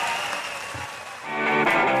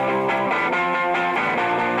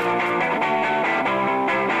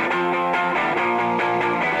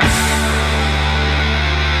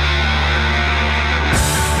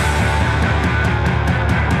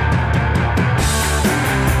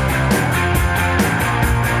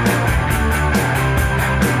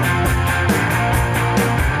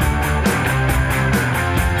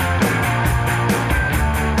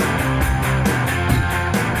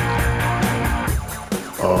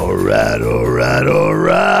All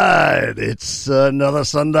right. It's another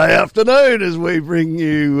Sunday afternoon as we bring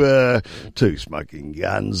you two smoking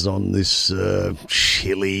guns on this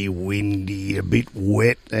chilly, windy, a bit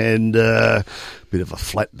wet and bit of a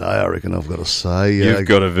flat day, I reckon I've got to say. You've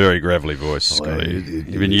got a very gravelly voice, Scotty.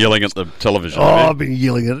 You've been yelling at the television. I've been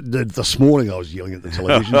yelling at it. This morning I was yelling at the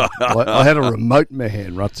television. I had a remote in my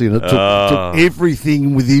hand, Rutsy, and it took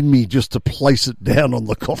everything within me just to place it down on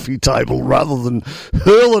the coffee table rather than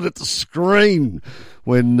hurl it at the screen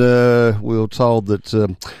when we were told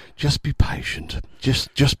that just be patient.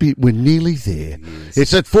 Just be, we're nearly there. Yes.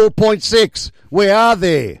 It's at 4.6. We are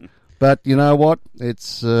there. But you know what?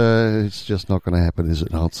 It's just not going to happen, is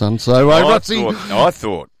it, old son? So, I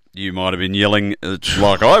thought you might have been yelling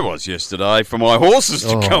like I was yesterday for my horses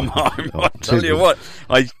to come home. I tell you what,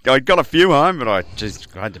 I got a few home, but I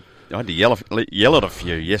had to yell at a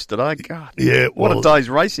few yesterday. God, yeah, what a day's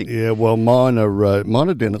racing. Yeah, well, mine are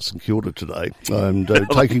down at St Kilda today and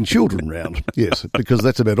taking children round. Yes, because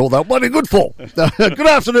that's about all they're bloody good for. Good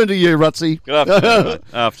afternoon to you, Rutsy. Good afternoon.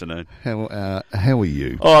 Afternoon. How are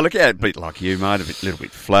you? Oh, look, a bit like you, mate. A little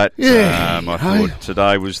bit flat. Yeah. I thought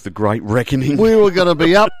today was the great reckoning. We were going to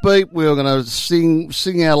be upbeat. We were going to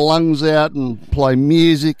sing our lungs out and play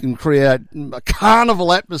music and create a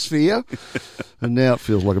carnival atmosphere. And now it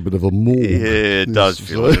feels like a bit of a morgue. Yeah, it does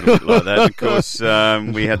feel a little bit like that. Of course,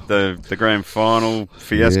 we had the grand final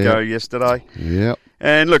fiasco yesterday. Yep.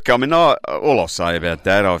 And look, I mean, all I'll say about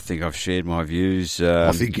that, I think I've shared my views.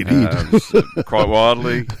 I think you did. Quite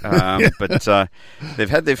widely. But they've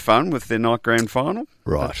had their fun with their night grand final.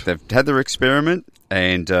 Right. They've had their experiment.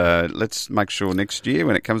 And let's make sure next year,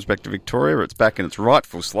 when it comes back to Victoria, it's back in its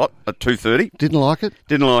rightful slot at 2:30. Didn't like it?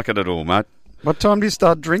 Didn't like it at all, mate. What time do you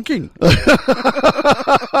start drinking?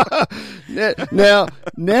 Now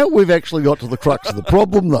we've actually got to the crux of the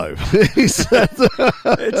problem, though.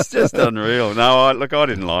 It's just unreal. No, I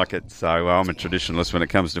didn't like it. So I'm a traditionalist when it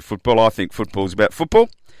comes to football. I think football's about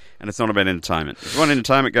football, and it's not about entertainment. If you want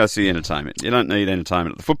entertainment, go see entertainment. You don't need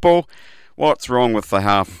entertainment at the football. What's wrong with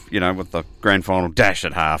the with the grand final dash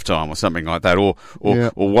at halftime or something like that? Or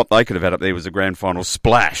what they could have had up there was a grand final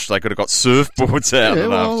splash. They could have got surfboards out at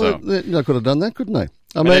halftime. They could have done that, couldn't they?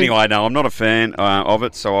 Anyway, no, I'm not a fan of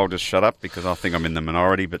it, so I'll just shut up because I think I'm in the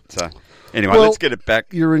minority. But anyway, let's get it back.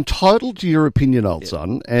 You're entitled to your opinion, old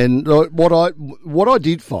son. And what I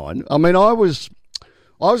did find, I mean, I was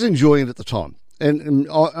enjoying it at the time, and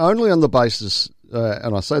only on the basis.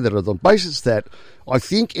 And I say that on the basis that I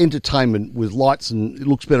think entertainment with lights and it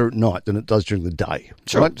looks better at night than it does during the day.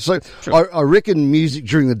 Sure. Right? So sure. I reckon music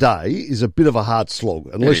during the day is a bit of a hard slog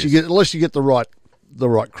unless you get the right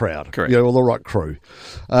crowd, correct, or the right crew.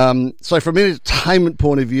 So from an entertainment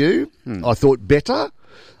point of view, I thought better,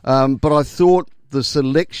 but I thought the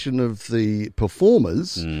selection of the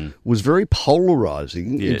performers was very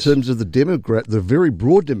polarising in terms of the very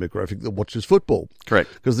broad demographic that watches football. Correct.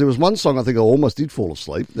 Because there was one song I think I almost did fall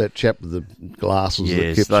asleep, that chap with the glasses.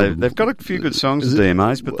 Yes, they've got a few good songs,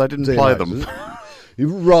 DMAs, but they didn't play them.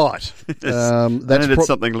 Right. That's needed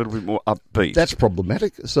something a little bit more upbeat. That's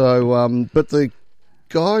problematic. So, but the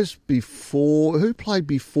guys who played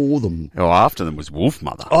before them? Oh, after them was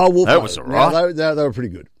Wolfmother. Oh, Wolfmother. That was all right. They were pretty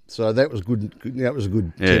good. So that was good. That was a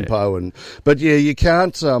good tempo, but you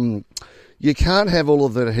can't have all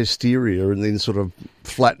of that hysteria and then sort of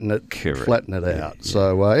flatten it out. Yeah.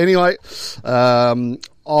 So anyway,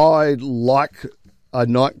 I like a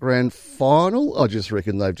night grand final. I just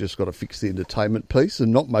reckon they've just got to fix the entertainment piece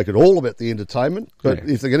and not make it all about the entertainment. But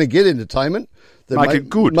if they're going to get entertainment, then make it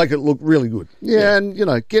good. Make it look really good. Yeah, and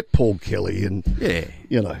get Paul Kelly and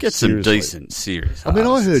get some decent, serious. I mean,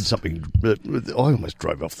 I heard something. I almost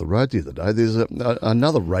drove off the road the other day. There's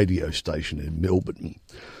another radio station in Melbourne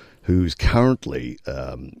who's currently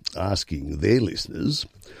asking their listeners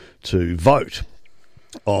to vote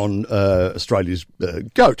on Australia's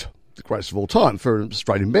GOAT, the greatest of all time, for an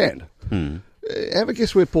Australian band. Have a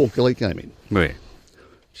guess where Paul Kelly came in. Where?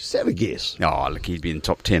 Just have a guess. Oh, look, he'd be in the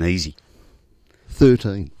top 10 easy.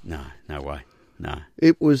 13. No way. No.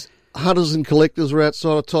 It was Hunters and Collectors were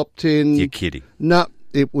outside of top 10. You're kidding. No,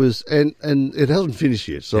 it was, and it hasn't finished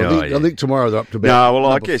yet. So I think tomorrow they're up to about. No,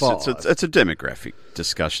 well, I guess it's a demographic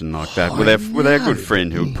discussion like that with our good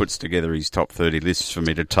friend who puts together his top 30 lists for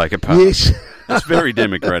me to take apart. Yes. It's very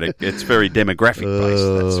democratic. It's very demographic based,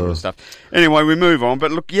 that sort of stuff. Anyway, we move on.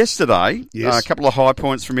 But look, yesterday, a couple of high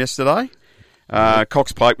points from yesterday.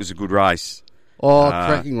 Cox Plate was a good race.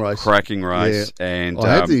 Cracking race. Yeah. And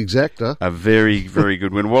I had the exacta. A very, very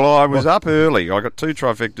good win. Well, I was up early. I got 2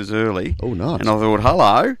 trifectas early. Oh, nice. And I thought,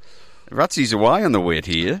 hello. Rutsey's away on the wet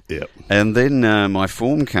here. Yep. And then my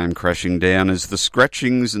form came crashing down as the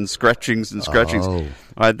scratchings and scratchings and scratchings. Oh.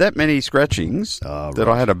 I had that many scratchings that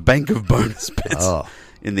I had a bank of bonus bets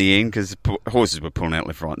in the end because horses were pulling out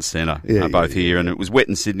left, right and centre, both here. And it was wet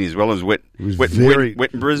in Sydney as well as wet in Brisbane,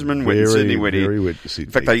 wet in Sydney, wet here. Very wet in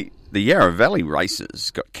Sydney. In fact, the Yarra Valley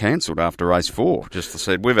races got cancelled after race 4. Just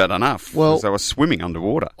said, we've had enough. Well, because they were swimming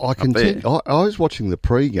underwater. I can tell. I was watching the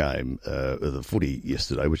pre-game of the footy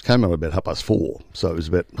yesterday, which came on about 4:30. So it was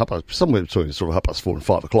about somewhere between sort of 4:30 and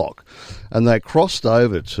 5 o'clock. And they crossed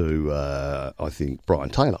over to, I think,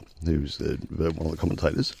 Brian Taylor, who's one of the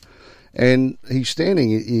commentators. And he's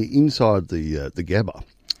standing inside the Gabba.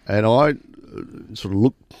 And I sort of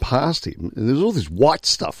looked past him, and there's all this white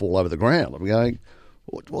stuff all over the ground. I'm going,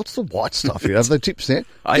 what's the white stuff here? Have they tipped that?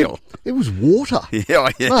 Ale. It was water. Yeah.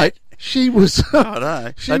 Mate, she was... I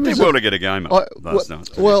know. They did well to get a game up last night.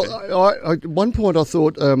 At one point I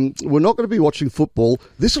thought, we're not going to be watching football.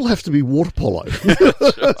 This will have to be water polo.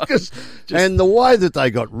 And the way that they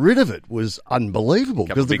got rid of it was unbelievable.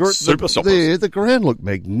 Because the ground looked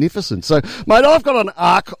magnificent. So, mate, I've got an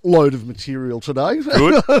ark load of material today.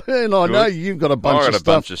 Good. And I know you've got a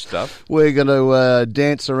bunch of stuff. We're going to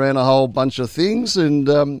dance around a whole bunch of things and...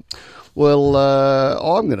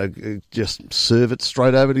 I'm going to just serve it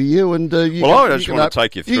straight over to you. And I just want to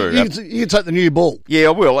take you through. You can take the new ball. Yeah, I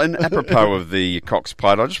will. And apropos of the Cox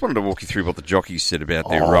Plate, I just wanted to walk you through what the jockeys said about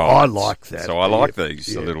their rides. I like that. So I like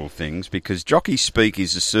these little things because jockey speak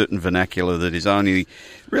is a certain vernacular that is only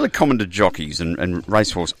really common to jockeys and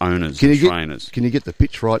racehorse owners and trainers. Can you get the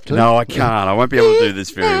pitch right too? No, I can't. I won't be able to do this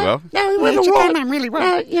very well. Really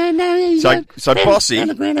well. So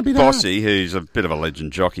Bossy, who's a bit of a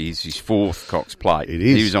legend jockey, he's his 4th Cox Plate. It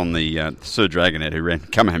is. He was on the Sir Dragonet who ran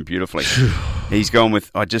Come Home Beautifully. He's gone with,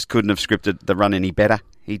 I just couldn't have scripted the run any better.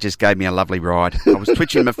 He just gave me a lovely ride. I was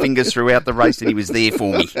twitching my fingers throughout the race and he was there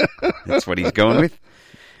for me. That's what he's gone with.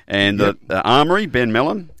 And the Armoury, Ben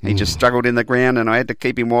Mellon, he just struggled in the ground and I had to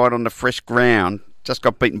keep him wide on the fresh ground. Just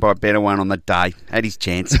got beaten by a better one on the day. Had his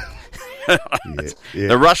chance.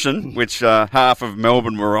 The Russian, which half of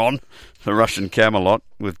Melbourne were on, the Russian Camelot,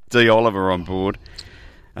 with D. Oliver on board,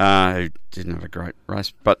 who didn't have a great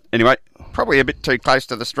race. But anyway, probably a bit too close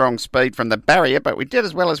to the strong speed from the barrier, but we did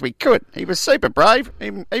as well as we could. He was super brave,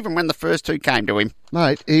 even when the first 2 came to him.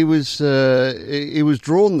 Mate, he was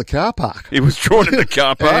drawn in the car park. He was drawn in the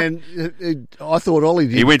car park. And I thought Ollie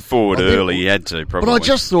did. He went forward early. He had to, probably. But I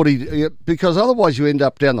just thought because otherwise you end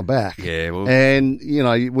up down the back. Yeah, well. And,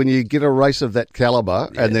 when you get a race of that calibre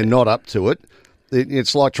and they're not up to it,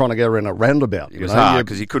 it's like trying to go around a roundabout. It was hard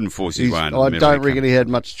because he couldn't force his way into the middle. I don't reckon he had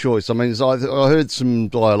much choice. I mean, I heard some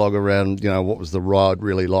dialogue around, what was the ride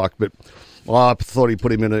really like, but I thought he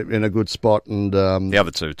put him in a good spot. And the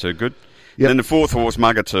other 2 too good. Yep. And then the 4th horse,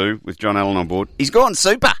 Mugger 2, with John Allen on board. He's gone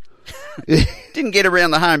super. Didn't get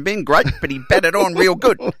around the home bend great, but he batted on real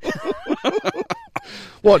good.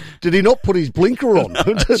 What, did he not put his blinker on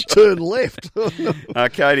to turn left?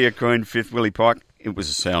 Arcadia Queen 5th, Willie Pike. It was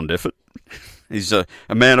a sound effort. He's a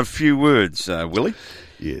man of few words, Willie.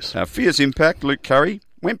 Yes. Fierce Impact, Luke Curry.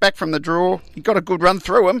 Went back from the draw. He got a good run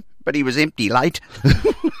through him, but he was empty late.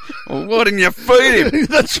 Well, why didn't you feed him?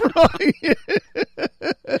 That's right.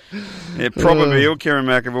 Probably Karen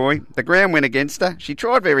McAvoy. The ground went against her. She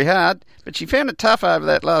tried very hard, but she found it tough over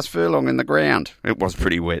that last furlong in the ground. It was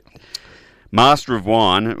pretty wet. Master of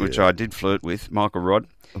Wine, which I did flirt with, Michael Rodd.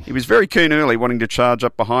 He was very keen early, wanting to charge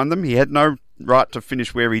up behind them. He had no right to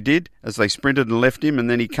finish where he did, as they sprinted and left him, and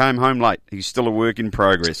then he came home late. He's still a work in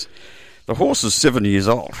progress. The horse is 7 years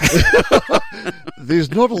old.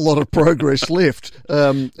 There's not a lot of progress left,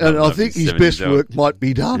 and I think his best work might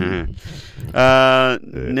be done.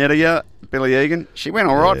 Nedia, Billy Egan, she went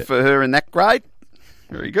all right for her in that grade.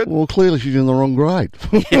 Very good. Well, clearly she's in the wrong grade.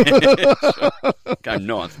 Came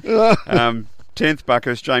ninth. 10th,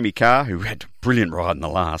 Buckhurst, Jamie Carr, who had a brilliant ride in the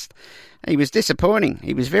last. He was disappointing.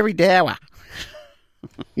 He was very dour.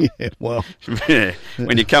 Yeah, well.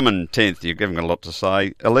 When you come in 10th, you're giving a lot to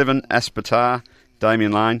say. 11, Aspetar,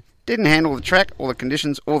 Damien Lane. Didn't handle the track or the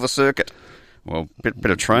conditions or the circuit. Well, bit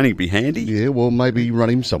of training would be handy. Yeah, well, maybe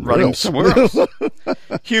run him somewhere else.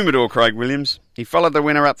 Humidor, Craig Williams. He followed the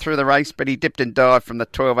winner up through the race, but he dipped and dived from the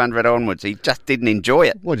 1200 onwards. He just didn't enjoy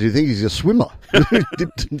it. What, do you think he's a swimmer?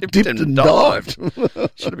 dipped and dived.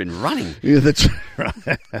 Should have been running. Yeah, that's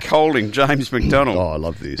right. Colding, James McDonald. Oh, I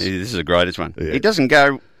love this. This is the greatest one. Yeah. He doesn't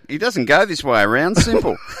go this way around.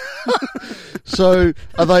 Simple. So,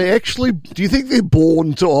 are they actually? Do you think they're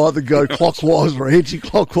born to either go clockwise or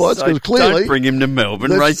anti-clockwise? Because clearly, don't bring him to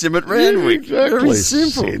Melbourne. Race him at Randwick. Yeah, exactly. Very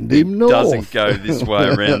simple. Send him north. Doesn't go this way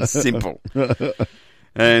around. Simple.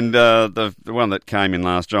 And the one that came in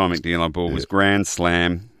last, John McNeil ball, was Grand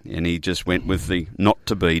Slam. And he just went with the not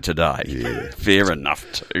to be today. Yeah. Fair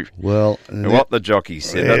enough, too. Well, what the jockeys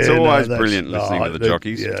said. That's always brilliant listening to the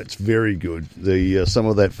jockeys. Yeah, it's very good. The some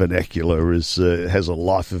of that vernacular has a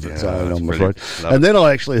life of its own, I'm afraid. And then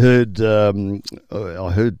I actually heard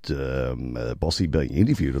Bossy being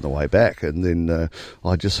interviewed on the way back, and then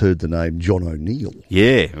I just heard the name John O'Neill.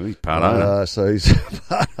 Yeah, he's part owner. So he's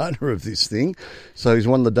part owner of this thing. So he's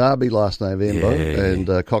won the Derby last November,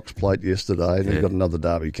 and Cox Plate yesterday, and he's got another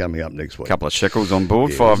Derby coming up next week. A couple of shekels on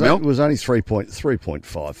board, 5 mil. It was only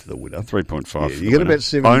 3.5 for the winner. 3.5 for the you get winner. about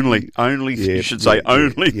 70. Only you should say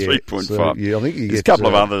only 3.5. So, I think you There's get a couple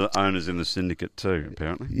of other owners in the syndicate too,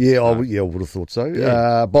 apparently. Yeah, I would have thought so.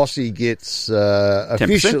 Yeah. Bossy gets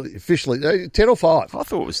officially 10 or 5. I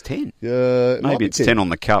thought it was 10. Maybe it's 10 on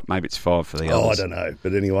the cup, maybe it's 5 for the others. I don't know.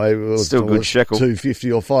 But anyway, still good shekel.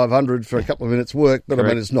 250 or 500 for a couple of minutes' work. But Correct.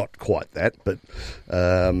 I mean, it's not quite that, but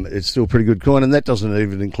it's still pretty good coin, and that doesn't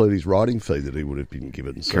even include his riding fee that he would have been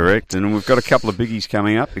given. So. Correct, and we've got a couple of biggies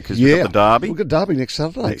coming up because we've got the Derby. We've got Derby next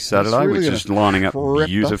Saturday. Really which is lining up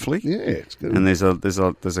beautifully. Yeah, it's good. And there's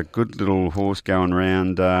a good little horse going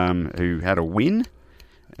round who had a win.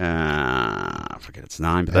 I forget its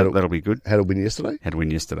name, but that'll be good. Had a win yesterday? Had a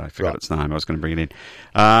win yesterday. Forgot its name. I was going to bring it in.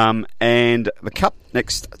 And the Cup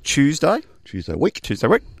next Tuesday. Tuesday week.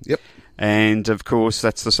 Yep. And, of course,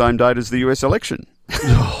 that's the same date as the US election.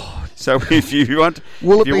 So if you want...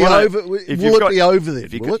 Will it be over then? You've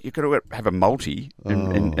got to have a multi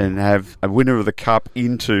and have a winner of the Cup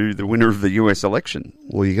into the winner of the US election.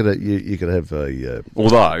 Well, you got to have a...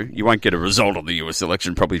 Although, you won't get a result of the US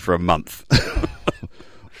election probably for a month.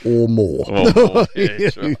 Or more. Yeah,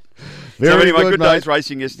 sure. So anyway, good day's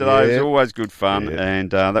racing yesterday. It was always good fun. Yeah.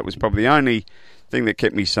 And that was probably the only thing that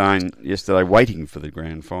kept me sane yesterday, waiting for the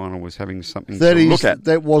grand final, was having something to look at.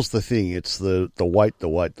 That was the thing. It's the wait.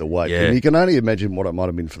 Yeah. And you can only imagine what it might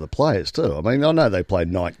have been for the players too. I mean, I know they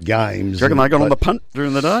played night games. Do you reckon they got on the punt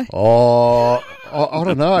during the day? Oh, I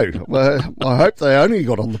don't know. I hope they only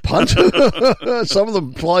got on the punt. Some of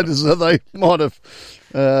them played as though they might have...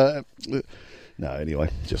 No, anyway,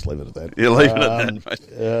 just leave it at that. Yeah, leave it at that, mate.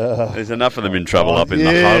 There's enough of them in trouble up in the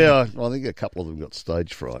hub. I think a couple of them got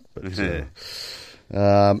stage fright. But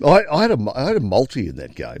I had a multi in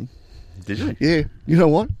that game. Did you? Yeah. You know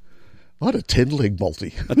what? I had a 10-leg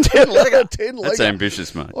multi. A 10-legger? 10-legger. That's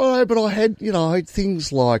ambitious, mate. Oh, but I had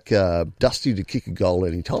things like Dusty to kick a goal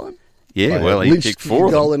any time. Yeah, well, he kicked 4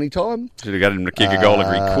 of them. Goal any time. Should have got him to kick a goal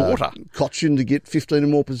every quarter. Cochin to get 15 or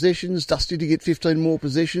more possessions. Dusty to get 15 more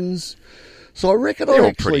possessions. So I reckon they're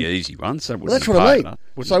all pretty easy ones. So that's what I mean.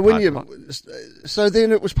 So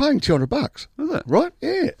then it was paying $200. Was it? Right?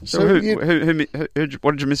 Yeah. So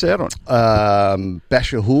what did you miss out on?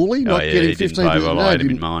 Basher Hooley not getting 15. Didn't play well. I had him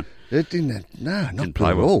in mine. It didn't. No, not didn't play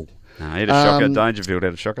at well. all. No, he had a shocker. Dangerfield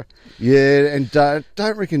had a shocker. Yeah, and don't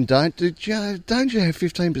you have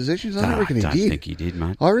 15 possessions? I don't reckon he did. I don't think he did,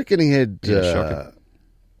 mate. I reckon he had. A shocker.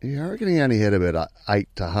 Yeah, I reckon he only had about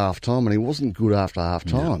 8 to half time, and he wasn't good after half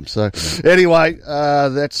time. So, anyway,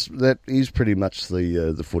 that is pretty much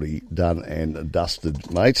the footy done and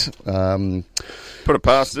dusted, mate. Put it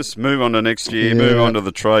past us. Move on to next year. Move on to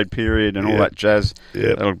the trade period and all that jazz.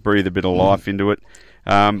 That'll breathe a bit of life into it.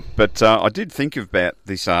 But I did think about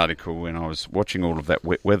this article when I was watching all of that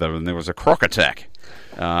wet weather, and there was a croc attack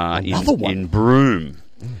in Broome.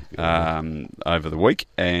 Over the week,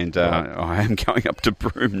 and I am going up to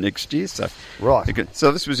Broome next year. So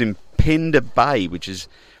this was in Pender Bay, which is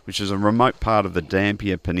a remote part of the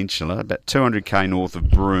Dampier Peninsula, about 200k north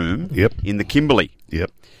of Broome, in the Kimberley.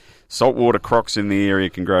 Yep. Saltwater crocs in the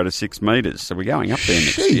area can grow to 6 metres, so we're going up there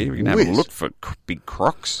next year. We can have a look for big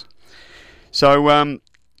crocs. So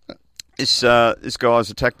this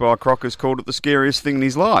guy's attacked by a croc has called it the scariest thing in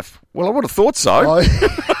his life. Well, I would have thought so.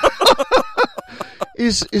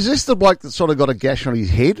 Is this the bloke that sort of got a gash on his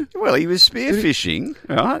head? Well, he was spearfishing,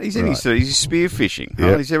 right? He's spearfishing.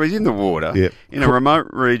 Yep. Right? So he's in the water in a remote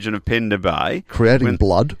region of Pender Bay. Creating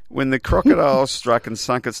blood. When the crocodile struck and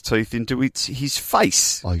sunk its teeth into his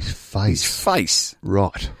face. Oh, his face. His face.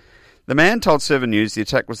 Right. The man told 7 News the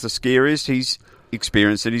attack was the scariest he's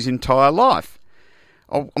experienced in his entire life.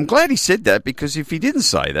 I'm glad he said that, because if he didn't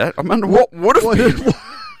say that, I wonder what would have been.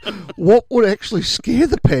 What would actually scare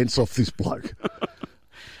the pants off this bloke?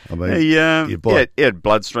 I mean, he had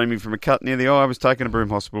blood streaming from a cut near the eye. I was taken to Broome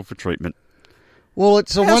Hospital for treatment. Well,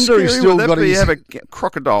 it's a wonder he's still got his... have a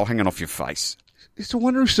crocodile hanging off your face. It's a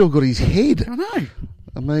wonder he's still got his head. I know.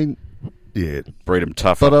 I mean, yeah. Breed them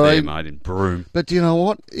tough up there, mate, in Broome. But you know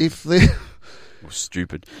what? If they're... Well,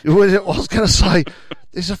 stupid. I was going to say,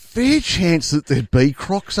 there's a fair chance that there'd be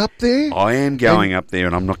crocs up there. I am going up there,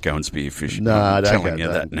 and I'm not going spearfishing. No, I'm don't telling go,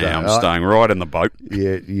 you that don't, now. don't. I'm staying right in the boat.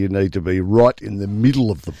 Yeah, you need to be right in the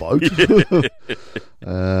middle of the boat.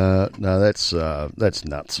 No, that's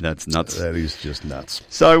nuts. That's nuts. That is just nuts.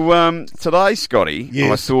 So today, Scotty,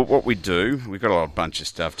 Yes. I thought what we'd do, we've got a bunch of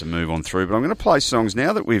stuff to move on through, but I'm going to play songs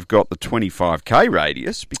now that we've got the 25k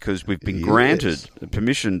radius, because we've been granted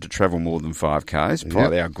permission to travel more than 5k's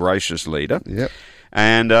by our gracious leader. Yep.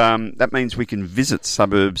 And that means we can visit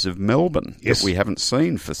suburbs of Melbourne Yes. that we haven't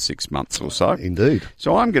seen for 6 months or so. Indeed.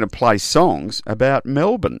 So I'm going to play songs about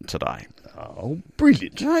Melbourne today. Oh,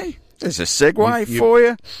 brilliant. Hey, there's a segue for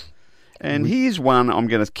you. And here's one I'm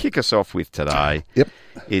going to kick us off with today. Yep.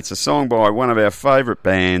 It's a song by one of our favourite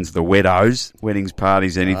bands, the Wettos. Weddings,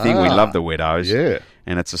 parties, anything. We love the Wettos. Yeah.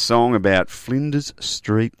 And it's a song about Flinders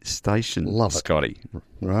Street Station. Love it. Scotty.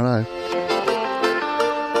 Righto.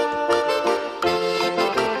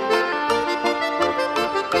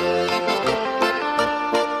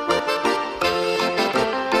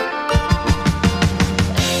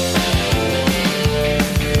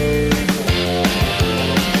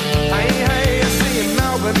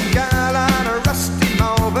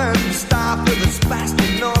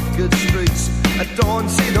 Dawn,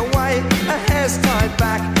 see the way her hair's tied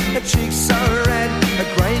back, her cheeks so red, her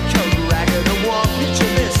grey coat ragged, a war.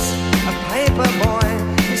 Picture this, a paper boy,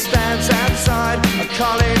 he stands outside a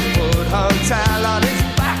Collingwood hotel on his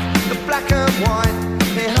back, the black and white,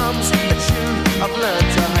 he hums a tune I've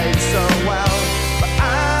learned to hate so well. But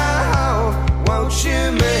oh, won't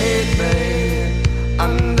you meet me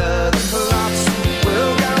under the clouds?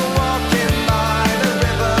 We'll go walking by the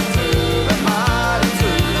river, through the mud and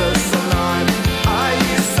through the sunlight. Are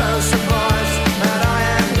you so surprised that I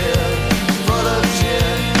am here, full of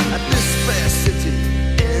cheer, at this fair city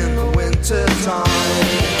in the winter time?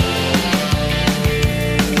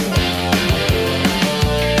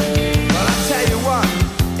 Well, I tell you what,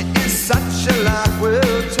 it is such a lark.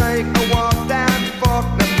 We'll take a walk down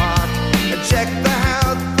Faulkner Park and check the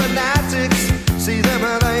health fanatics, see them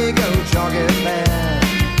and they go jogging there.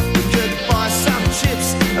 We could buy some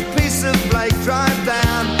chips, a piece of flake, drive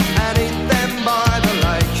down and eat them by the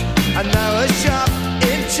lake. I know a shop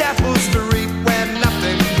in Chapel Street where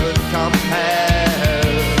nothing could compare.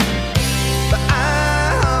 But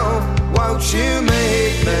oh, won't you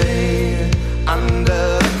meet me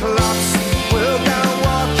under the clocks? We'll go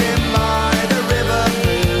walking by the river,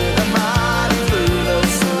 through the mud and through the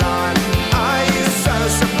slime. Are you so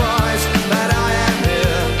surprised that I am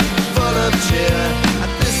here, full of cheer,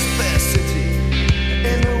 at this fair city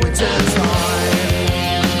in the winter time?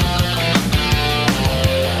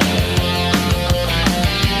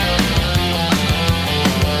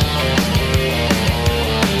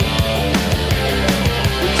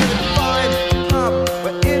 We could find a pub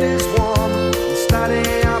where it is warm and study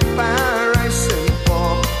up our racing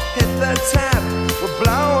form. Hit the tap, we'll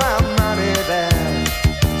blow our money there.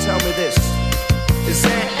 Tell me this, is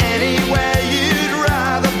there anywhere you'd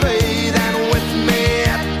rather be than with me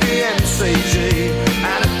at the MCG?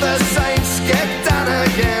 And if the Saints get done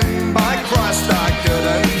again, by Christ I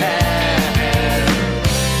couldn't care.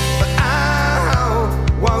 But oh,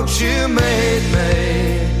 won't you meet me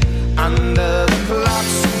under the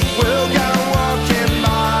clocks? We'll go walking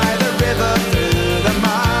by the river, through the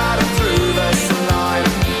mud and through the slime.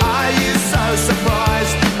 Are you so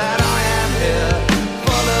surprised that I am here,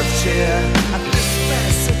 full of cheer, at this fair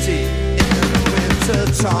city in the winter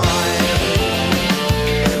time?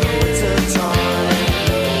 In the winter time.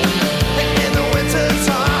 In the winter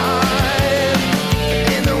time.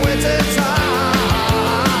 In the winter time.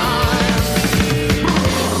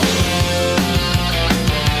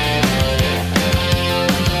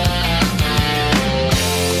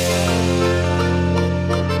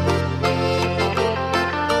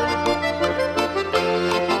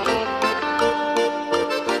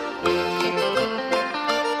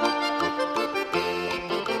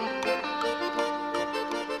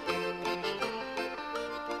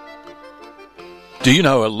 Do you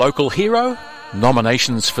know a local hero?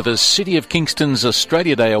 Nominations for the City of Kingston's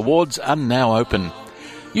Australia Day Awards are now open.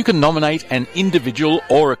 You can nominate an individual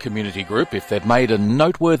or a community group if they've made a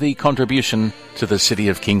noteworthy contribution to the City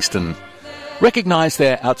of Kingston. Recognise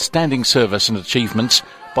their outstanding service and achievements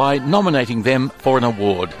by nominating them for an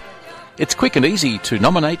award. It's quick and easy to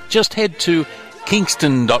nominate. Just head to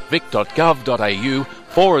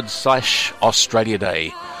kingston.vic.gov.au/Australia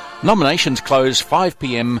Day. Nominations close 5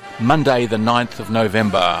 p.m. Monday the 9th of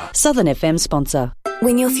November. Southern FM sponsor.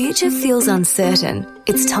 When your future feels uncertain,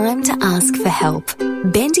 it's time to ask for help.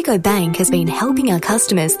 Bendigo Bank has been helping our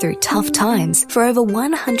customers through tough times for over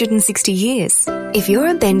 160 years. If you're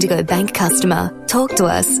a Bendigo Bank customer, talk to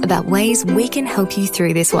us about ways we can help you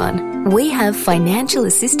through this one. We have financial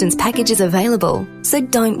assistance packages available, so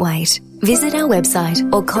don't wait. Visit our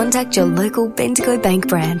website or contact your local Bendigo Bank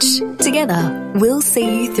branch. Together, we'll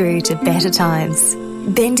see you through to better times.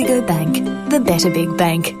 Bendigo Bank, the better big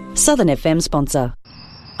bank. Southern FM sponsor.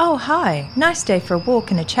 Oh, hi. Nice day for a walk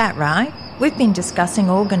and a chat, right? We've been discussing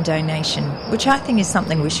organ donation, which I think is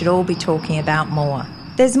something we should all be talking about more.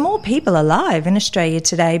 There's more people alive in Australia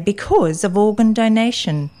today because of organ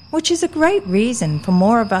donation, which is a great reason for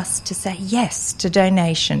more of us to say yes to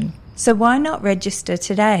donation. So why not register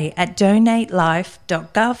today at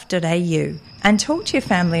donatelife.gov.au and talk to your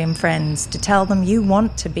family and friends to tell them you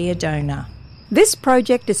want to be a donor. This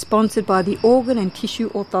project is sponsored by the Organ and Tissue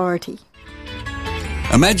Authority.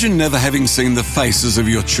 Imagine never having seen the faces of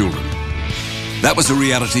your children. That was a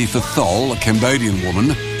reality for Thol, a Cambodian woman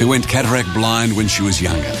who went cataract blind when she was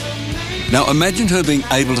younger. Now imagine her being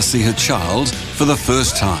able to see her child for the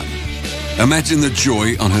first time. Imagine the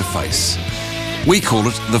joy on her face. We call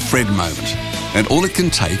it the Fred moment, and all it can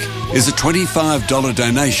take is a $25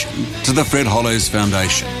 donation to the Fred Hollows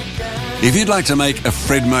Foundation. If you'd like to make a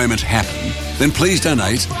Fred moment happen, then please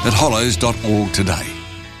donate at hollows.org today.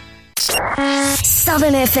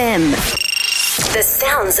 Southern FM. The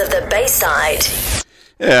sounds of the Bayside.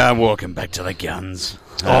 Yeah, welcome back to the Guns.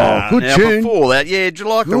 Good now tune. Before that, do you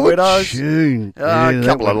like the Good Widows? tune. A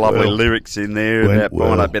couple of lovely lyrics in there Went about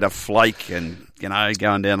buying well. a bit of flake and, going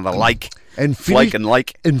down to the lake. And Flake and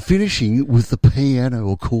Lake. And finishing with the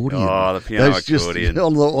piano accordion. Oh, the piano That's accordion. Just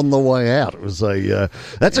on the way out. It was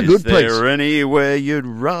that's a good Is there piece. anywhere you'd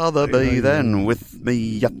rather be than with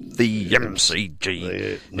me at the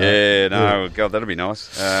MCG? God, that'll be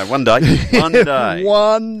nice. One day.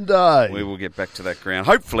 One day. We will get back to that ground.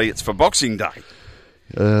 Hopefully it's for Boxing Day.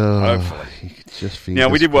 Hopefully. Now,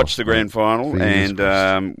 we did watch the grand final, and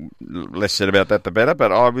less said about that the better,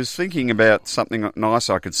 but I was thinking about something nice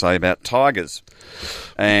I could say about tigers.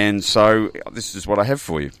 And so this is what I have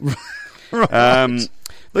for you. Right.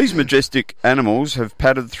 These majestic animals have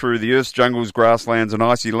padded through the Earth's jungles, grasslands and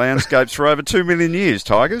icy landscapes for over 2 million years,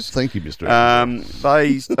 tigers. Thank you, Mr.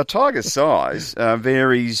 A tiger's size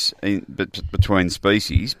varies between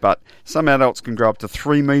species, but some adults can grow up to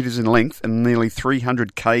 3 metres in length and nearly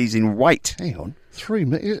 300 k's in weight. Hang on. 3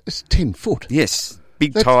 meters? It's 10 foot. Yes.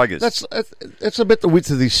 Big tigers. That's about the width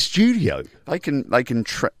of this studio. They're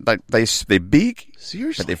big.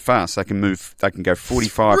 Seriously? But they're fast. They can move. They can go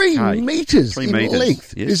 45 3 k. metres 3 in metres.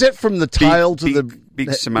 length. Yes. Is that from the tail to the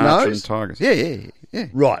big Sumatran nose? tigers? Yeah.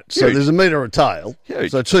 Right. So Huge. there's a metre of tail. Huge.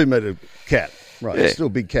 So 2 metre cat. Right. Yeah. It's still a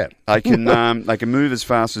big cat. They can move as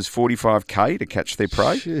fast as 45 k to catch their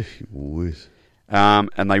prey. Gee whiz.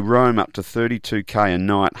 And they roam up to 32 k a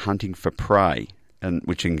night hunting for prey, and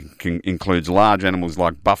which includes large animals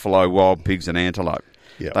like buffalo, wild pigs, and antelope.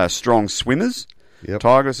 Yep. They are strong swimmers. Yep.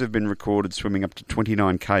 Tigers have been recorded swimming up to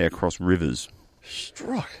 29 k across rivers.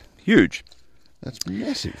 Struck. Huge. That's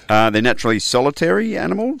massive. They're naturally solitary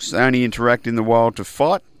animals. They only interact in the wild to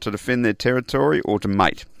fight, to defend their territory, or to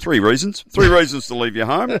mate. 3 reasons. 3 reasons to leave your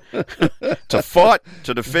home. To fight,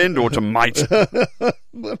 to defend, or to mate.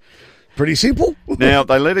 Pretty simple. Now,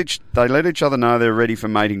 they let each other know they're ready for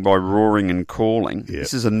mating by roaring and calling. Yep.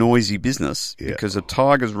 This is a noisy business because a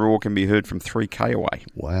tiger's roar can be heard from 3 k away.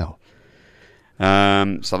 Wow.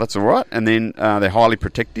 So that's all right. And then they're highly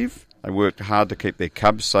protective. They work hard to keep their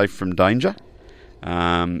cubs safe from danger.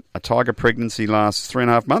 A tiger pregnancy lasts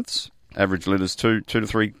 3.5 months. Average litters 2 to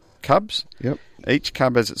 3 cubs. Yep. Each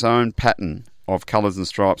cub has its own pattern of colours and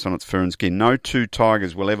stripes on its fur and skin. No 2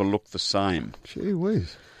 tigers will ever look the same. Gee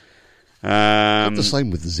whiz. Not the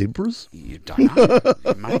same with zebras? You don't know.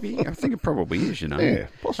 Maybe. I think it probably is, you know. Yeah,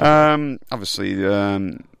 possibly. Obviously,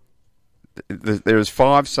 there's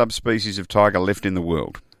 5 subspecies of tiger left in the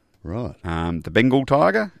world. Right. The Bengal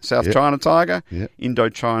tiger, South China tiger, Yep.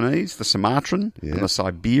 Indo-Chinese, the Sumatran, and the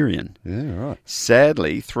Siberian. Yeah, right.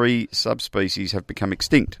 Sadly, 3 subspecies have become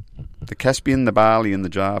extinct. The Caspian, the Bali, and the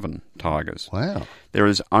Javan tigers. Wow. There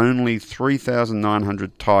is only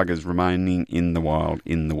 3,900 tigers remaining in the wild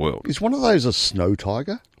in the world. Is one of those a snow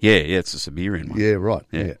tiger? Yeah, it's a Siberian one. Yeah, right.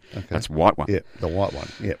 Yeah. Yeah. Okay. That's a white one. Yeah, the white one.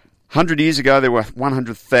 Yeah. 100 years ago, there were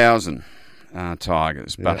 100,000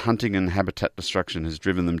 tigers, but Yeah. hunting and habitat destruction has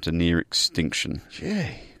driven them to near extinction. Gee.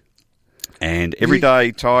 And every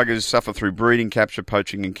day, tigers suffer through breeding, capture,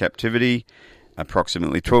 poaching, and captivity.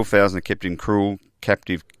 Approximately 12,000 are kept in cruel,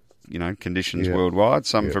 captive, conditions worldwide.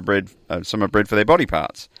 Some are bred for their body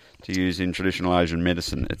parts. to use in traditional Asian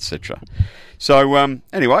medicine, etc. So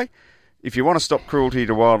anyway, if you want to stop cruelty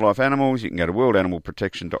to wildlife animals, you can go to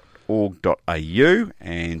worldanimalprotection.org.au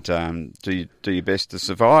and do your best to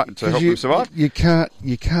survive, to help them survive. You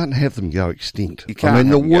can't have them go extinct. You can't have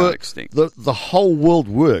them go extinct. The whole world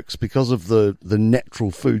works because of the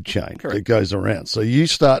natural food chain that goes around. So you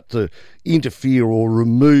start to interfere or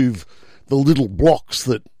remove the little blocks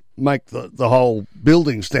that make the whole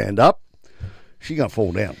building stand up, she's going to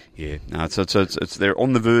fall down. Yeah, no, it's they're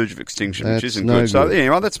on the verge of extinction, which isn't good. So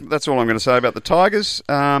anyway, that's all I'm going to say about the tigers.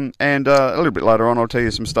 And a little bit later on, I'll tell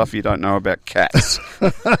you some stuff you don't know about cats.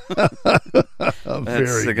 That's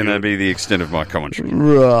going to be the extent of my commentary.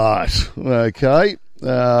 Right. Okay.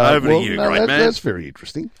 Over to you, great man. That's very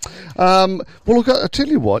interesting. Well, look, I'll tell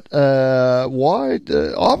you what. I want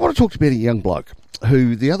to talk about a young bloke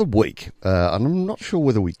who the other week, and I'm not sure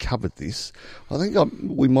whether we covered this, I think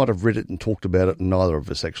we might have read it and talked about it and neither of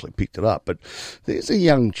us actually picked it up, but there's a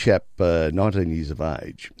young chap, 19 years of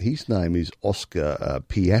age. His name is Oscar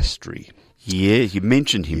Piastri. Yeah, you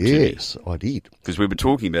mentioned him to me. Yes, I did. Because we were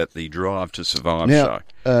talking about the Drive to Survive show.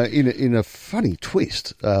 Now, in a funny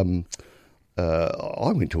twist, I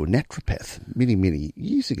went to a naturopath many, many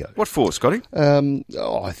years ago. What for, Scotty?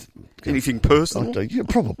 Anything personal? Yeah,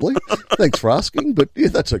 probably. Thanks for asking, but yeah,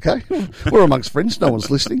 that's okay. We're amongst friends. No one's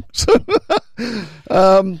listening. So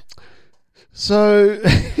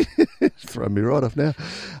throw me right off now.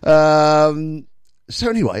 So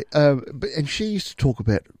anyway, and she used to talk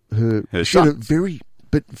about her son. Very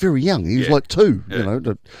young. He was like 2, you know,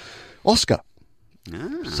 Oscar.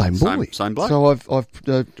 Same boy. Same bloke. So I've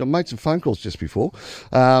made some phone calls just before.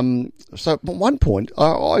 So at one point,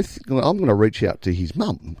 I think I'm going to reach out to his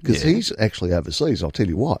mum because he's actually overseas. I'll tell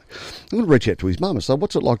you why. I'm going to reach out to his mum and say,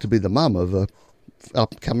 what's it like to be the mum of a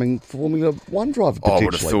upcoming Formula One driver? I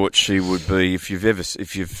would have thought she would be. If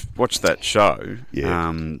you've watched that show,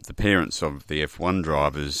 the parents of the F1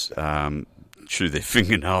 drivers. Chew their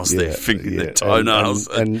fingernails, their toenails,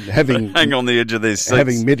 and having hang on the edge of their seats.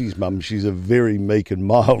 Having met his mum, she's a very meek and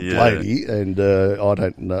mild lady, and I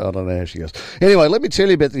don't know how she goes. Anyway, let me tell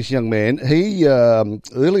you about this young man. He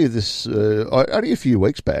earlier this only a few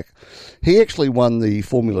weeks back, he actually won the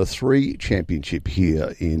Formula 3 championship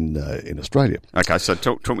here in Australia. Okay, so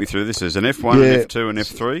talk me through this. There's an F1, an F2, and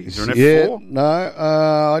F3. Is there an F4? No,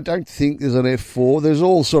 I don't think there's an F4. There's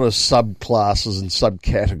all sort of subclasses and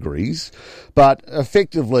subcategories. But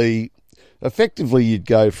effectively, you'd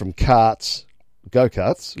go from go-karts,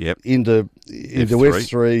 into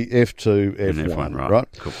F3, F2, F1, right?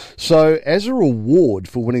 Cool. So as a reward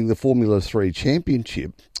for winning the Formula 3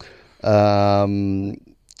 championship, it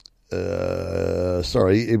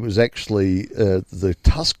was actually the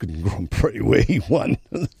Tuscan Grand Prix where he won.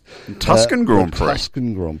 Tuscan Grand Prix?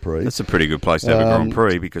 Tuscan Grand Prix. That's a pretty good place to have a Grand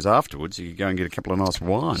Prix because afterwards you could go and get a couple of nice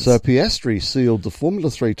wines. So Piastri sealed the Formula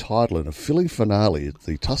 3 title in a filling finale at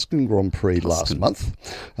the Tuscan Grand Prix last month,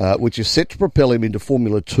 which is set to propel him into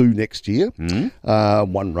Formula 2 next year.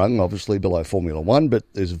 One rung, obviously, below Formula 1, but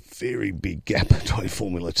there's a very big gap between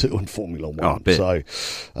Formula 2 and Formula 1. Oh, I bet. So,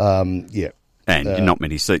 yeah. And not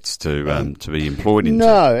many seats to be employed into.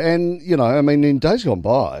 No, and, you know, I mean, in days gone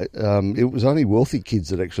by, it was only wealthy kids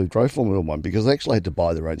that actually drove Formula 1 because they actually had to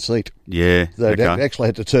buy their own seat. Yeah, They actually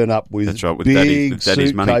had to turn up with big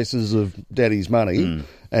suitcases of daddy's money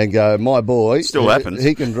and go, my boy. Still happens.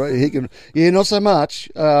 He can. Yeah, not so much.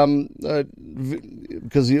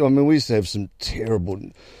 Because, I mean, we used to have some terrible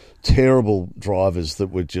drivers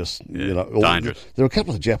that were just, you know, dangerous. There were a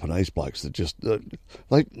couple of Japanese blokes that just they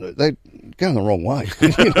go the wrong way. You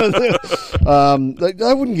know,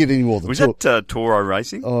 they wouldn't get any more than. Was that Toro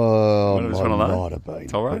Racing? Oh, it was one of those? Might have been.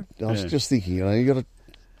 Toro. I was just thinking, you know, you got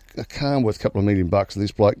a car worth a couple of $1 million, and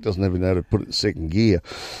this bloke doesn't even know how to put it in second gear.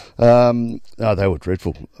 They were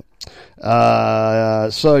dreadful.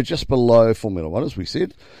 So just below Formula 1, as we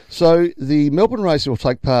said. So the Melbourne racer will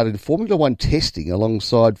take part in Formula 1 testing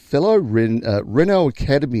alongside fellow Renault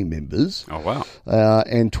Academy members. Oh, wow.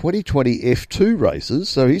 And 2020 F2 races.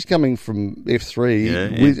 So he's coming from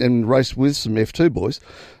F3 and raced with some F2 boys.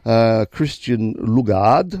 Christian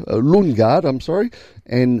Lundgaard,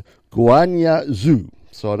 and Guanya Zhu.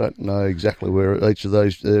 So I don't know exactly where each of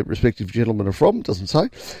those respective gentlemen are from. It doesn't say.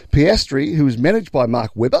 Piastri, who is managed by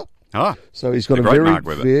Mark Webber. So he's got the great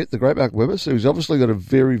Mark Webber. So he's obviously got a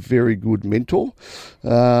very, very good mentor.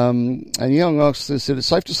 And young Ox said, it's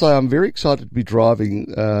safe to say I'm very excited to be driving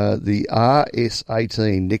the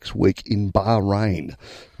RS18 next week in Bahrain,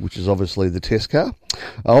 which is obviously the test car.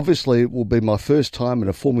 Obviously, it will be my first time in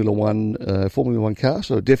a Formula One car,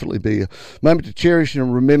 so it'll definitely be a moment to cherish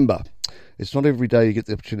and remember. It's not every day you get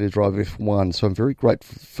the opportunity to drive F1, so I'm very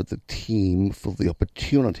grateful for the team for the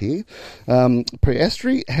opportunity.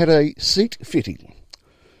 Piastri had a seat fitting.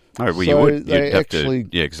 Oh, well, so you would. they actually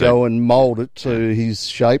go and mould it to his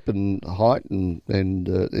shape and height and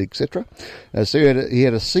etc. So he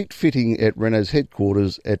had a seat fitting at Renault's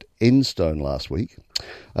headquarters at Enstone last week.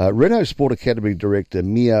 Renault Sport Academy director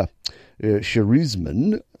Mia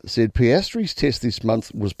Scherisman said Piastri's test this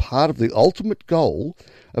month was part of the ultimate goal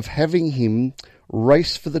of having him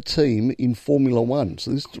race for the team in Formula One.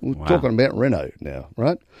 So we're talking about Renault now,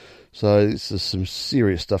 right? So this is some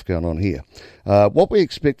serious stuff going on here. What we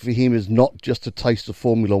expect for him is not just a taste of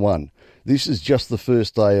Formula One. This is just the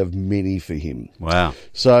first day of many for him. Wow.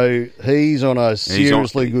 So he's on a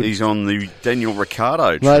seriously good... He's on the Daniel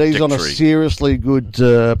Ricciardo trajectory. Mate, he's on a seriously good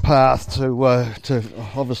path to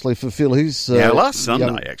obviously fulfil his... last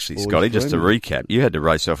Sunday, actually, Scotty, just to recap, you had to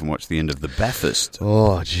race off and watch the end of the Bathurst.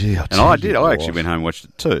 Oh, gee. And I did. I actually went home and watched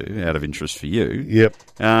it too, out of interest for you. Yep.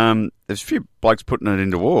 There's a few blokes putting it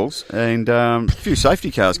into walls and a few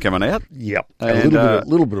safety cars coming out. Yep. And a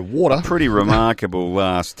little bit of water. A pretty remarkable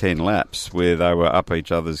last 10 laps where they were up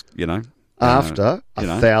each other's, After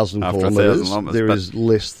 1,000 kilometres, there is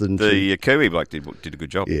less than... The Kiwi bloke did a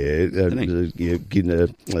good job. Yeah,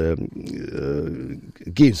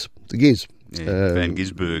 Giz. Van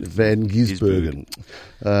Gisbergen. Van Gisbergen.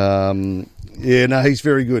 He's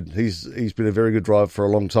very good. He's been a very good driver for a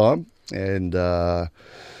long time, and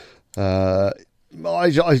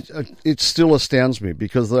it still astounds me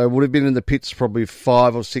because they would have been in the pits probably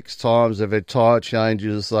 5 or 6 times. They've had tyre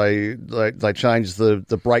changes. They changed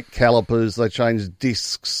the brake calipers. They changed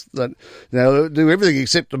discs. Now do everything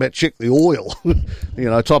except about check the oil.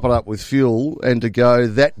 Top it up with fuel, and to go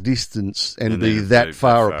that distance and be that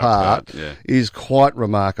far apart is quite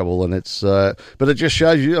remarkable. And it's but it just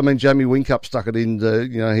shows you. I mean, Jamie Whincup stuck it in.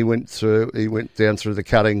 He went down through the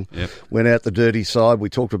cutting, went out the dirty side. We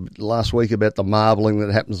talked last week about the marbling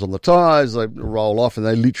that happens on the tyres. They roll off and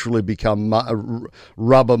they literally become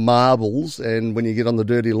rubber marbles, and when you get on the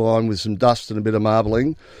dirty line with some dust and a bit of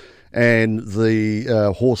marbling and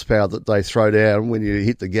the horsepower that they throw down when you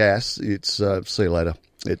hit the gas, it's see you later.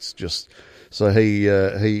 It's just... So he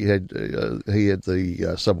had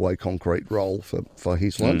the Subway concrete roll for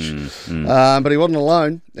his lunch, but he wasn't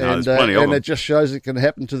alone, and it just shows it can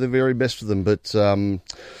happen to the very best of them. But no,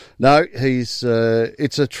 it's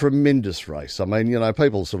a tremendous race. I mean,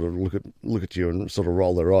 people sort of look at you and sort of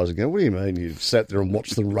roll their eyes and go, "What do you mean you've sat there and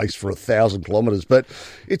watched them race for 1,000 kilometres?" But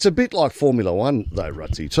it's a bit like Formula One, though,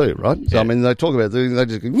 Rutsy, too, right? So, I mean, they talk about they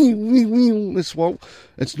just go,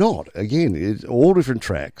 it's not. Again, it's all different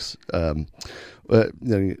tracks. The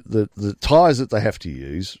tyres that they have to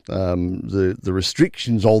use, the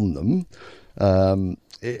restrictions on them, and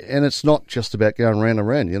it's not just about going round and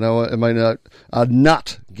round. I mean, a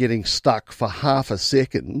nut getting stuck for half a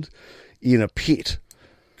second in a pit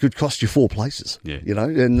could cost you 4 places.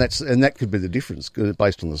 And that could be the difference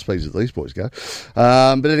based on the speeds that these boys go.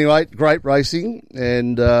 But anyway, great racing,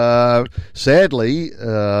 and sadly,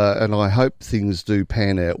 and I hope things do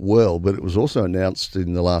pan out well, but it was also announced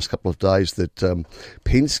in the last couple of days that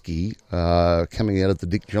Penske are coming out of the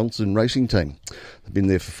Dick Johnson racing team. They've been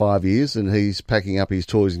there for 5 years, and he's packing up his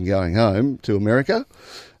toys and going home to America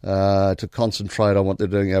to concentrate on what they're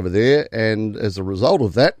doing over there, and as a result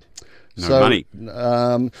of that, money.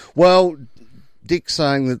 Well, Dick's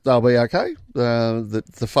saying that they'll be okay, that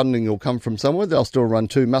the funding will come from somewhere. They'll still run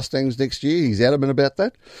 2 Mustangs next year. He's adamant about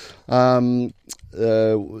that. The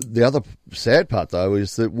other sad part, though,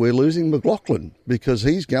 is that we're losing McLaughlin because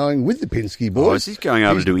he's going with the Penske boys. Oh, is he going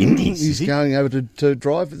over to do Indies? He's going over to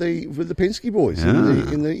drive with the Penske boys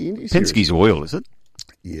in the Indies. Penske oil, is it?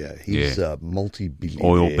 Yeah, he's a multi-billionaire.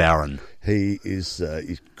 Oil baron. He is.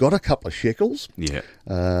 He's got a couple of shekels. Yeah.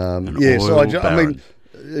 Oil baron. I mean,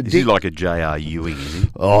 is he like a J.R. Ewing, is he?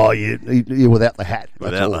 Oh, yeah, without the hat.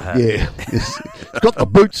 Without the hat. Yeah. He's got the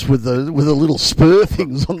boots with the little spur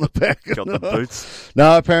things on the back. Got the boots.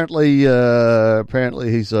 No, apparently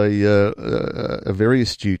he's a very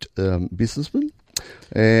astute businessman.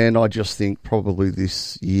 And I just think probably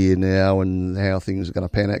this year now and how things are going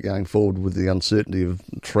to pan out going forward with the uncertainty of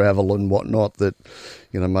travel and whatnot, that,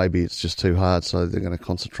 maybe it's just too hard, so they're going to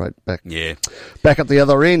concentrate back at the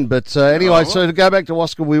other end. But anyway, so to go back to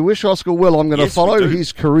Oscar, we wish Oscar well. I'm going to follow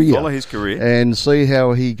his career. And see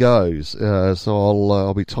how he goes. So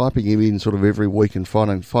I'll be typing him in sort of every week and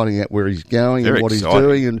finding out where he's going and what he's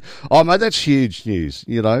doing. And mate, that's huge news.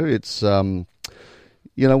 It's...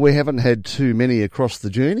 we haven't had too many across the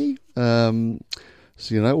journey. So,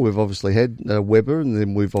 we've obviously had Webber, and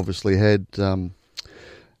then we've obviously had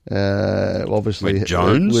Obviously, With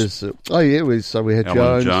Jones? So we had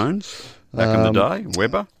Alan Jones. Jones back in the day.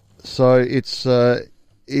 Weber. So it's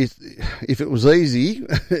if it was easy,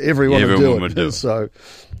 everyone would do it. So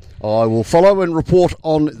I will follow and report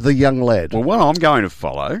on the young lad. Well, what I'm going to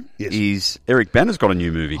follow is Eric Banner's got a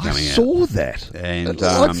new movie coming out. I saw that. And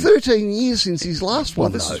like 13 years since his last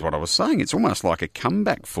one. This is what I was saying. It's almost like a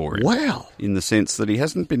comeback for him. Wow. In the sense that he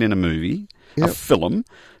hasn't been in a movie, a film,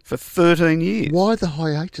 for 13 years. Why the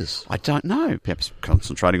hiatus? I don't know. Perhaps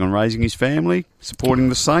concentrating on raising his family, supporting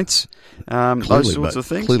the Saints, those sorts of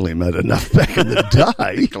things. Clearly made enough back in the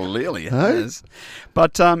day. Clearly it has.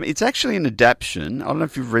 But it's actually an adaptation. I don't know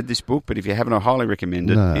if you've read this book, but if you haven't, I highly recommend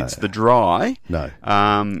it. No. It's The Dry. No.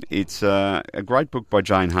 It's a great book by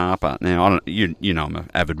Jane Harper. Now, you know I'm an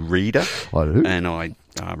avid reader. I do. And I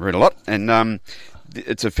read a lot. And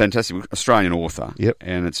it's a fantastic Australian author. Yep.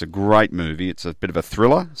 And it's a great movie. It's a bit of a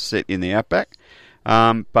thriller set in the outback.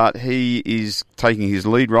 But he is taking his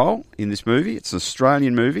lead role in this movie. It's an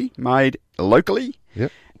Australian movie made locally. Yep.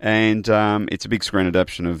 And it's a big screen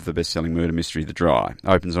adaptation of the best-selling murder mystery, The Dry.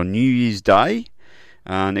 Opens on New Year's Day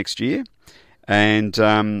next year. And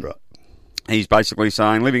he's basically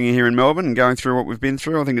saying, living here in Melbourne and going through what we've been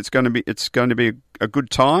through, I think it's going to be a good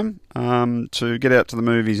time to get out to the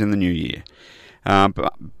movies in the new year.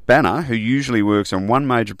 But Banner, who usually works on one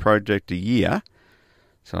major project a year,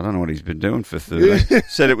 so I don't know what he's been doing for 30,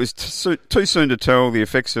 said it was too soon to tell the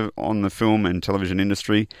effects on the film and television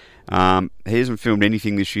industry. He hasn't filmed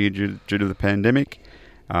anything this year due to the pandemic,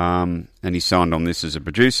 and he signed on this as a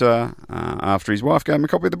producer after his wife gave him a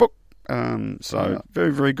copy of the book. So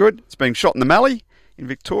very, very good. It's being shot in the Mallee in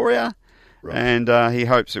Victoria, and he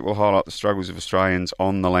hopes it will highlight the struggles of Australians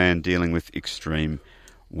on the land dealing with extreme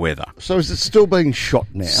weather. So is it still being shot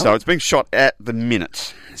now? So it's being shot at the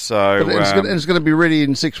minute. So it's going to be ready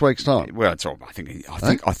in 6 weeks' time. Well, it's all. I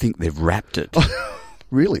think they've wrapped it.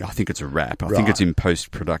 Really? I think it's a wrap. I think it's in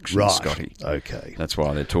post-production, Scotty. Okay. That's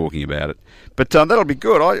why they're talking about it. But that'll be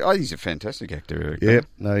good. He's a fantastic actor, Eric. Yeah,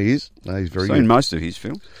 no, he is. No, he's very good. Seen most of his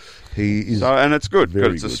films. He is. And it's good.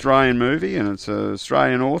 Very It's an good. Australian movie, and it's an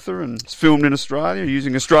Australian author, and it's filmed in Australia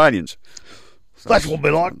using Australians. So That's what we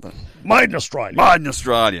like. Made in Australia. Made in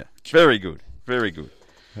Australia. Very good. Very good.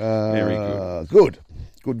 Very good.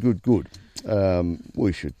 Good.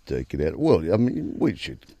 We should get out. Well, I mean, we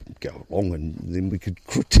should go along and then we could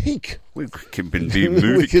critique. We could be a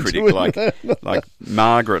movie critic like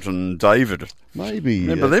Margaret and David. Maybe.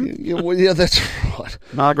 Remember them? Yeah, that's right.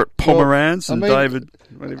 Margaret Pomeranz and David.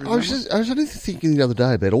 I was only thinking the other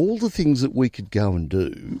day about all the things that we could go and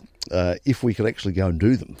do if we could actually go and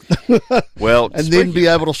do them. Well, and then be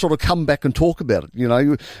able to sort of come back and talk about it. You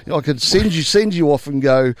know, I could send you off and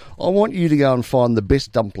go, I want you to go and find the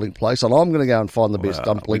best dumpling place, and I'm going to go and find the best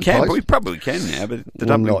dumpling place. We probably can now, but the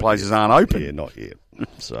dumpling places aren't open. Yeah, not yet.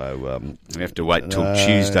 So we have to wait until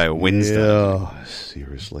Tuesday or Wednesday. Yeah,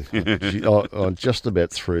 seriously. I'm just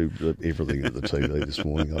about through everything at the TV this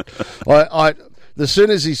morning. As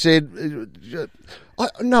soon as he said,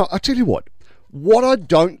 I tell you what I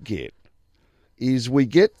don't get is we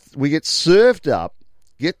get served up,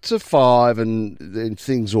 get to 5, and then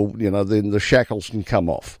things all, then the shackles can come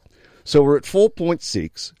off. So we're at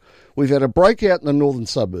 4.6. We've had a breakout in the northern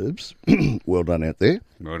suburbs. Well done out there.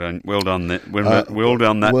 Well done that. Well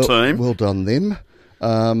done that team. Well done them.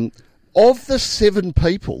 Of the 7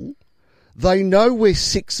 people, they know where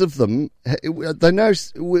 6 of them. They know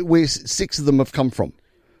where 6 of them have come from.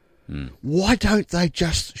 Why don't they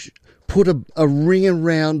just put a ring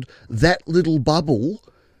around that little bubble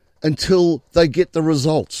until they get the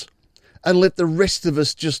results, and let the rest of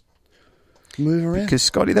us just move around? Because,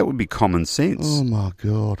 Scotty, that would be common sense. Oh, my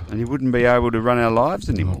God. And you wouldn't be able to run our lives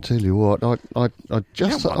anymore. I'll tell you what, I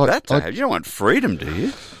just... You don't want that to have. You don't want freedom, do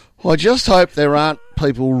you? I just hope there aren't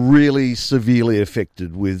people really severely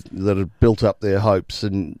affected that have built up their hopes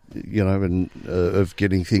and of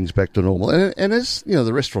getting things back to normal. And as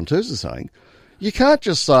the restaurateurs are saying, you can't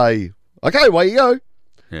just say, okay, away you go.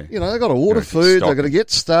 Yeah. They've got to order food, they've got to get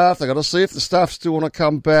staff, they've got to see if the staff still want to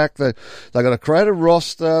come back, they've got to create a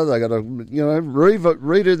roster, they've got to,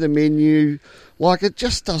 redo the menu. Like, it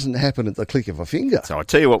just doesn't happen at the click of a finger. So I'll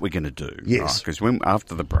tell you what we're going to do. Yes. Because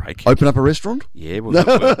after the break... Open up a restaurant? Yeah, we're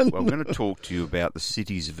going to talk to you about the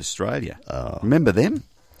cities of Australia. Remember them?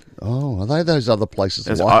 Oh, are they those other places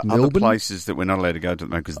There's like other Melbourne? places that we're not allowed to go to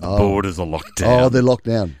because the borders are locked down. Oh, they're locked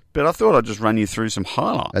down. But I thought I'd just run you through some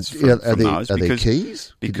highlights from those. Are there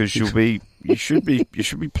keys? Because you should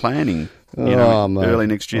be planning early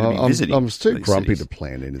next year to be visiting. I'm too these grumpy cities. to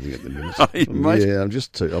plan anything at the minute. Are you, mate? Yeah, I'm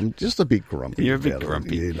just a bit grumpy. You're a bit about it.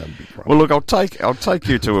 grumpy. Yeah, I'm a bit grumpy. Well, look, I'll take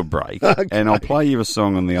you to a break, Okay. and I'll play you a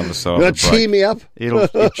song on the other side Gonna of the break. cheer me up?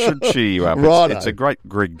 It should cheer you up. Righto. It's a great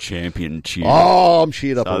Greg Champion tune. Oh, I'm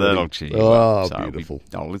cheered up So already. that'll cheer you Oh, up. So beautiful.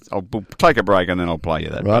 We'll take a break and then I'll play you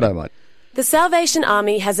that. Righto, mate. The Salvation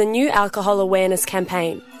Army has a new alcohol awareness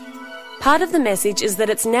campaign. Part of the message is that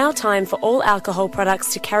it's now time for all alcohol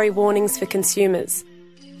products to carry warnings for consumers.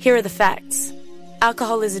 Here are the facts.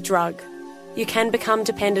 Alcohol is a drug. You can become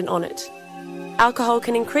dependent on it. Alcohol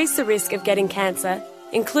can increase the risk of getting cancer,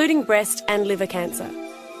 including breast and liver cancer.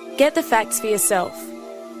 Get the facts for yourself.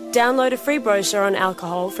 Download a free brochure on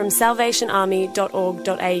alcohol from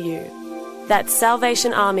salvationarmy.org.au. That's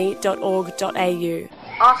salvationarmy.org.au.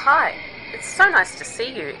 Oh, hi. It's so nice to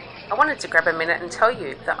see you. I wanted to grab a minute and tell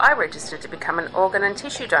you that I registered to become an organ and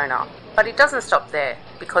tissue donor. But it doesn't stop there,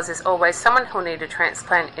 because there's always someone who'll need a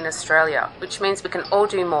transplant in Australia, which means we can all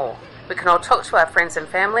do more. We can all talk to our friends and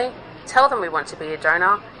family, tell them we want to be a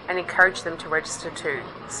donor, and encourage them to register too.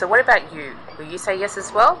 So what about you? Will you say yes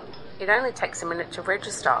as well? It only takes a minute to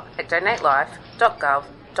register at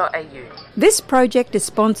donatelife.gov.au. This project is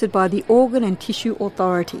sponsored by the Organ and Tissue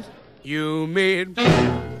Authority. You made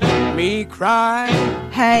me cry.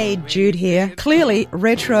 Hey, Jude here. Clearly,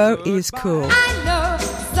 retro is cool. I know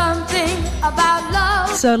something about love.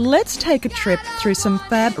 So let's take a trip through some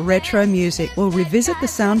fab retro music. We'll revisit the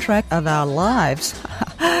soundtrack of our lives.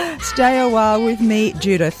 Stay a while with me,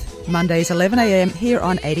 Judith. Mondays 11 a.m. here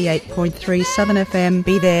on 88.3 Southern FM.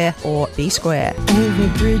 Be there or be square. Over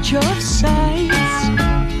bridge of sights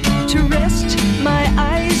to rest my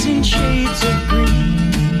eyes in shades of green.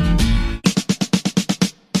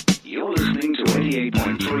 You're listening to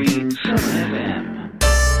 88.3 Southern FM.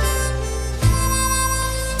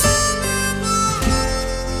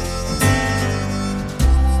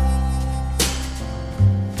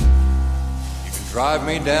 You can drive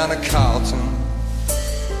me down to Carlton,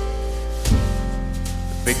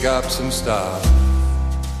 pick up some stuff.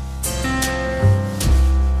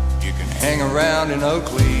 You can hang around in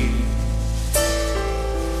Oakley,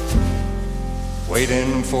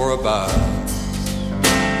 waiting for a bus.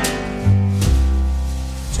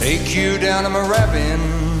 Take you down to Moorabbin,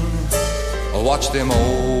 or watch them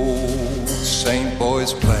old St.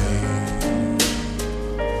 Boys play.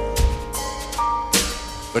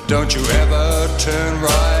 But don't you ever turn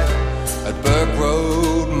right at Burke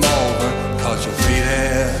Road, Malvern, 'cause you'll be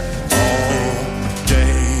there all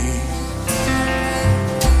day.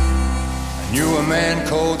 I knew a man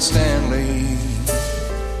called Stanley,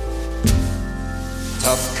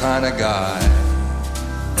 tough kind of guy.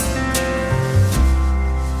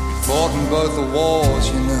 He fought in both the wars,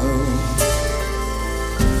 you know.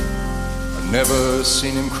 I've never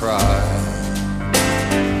seen him cry.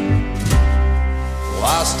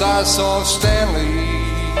 Last I saw Stanley,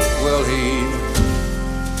 well, he'd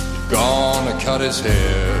gone to cut his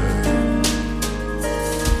hair,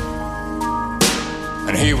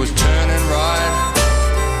 and he was turning right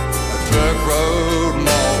at Burke Road,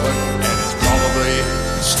 Malvern, and he's probably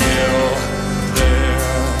still there.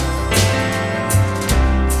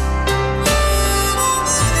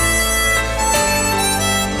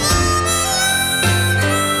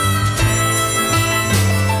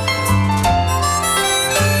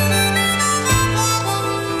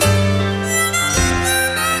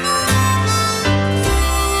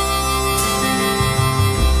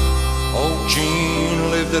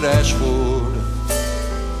 At Ashwood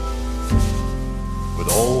with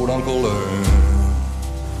old Uncle Ern.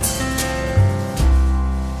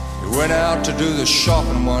 He went out to do the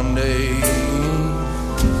shopping one day,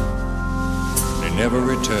 and he never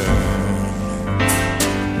returned.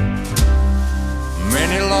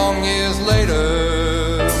 Many long years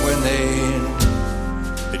later, when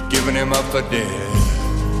they'd given him up for dead,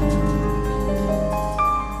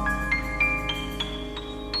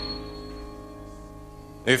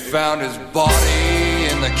 they found his body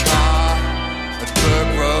in the car at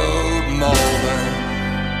Burke Road, Malvern,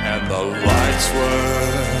 and the lights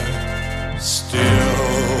were still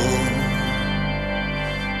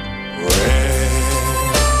red.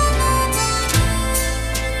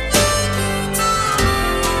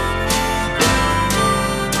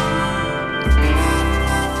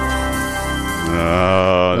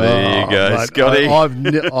 Oh, there you go, mate, Scotty.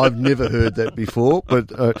 I've never heard that before,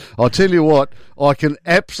 but I'll tell you what, I can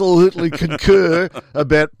absolutely concur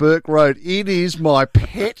about Burke Road. It is my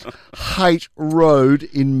pet hate road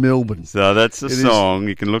in Melbourne. So that's a song.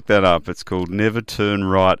 You can look that up. It's called Never Turn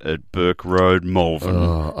Right at Burke Road,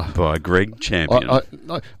 Malvern by Greg Champion.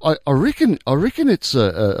 I reckon it's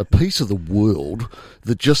a piece of the world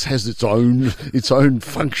that just has its own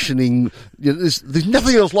functioning. There's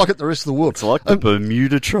nothing else like it in the rest of the world. It's like the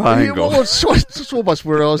Bermuda Triangle. Yeah, well, it's almost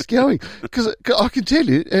where I was going. Because I can tell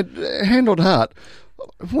you, and hand on heart,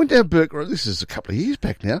 I went down Burke Road. This is a couple of years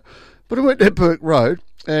back now, but I went down Burke Road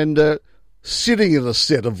and sitting in a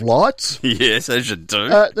set of lights. Yes, as you do.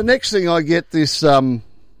 The next thing I get this tap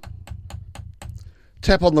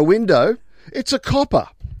on the window. It's a copper.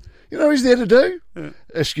 You know what he's there to do?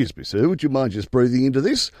 Excuse me, sir, would you mind just breathing into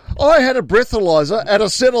this? I had a breathalyzer and a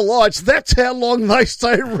set of lights. That's how long they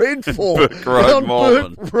stay red for. Burke Road,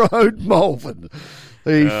 Malvern. Burke Road, Malvern.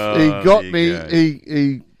 He got me.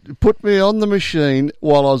 He put me on the machine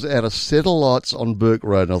while I was at a set of lights on Burke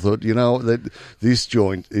Road. And I thought, you know, that this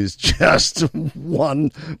joint is just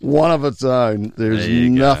one of its own. There's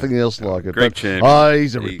nothing else like it. Greg Champion.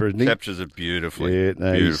 He's a ripper, isn't he? Captures it beautifully. Yeah,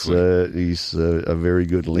 no, he's a very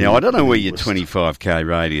good linguist. Now, I don't know where your 25k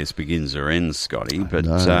radius begins or ends, Scotty, but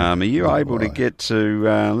are you able to get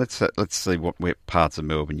to, let's see what parts of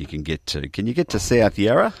Melbourne you can get to. Can you get to South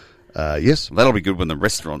Yarra? Yes. That'll be good when the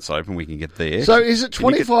restaurant's open. We can get there. So is it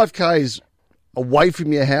 25k's away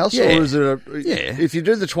from your house? Yeah. Or is it if you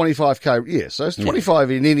do the 25k, so it's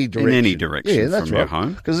 25 in any direction. In any direction that's from your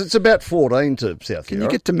home. Because it's about 14 to South Can Yarra.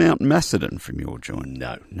 you get to Mount Macedon from your joint?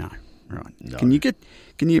 No. Right. No.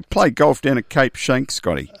 Can you play golf down at Cape Shank,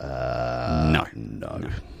 Scotty? No.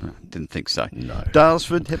 Didn't think so. No.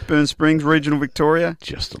 Dalesford, Hepburn Springs, regional Victoria?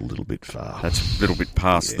 Just a little bit far. That's a little bit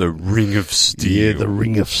past the Ring of Steel. Yeah, the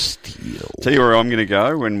Ring of Steel. Tell you where I'm going to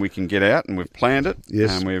go when we can get out, and we've planned it.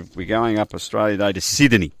 Yes. And we're going up Australia Day to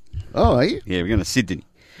Sydney. Oh, are you? Yeah, we're going to Sydney.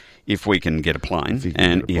 If we can get a plane,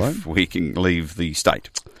 if we can leave the state.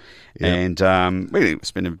 Yeah. And we're going to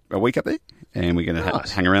spend a week up there. And we're going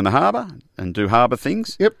to hang around the harbour and do harbour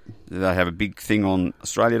things. Yep. They have a big thing on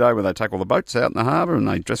Australia Day where they take all the boats out in the harbour and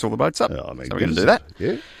they dress all the boats up. Oh, so we're going to do that.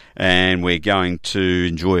 Yeah. And we're going to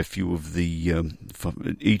enjoy a few of the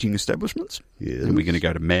eating establishments. Yes. And we're going to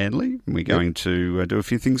go to Manly. And we're going to do a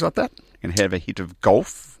few things like that. And have a hit of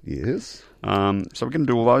golf. Yes. So we're going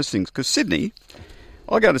to do all those things. Because Sydney,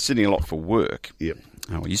 I go to Sydney a lot for work. Yep.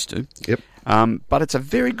 I used to. Yep. But it's a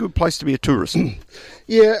very good place to be a tourist.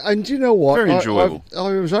 Yeah, and do you know what? Very enjoyable. I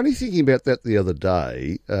was only thinking about that the other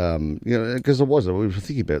day, because we were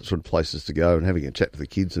thinking about sort of places to go and having a chat to the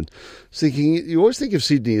kids and thinking, you always think of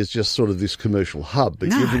Sydney as just sort of this commercial hub, but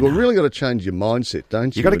you've really got to change your mindset,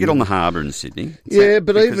 don't you? You've got to get on the harbour in Sydney.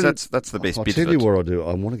 But even that's the best I'll bit tell of it. you what I do.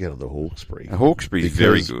 I want to go to the Hawkesbury. Hawkesbury is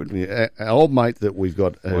very good. Yeah, our old mate that we've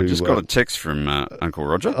got. I just got a text from Uncle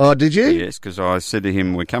Roger. Oh, did you? Yes, because I said to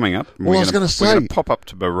him, we're coming up. Well, I was going to say, we're going to pop up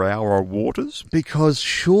to Berowra Waters. Because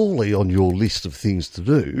surely on your list of things to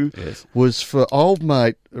do was for old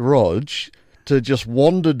mate Rog to just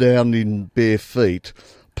wander down in bare feet,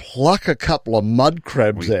 pluck a couple of mud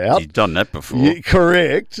crabs out. He's done that before. Yeah,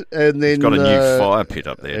 correct. And then he's got a new fire pit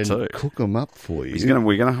up there and too. Cook them up for you.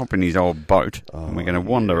 We're going to hop in his old boat and we're going to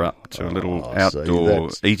wander up to a little outdoor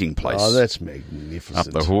eating place. Oh, that's magnificent.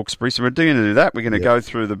 Up the Hawkesbury. So we're going to do that. We're going to go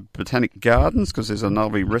through the Botanic Gardens because there's a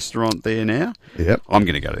lovely restaurant there now. Yep. I'm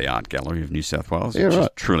going to go to the Art Gallery of New South Wales, which is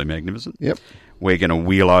truly magnificent. Yep. We're going to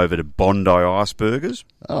wheel over to Bondi Iceburgers.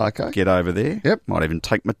 Oh, okay. Get over there. Yep. Might even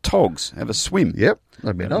take my togs, have a swim. Yep.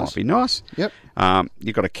 That'd be nice. Might be nice. Yep.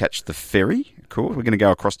 You've got to catch the ferry, of course. We're going to go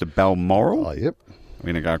across to Balmoral. Oh, yep. We're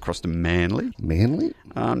going to go across to Manly. Manly?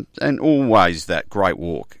 And always that great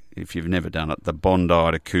walk. If you've never done it, the Bondi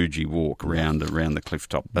to Coogee walk around the cliff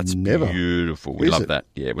top. That's beautiful. We love that.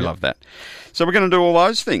 Yeah, we love that. So we're going to do all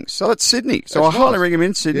those things. So that's Sydney. So I highly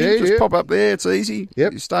recommend Sydney. Yeah, just pop up there. It's easy.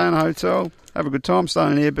 Yep. You stay in a hotel, have a good time, stay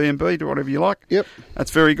in an Airbnb, do whatever you like. Yep.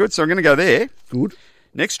 That's very good. So I'm going to go there. Good.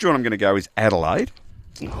 Next joint I'm going to go is Adelaide.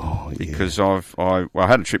 Oh, yeah. Because I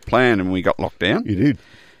had a trip planned and we got locked down. You did.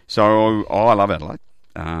 So I love Adelaide.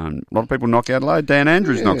 A lot of people knock Adelaide. Dan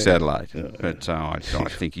Andrews knocks Adelaide. But I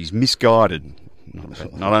think he's misguided.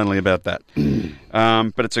 Not only about that.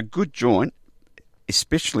 But it's a good joint,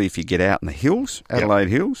 especially if you get out in the hills, Adelaide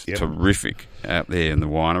Hills. Yep. Terrific out there in the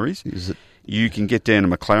wineries. Is it? You can get down to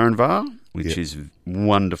McLaren Vale, which is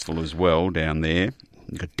wonderful as well down there.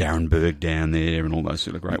 You've got Darrenberg down there and all those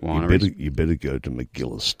sort of great wineries. You better go to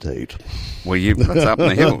McGill Estate. Well, that's up in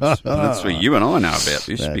the hills. That's where you and I know about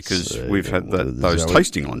this because we've had those Zoe,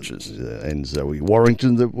 tasting lunches. And Zoe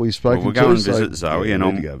Warrington that we've spoken to. We'll go and visit Zoe, yeah,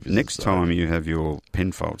 and next time you have your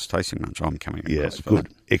Penfolds tasting lunch, I'm coming across for good.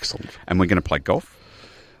 that. Excellent. And we're going to play golf?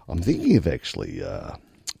 I'm thinking of actually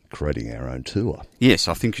creating our own tour. Yes,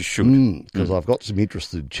 I think you should. Because I've got some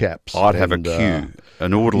interested chaps. I'd have a queue,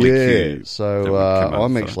 an orderly queue. So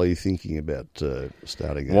I'm actually thinking about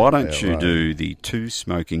starting. Why don't you do the Two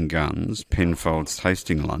Smoking Guns Penfolds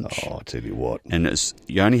tasting lunch? Oh, I tell you what, and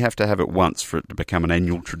you only have to have it once for it to become an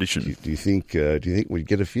annual tradition. Do you think we'd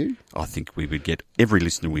get a few? I think we would get every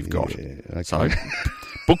listener we've got. Okay. So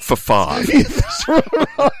book for 5. Yeah, that's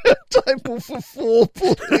right. Table for 4,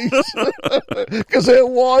 please, because our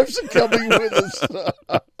wives are coming with us.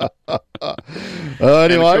 Anyway,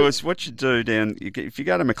 and of course, what you do if you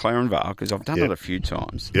go to McLaren Vale, because I've done it a few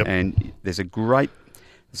times, and there's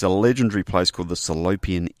a legendary place called the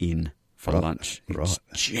Salopian Inn for lunch. It's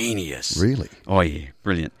genius. Really? Oh yeah,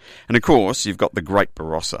 brilliant. And of course, you've got the Great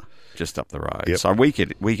Barossa just up the road. So we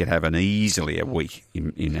could have easily a week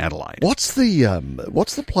in Adelaide. What's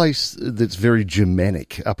the place that's very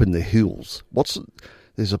Germanic up in the hills?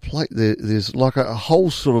 There's a place there's like a whole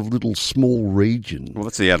sort of little small region. Well,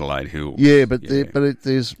 that's the Adelaide Hills. Yeah, but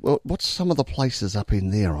there's what's some of the places up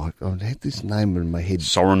in there? I had this name in my head.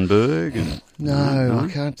 Sorenberg. No,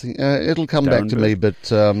 I can't think. It'll come back to me,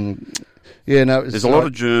 but. There's a lot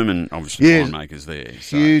of German, obviously, winemakers there.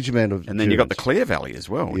 So. Huge amount of. And then you've got the Clare Valley as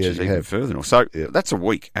well, which is even further north. So that's a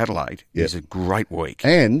week. Adelaide is a great week.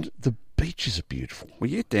 And the beaches are beautiful. Well,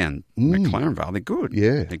 you're down McLaren Vale. They're good.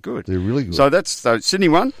 Yeah. They're good. They're really good. So that's Sydney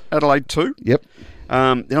 1, Adelaide 2. Yep. Then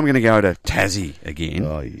I'm going to go to Tassie again.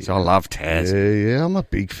 Oh, yeah. So I love Tassie. Yeah, I'm a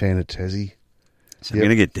big fan of Tassie. So I'm going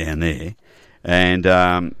to get down there. And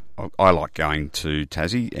I like going to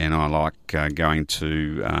Tassie, and I like going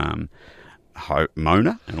to...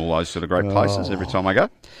 Mona and all those sort of great places every time I go.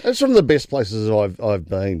 It's one of the best places I've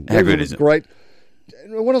been. How good is it? Great.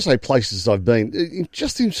 When I say places I've been,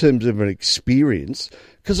 just in terms of an experience,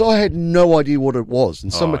 because I had no idea what it was,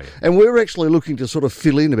 and we were actually looking to sort of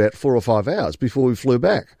fill in about 4 or 5 hours before we flew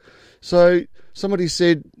back. So somebody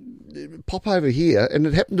said, "Pop over here," and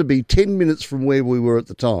it happened to be 10 minutes from where we were at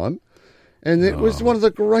the time, and it was one of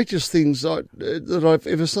the greatest things that I've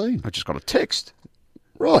ever seen. I just got a text.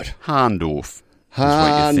 Right. Harndorf.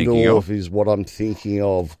 Harndorf is what I'm thinking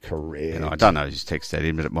of, correct. I don't know who's texted that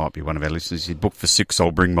in, but it might be one of our listeners. He booked for 6,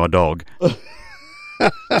 I'll bring my dog.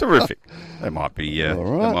 Terrific. That might be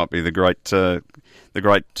the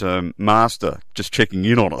great master just checking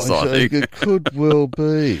in on us, I think. It could well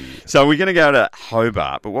be. So we're going to go to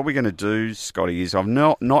Hobart, but what we're going to do, Scotty, is I've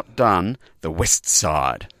not done the west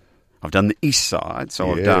side. I've done the east side,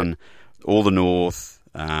 so I've done all the north,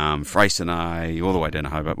 Freycinet, all the way down to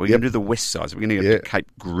Hobart. We're going to do the west side. So we're going to get to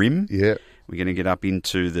Cape Grim. Yeah. We're going to get up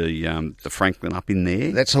into the Franklin up in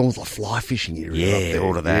there. That's all the fly fishing area. Yeah, up there.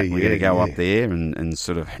 all of that. We're going to go up there and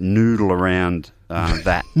sort of noodle around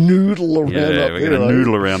that. Noodle around up there. We're going to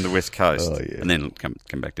noodle around the west coast. And then come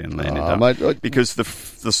back down and land it up. Because the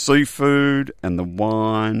seafood and the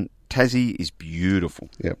wine, Tassie is beautiful.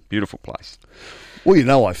 Yep. Beautiful place.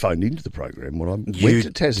 Well, I phoned into the program when I went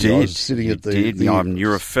to Tassie. I was sitting at the...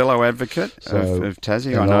 You're a fellow advocate of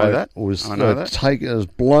Tassie. I know that. I was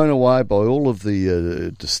blown away by all of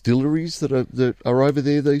the distilleries that are over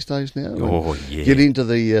there these days now. Oh, yeah. Get into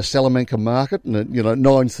the Salamanca market and at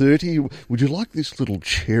 9:30, would you like this little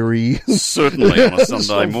cherry? Certainly on a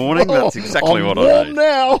Sunday morning. That's exactly what I need.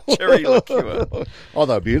 Now. Cherry liqueur. Oh,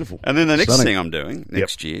 they're beautiful. And then the next thing I'm doing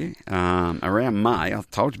next year, around May,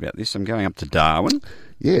 I've told you about this, I'm going up to Darwin.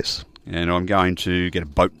 Yes. And I'm going to get a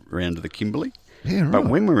boat round to the Kimberley. Yeah, right. But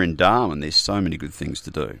when we're in Darwin, there's so many good things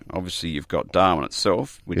to do. Obviously, you've got Darwin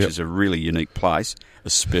itself, which is a really unique place,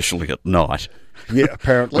 especially at night. Yeah,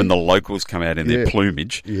 apparently. When the locals come out in their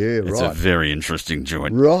plumage. Yeah, right. It's a very interesting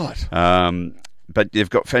joint. Right. But you've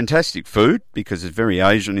got fantastic food because it's very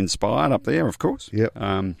Asian-inspired up there, of course. Yep.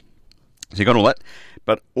 So you've got all that.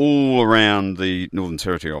 But all around the Northern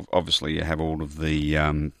Territory, obviously, you have all of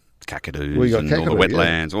the... Cakadoos and all the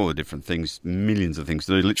wetlands, all the different things, millions of things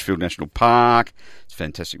to do. Litchfield National Park, it's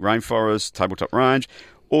fantastic rainforest, Tabletop Range,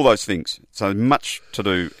 all those things. So much to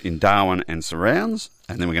do in Darwin and surrounds,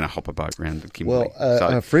 and then we're going to hop a boat around the Kimberley.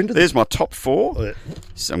 Well, there's my top 4.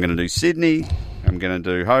 So I'm going to do Sydney, I'm going to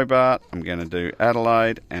do Hobart, I'm going to do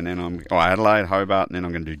Adelaide, and then Adelaide, Hobart, and then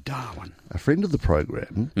I'm going to do Darwin. A friend of the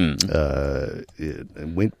program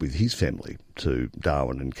went with his family to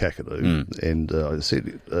Darwin and Kakadu, and I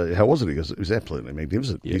said, how was it? He goes, it was absolutely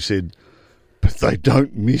magnificent. He said, but they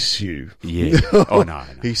don't miss you. Yeah. Oh, no.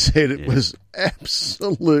 He said it was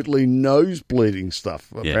absolutely nose-bleeding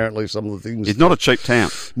stuff, apparently, some of the things. It's not a cheap town.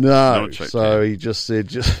 No. Not a cheap town. He just said,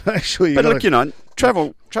 just make sure you But look,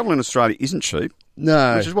 travel in Australia isn't cheap.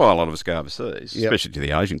 No. Which is why a lot of us go overseas, especially to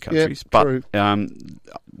the Asian countries. But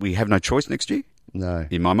we have no choice next year. No.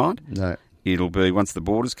 In my mind. No. It'll be, once the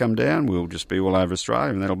borders come down, we'll just be all over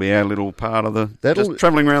Australia, and that'll be our little part of just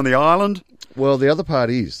travelling around the island. Well, the other part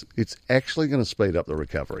is, it's actually going to speed up the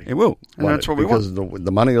recovery. It will, and that's what we want. Because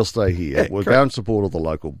the money will stay here. We'll go and support all the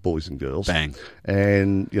local boys and girls. Bang.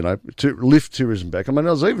 And, to lift tourism back. I mean,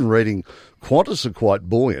 I was even reading Qantas are quite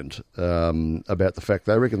buoyant about the fact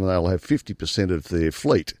they reckon they'll have 50% of their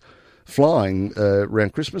fleet flying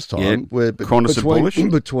around Christmas time,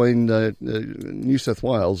 between New South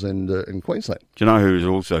Wales and Queensland. Do you know who's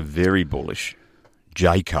also very bullish?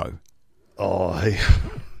 Jayco. Oh,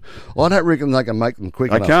 I don't reckon they can make them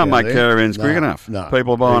quick enough. They can't make caravans quick enough. No.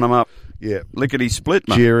 People are buying them up. Yeah. Lickety split,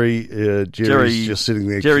 mate. Jerry's just sitting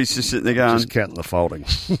there. Jerry's just sitting there going, just counting the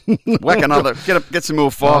foldings. Whack another, get some more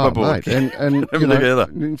fibreboard. And together.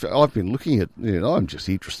 I've been looking at, I'm just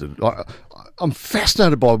interested. I'm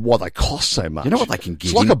fascinated by why they cost so much. You know what they can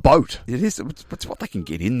get? It's like a boat. It is. It's what they can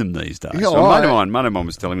get in them these days. Yeah, so a mate of mine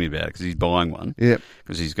was telling me about it because he's buying one. Yeah.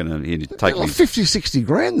 Because he's going to take like 50, 60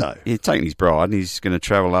 grand though. He's taking his bride and he's going to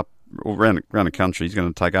travel up around the country. He's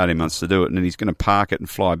going to take 18 months to do it, and then he's going to park it and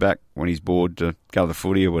fly back when he's bored to go to the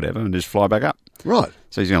footy or whatever, and just fly back up. Right.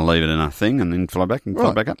 So he's going to leave it in a thing and then fly back and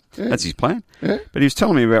fly back up. Yeah. That's his plan. Yeah. But he was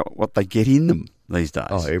telling me about what they get in them these days.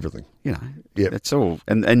 Oh, everything. That's all,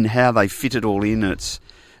 and how they fit it all in. It's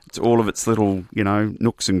all of its little,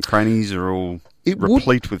 nooks and crannies are all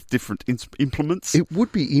replete with different implements. It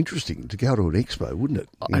would be interesting to go to an expo, wouldn't it?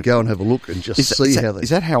 And go and have a look and just see how they... Is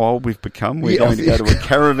that how old we've become? We're going to go to a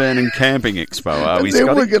caravan and camping expo, are we, Scotty?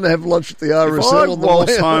 Then we're going to have lunch at the RSL if I on the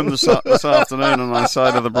waltz way home this afternoon and I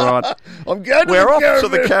say to the bride, we're off to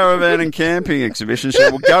the caravan and camping exhibition, she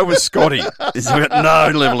will go with Scotty. He's got no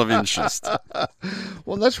level of interest.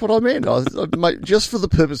 Well, that's what I meant. Mate, just for the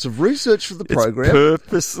purpose of research for the program.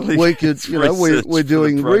 Purposely. We could, we're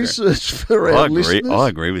doing research for our listeners. I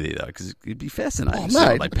agree with you, though, because it'd be fascinating. Oh,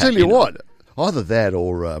 mate, I tell you what, either that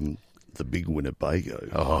or the big Winnebago.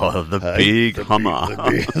 Oh, the big Hummer.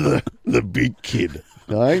 The big kid.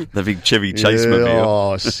 No? The big Chevy Chase-mobile.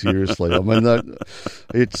 Oh, seriously. I mean,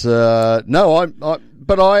 it's...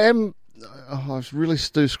 but I am... I really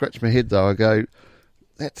do scratch my head, though. I go...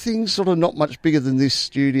 That thing's sort of not much bigger than this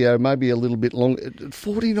studio, maybe a little bit longer.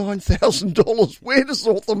 $49,000. Where does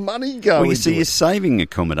all the money go? Well, you see, you're saving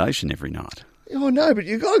accommodation every night. Oh, no, but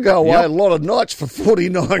you've got to go away a lot of nights for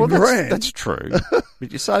 49 grand. That's true.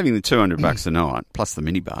 But you're saving the $200 a night, plus the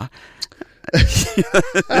minibar.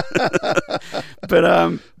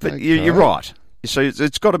 But you're right. So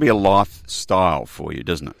it's got to be a lifestyle for you,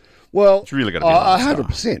 doesn't it? Well, it's really got to be a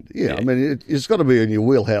 100%. Yeah, I mean, it's got to be in your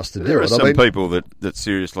wheelhouse to do it. There are some people that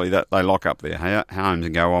seriously that they lock up their homes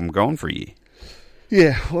and go, "I'm gone for a year."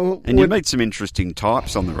 Yeah, well, and you'd meet some interesting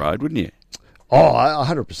types on the road, wouldn't you? Oh,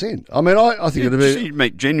 100%. I mean, I think it'd be... You'd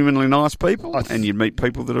meet genuinely nice people, and you'd meet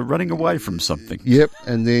people that are running away from something. Yep,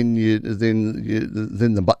 and then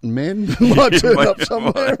then the button man might turn up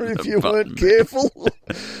somewhere if you weren't careful.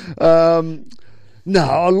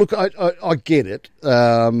 No, look, I get it.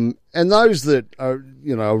 And those that are,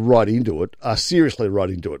 right into it are seriously right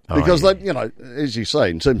into it. Because they, as you say,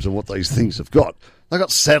 in terms of what these things have got, they've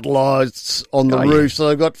got satellites on the roof, so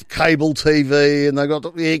they've got cable TV, and they've got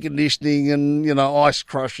air conditioning and, ice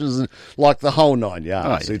crushers, and like the whole nine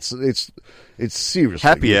yards. It's seriously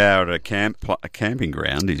happy good. hour at a camping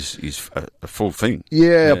ground is a full thing.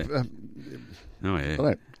 Yeah. I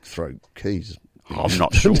don't throw keys. I'm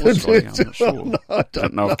not sure. Scotty, I'm not sure. No, I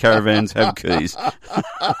don't know if caravans have keys. So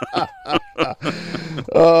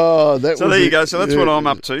there you go. So that's what I'm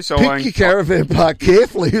up to. So pick your caravan park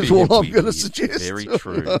carefully is what I'm going to suggest. Very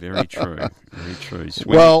true. Very true. Very true.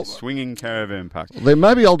 Swinging caravan park. Then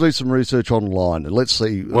maybe I'll do some research online and let's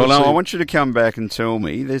see. I want you to come back and tell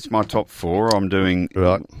me. There's my top four. I'm doing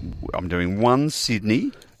one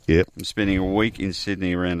Sydney. Yep. I'm spending a week in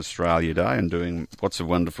Sydney around Australia Day and doing lots of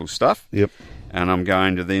wonderful stuff. Yep. And I'm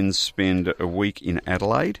going to then spend a week in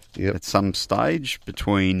Adelaide at some stage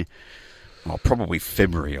between, probably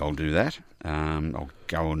February I'll do that. I'll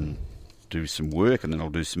go and do some work and then I'll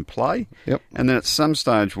do some play. Yep. And then at some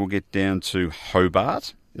stage we'll get down to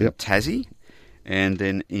Hobart, Tassie. And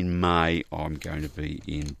then in May I'm going to be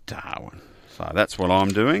in Darwin. So that's what I'm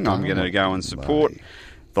doing. I'm going to go and support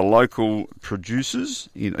the local producers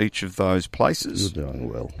in each of those places. You're doing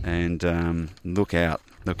well. And look out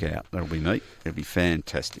Look out. That'll be neat. It'll be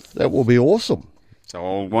fantastic. That will be awesome.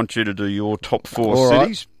 So I want you to do your top 4 All right.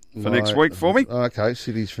 cities for next week for me. Okay,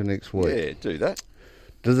 cities for next week. Yeah, do that.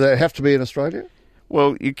 Does that have to be in Australia?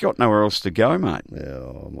 Well, you've got nowhere else to go, mate. Yeah,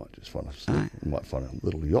 I might just find a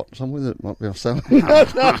little yacht somewhere that might be off sale.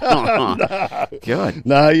 Good.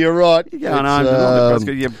 No, you're right. You're going home.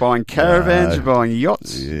 You're buying caravans, you're buying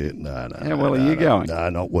yachts. Yeah, no. How well are you going? No,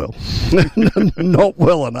 not well. Not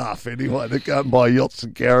well enough, anyway, to go and buy yachts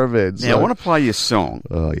and caravans. Now, I want to play your song.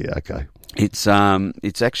 Oh, yeah, okay. It's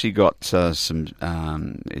actually got some.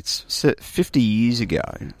 It's 50 years ago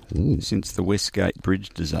since the Westgate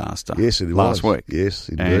Bridge disaster. Yes, it was last week. Yes,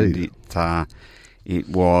 indeed. And it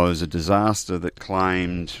was a disaster that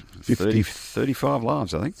claimed 35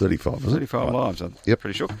 lives. I think 35. 35 lives. I'm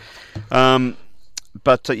pretty sure.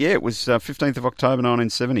 But it was 15th of October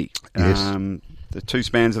 1970. Yes. The 2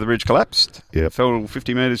 spans of the bridge collapsed. Yep. Fell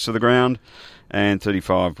 50 metres to the ground. And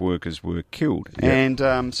 35 workers were killed. Yep.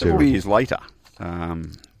 And several years later,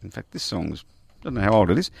 in fact, this song's, I don't know how old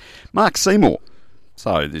it is, Mark Seymour.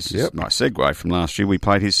 So this is my segue from last year. We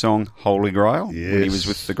played his song, Holy Grail, when he was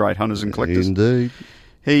with the Great Hunters and Collectors. Indeed.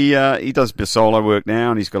 He does solo work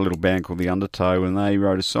now, and he's got a little band called The Undertow, and they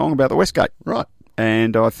wrote a song about the Westgate. Right.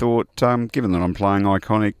 And I thought, given that I'm playing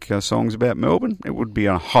iconic songs about Melbourne, it would be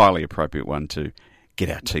a highly appropriate one to get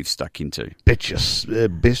our teeth stuck into. Best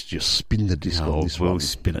just spin the disc on this one. We'll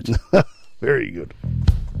spin it. Very good.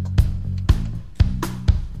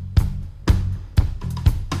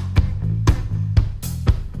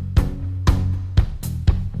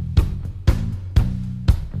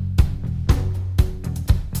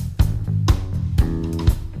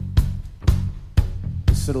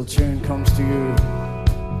 This little tune comes to you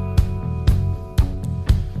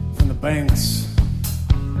from the banks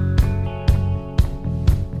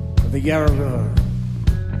the Yarra River,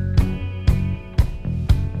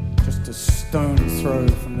 just a stone's throw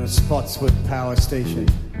from the Spotswood Power Station,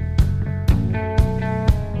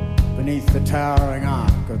 beneath the towering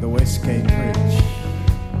arc of the Westgate Bridge.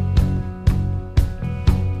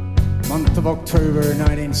 Month of October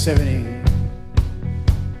 1970,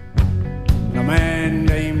 and a man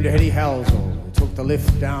named Eddie Halsall took the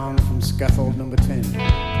lift down from scaffold number 10.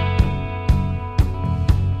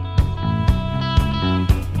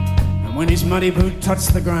 When his muddy boot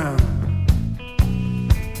touched the ground,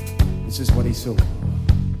 this is what he saw.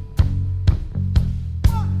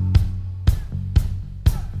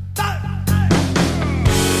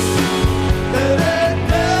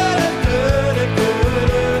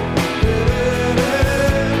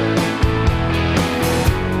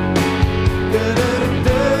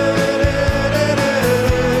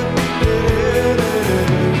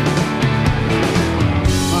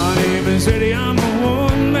 My name is Eddie, I'm a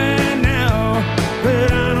one man now,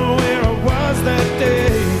 but I know where I was that day.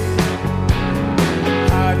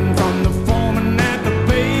 Hiding from the foreman at the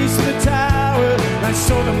base of the tower, I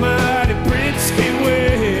saw the mighty bridge came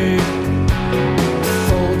away.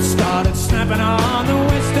 Bolts started snapping on the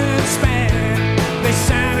western span, they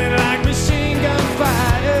sounded like machine gun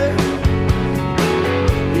fire.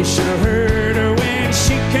 You should have heard her when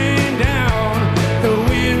she came down, the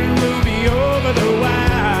wind blew me over the wire.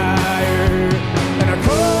 And a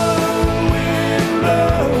cold wind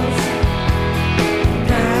blows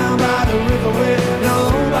down by the river where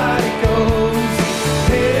nobody goes.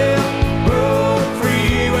 Hell broke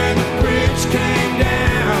free when the bridge came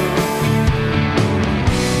down.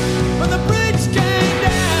 When the bridge came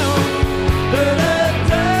down,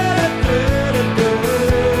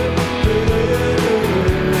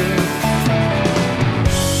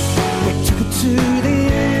 we took it to the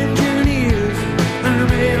engineers and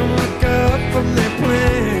made them look up from their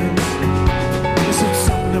plans. They said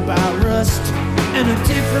something about rust and a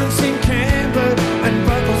difference in camber and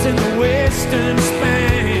buckles in the western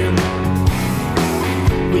span.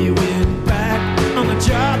 We went back on the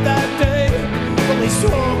job that day, but they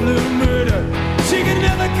swore blue murder, she could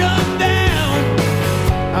never come down.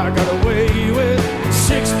 I got away with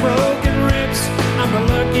 6 broken ribs, I'm the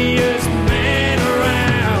luckiest man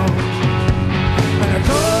around. And a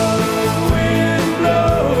cold wind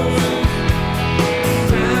blows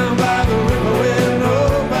down by the river where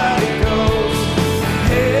nobody goes.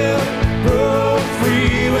 Hell broke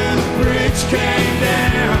free when the bridge came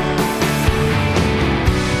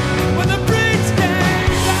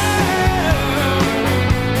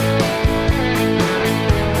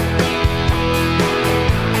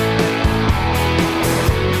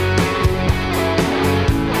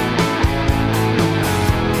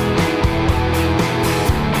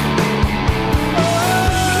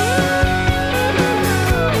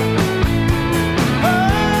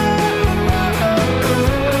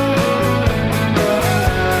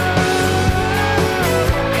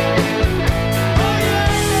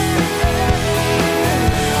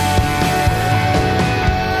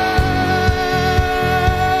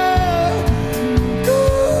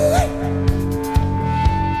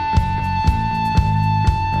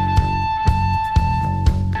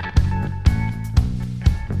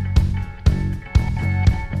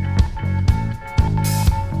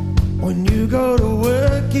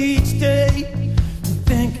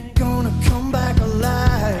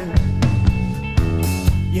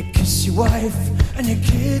your wife and your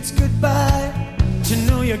kids goodbye. But you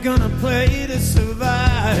know you're gonna play to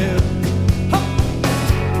survive.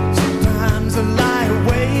 Sometimes I lie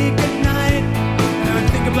awake at night and I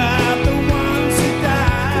think about the ones who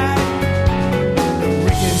died. The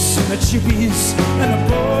riggers and the chippies and the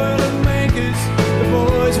boilermakers, the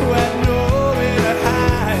boys who had nowhere to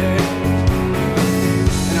hide.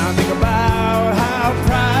 And I think about how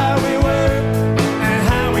proud we were and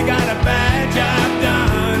how we got a bad job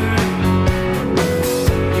done.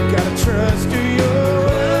 You gotta trust who you're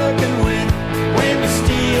working with when the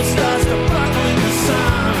steel starts to buckle in the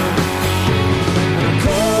sun. And a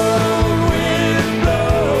cold wind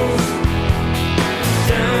blows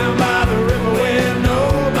down by the river where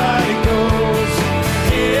nobody goes.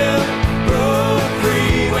 Hill broke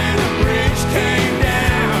free when the bridge came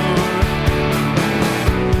down.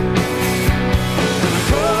 And a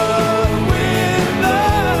cold wind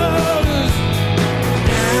blows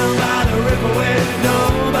down by the river where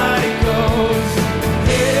nobody goes.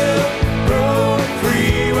 Hill broke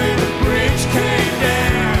free when the bridge came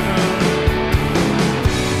down.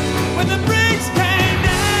 When the bridge came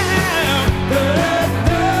down.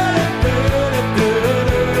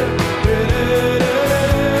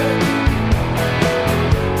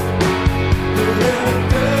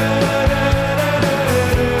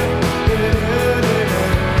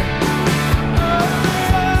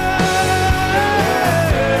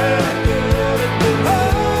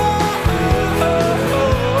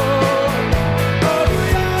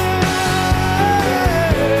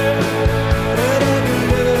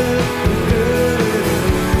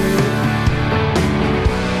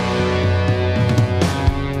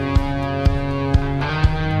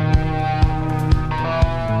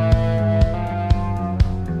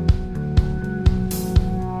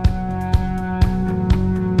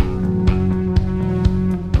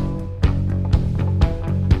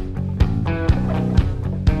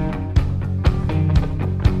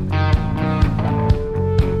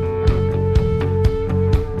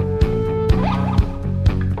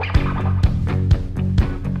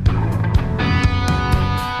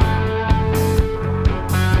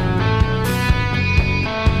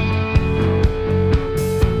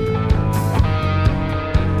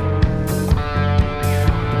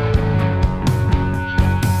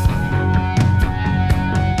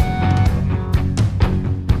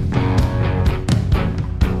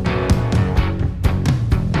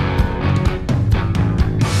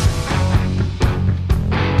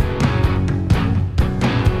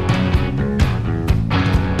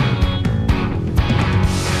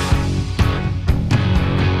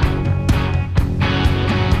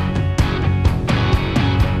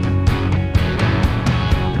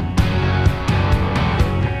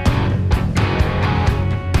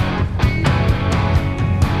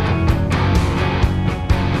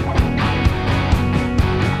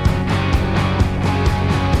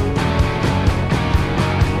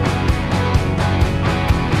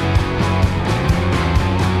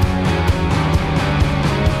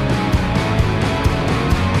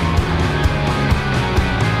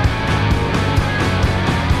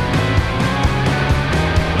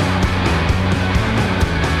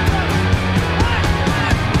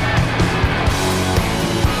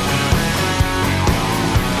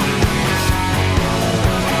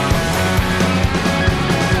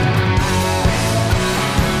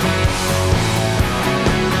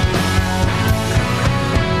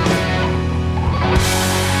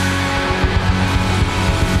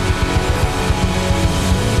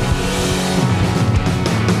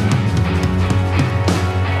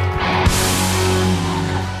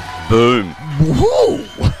 Boom. Woo!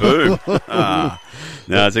 Boom.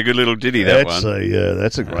 No, it's a good little ditty, that one.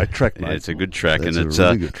 That's a great track, mate. Yeah, it's a good track, That's and it's a a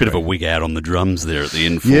really good bit of a track. wig out on the drums there at the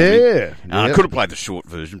end for me. Yeah. I could have played the short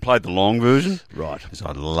version, played the long version. Right. Because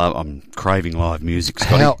I'm craving live music,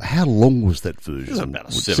 Scotty. How long was that version? It was about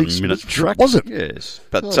a 6 7-minute minutes? track. Was it? Yes.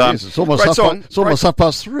 But yes, it's almost great half song. it's almost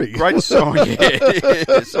 3:30. Great song.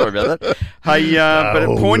 Yeah. Sorry about that. Hey, but a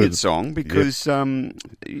poignant good. song because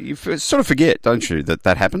you sort of forget, don't you,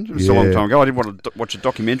 that happened? It was a long time ago. I did want to watch a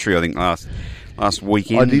documentary, I think, last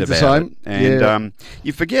weekend. I did about the same. it. And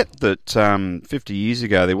you forget that 50 years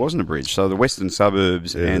ago there wasn't a bridge. So the western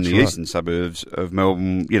suburbs and the eastern suburbs of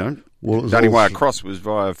Melbourne, the only way across was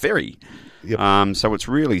via ferry. Yep. So it's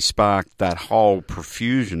really sparked that whole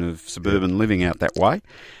profusion of suburban living out that way.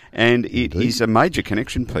 And it is a major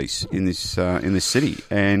connection piece in this city.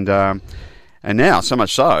 And now, so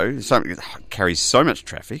much so it carries so much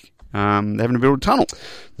traffic, they're having to build a tunnel.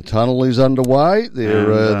 The tunnel is underway.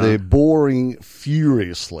 They're boring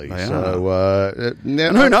furiously. They now,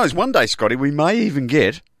 and who knows? One day, Scotty, we may even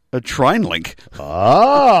get a train link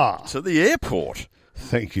to the airport.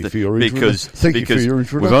 Thank you for your because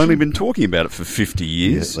introduction. We've only been talking about it for 50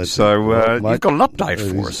 years, so you've got an update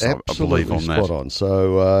for us, I believe, on that. Spot on.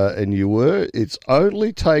 So, and it's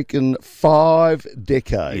only taken 5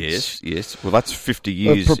 decades. Yes. Well, that's 50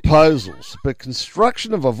 years. Of proposals, but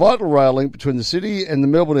construction of a vital rail link between the city and the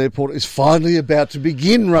Melbourne airport is finally about to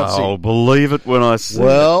begin, Rutsy. I'll believe it when I see it.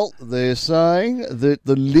 Well, they're saying that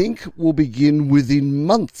the link will begin within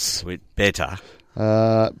months. It better.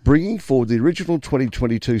 Bringing forward the original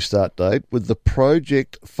 2022 start date with the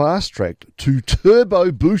project fast-tracked to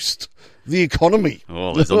turbo boost the economy.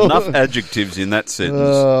 Oh, there's enough adjectives in that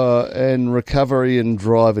sentence. And recovery and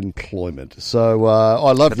drive employment. So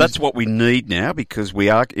I love. But that's what we need now, because we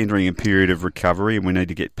are entering a period of recovery, and we need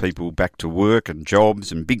to get people back to work and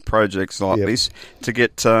jobs and big projects like this to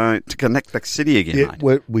get to connect the city again. Yeah,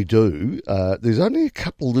 mate. we do. There's only a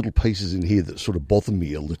couple of little pieces in here that sort of bother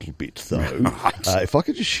me a little bit, though. Right. If I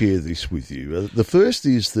could just share this with you, the first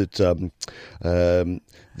is that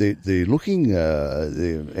they're looking.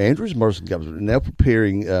 The Andrews Morrison government are now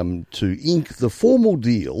preparing to ink the formal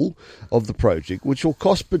deal of the project, which will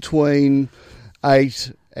cost between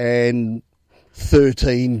 8 and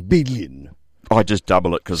 13 billion. I just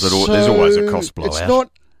double it because there's always a cost blowout. It's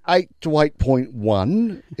not 8 to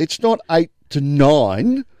 8.1. It's not 8 to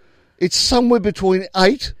 9. It's somewhere between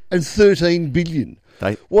 8 and 13 billion.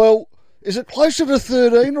 Well, is it closer to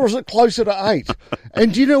 13 or is it closer to 8?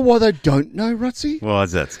 And do you know why they don't know, Rutsy? Why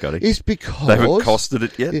is that, Scotty? It's because they haven't costed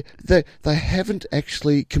it yet. They haven't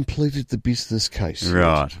actually completed the business case.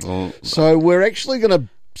 Right. Well, so we're actually going to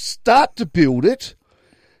start to build it,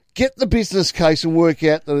 get the business case and work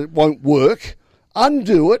out that it won't work,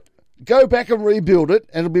 undo it, go back and rebuild it,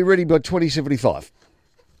 and it'll be ready by 2075.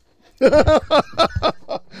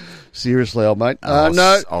 Seriously, old mate.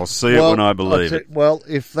 No, I'll see it when I believe it. Well,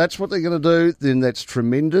 if that's what they're going to do, then that's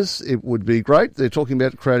tremendous. It would be great. They're talking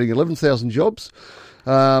about creating 11,000 jobs.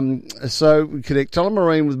 So we connect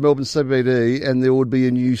Tullamarine with Melbourne CBD, and there would be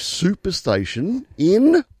a new superstation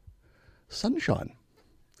in Sunshine.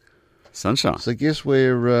 Sunshine. So guess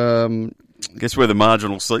where... Guess where the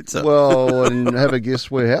marginal seats are. Well, and have a guess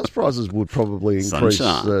where house prices would probably increase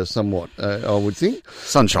somewhat, I would think.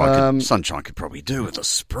 Sunshine could probably do with a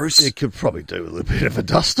spruce. It could probably do with a bit of a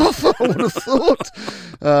dust-off, I would have thought.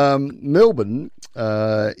 Melbourne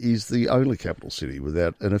is the only capital city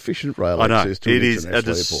without an efficient rail access to an international airport. It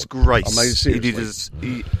is a disgrace. I mean, seriously. It is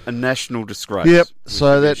a national disgrace. Yep,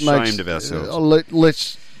 so that makes... ashamed of ourselves.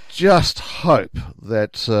 Let's just hope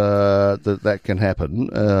that that can happen,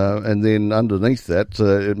 and then underneath that,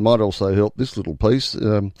 it might also help this little piece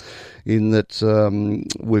in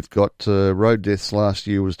that we've got road deaths last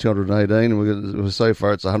year was 218, and so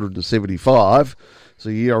far it's 175. So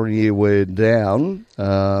year on year we're down,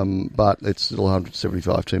 but it's still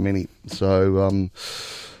 175 too many. So.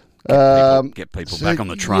 Get people back on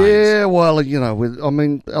the trains. Yeah, well,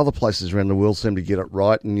 other places around the world seem to get it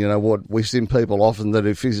right, and you know what, we send people off, and that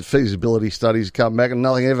if feasibility studies come back and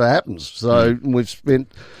nothing ever happens. So we've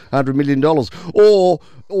spent $100 million,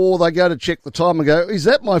 or they go to check the time and go, "Is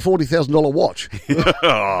that my $40,000 watch?"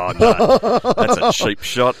 Oh no, that's a cheap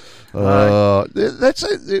shot.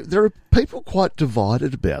 There are people quite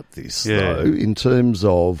divided about this, though, in terms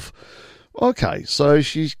of. Okay, so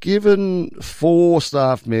she's given 4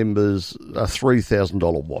 staff members a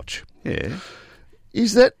 $3,000 watch. Yeah.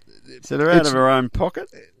 Is that... Is it out of her own pocket?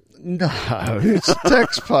 No, it's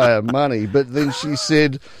taxpayer money. But then she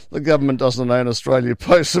said the government doesn't own Australia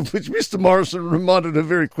Post, of which Mr. Morrison reminded her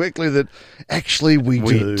very quickly that actually we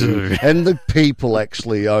do. And the people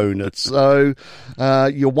actually own it. So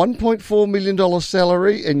your $1.4 million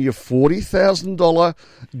salary and your $40,000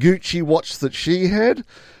 Gucci watch that she had...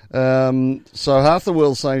 so half the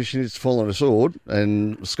world's saying she needs to fall on a sword,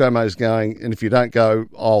 and ScoMo's going, and if you don't go,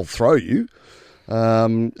 I'll throw you.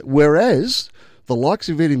 Whereas the likes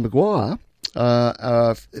of Eddie Maguire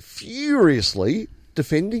are furiously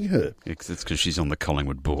defending her. It's because she's on the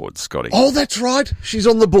Collingwood board, Scotty. Oh, that's right. She's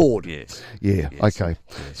on the board. Yes. Yeah. Yes. Okay.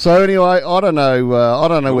 Yes. So anyway, I don't know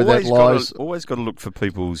where that lies. Always got to look for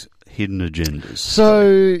people's hidden agendas.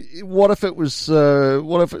 So what if it was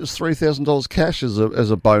 $3,000 cash as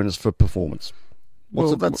a bonus for performance?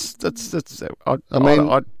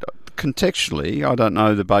 Contextually, I don't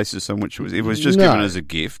know the basis on which it was just given as a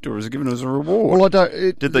gift, or was it given as a reward? Well, I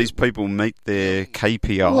don't. Did these people meet their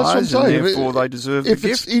KPIs, and therefore they deserve the gift?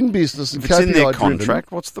 If it's in business and if it's KPI in their contract,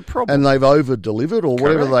 driven, what's the problem? And they've over-delivered or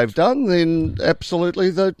whatever they've done, then absolutely,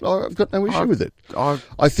 I've got no issue with it.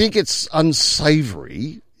 I think it's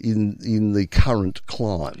unsavoury in the current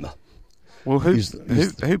climb. Well,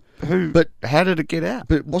 but how did it get out?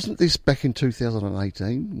 But wasn't this back in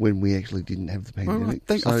 2018 when we actually didn't have the pandemic?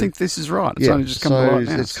 Well, I think this is right. It's only just come to light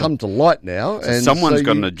now. It's come to light now. And someone's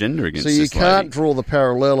got an agenda against this. So you lady. can't draw the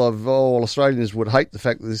parallel of, Australians would hate the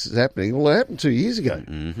fact that this is happening. Well, it happened 2 years ago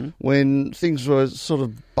when things were sort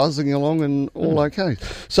of buzzing along and all okay.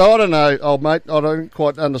 So I don't know, old mate. I don't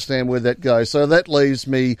quite understand where that goes. So that leaves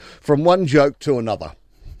me from one joke to another.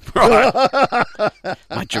 Right.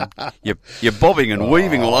 Mate, you're bobbing and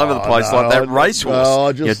weaving all over the place like that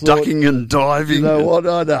racehorse. You're ducking and diving. You know what?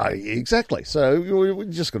 I know exactly. So we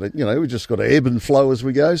just got to ebb and flow as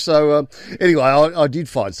we go. So anyway, I did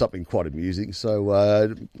find something quite amusing.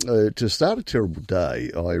 So to start a terrible day,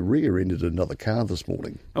 I rear-ended another car this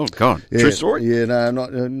morning. Oh God! Yeah, true story. Yeah, no,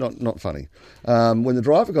 not funny. When the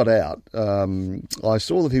driver got out, I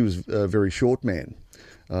saw that he was a very short man.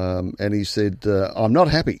 And he said, I'm not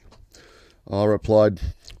happy. I replied,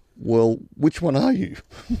 well, which one are you?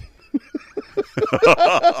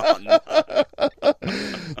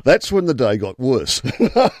 That's when the day got worse.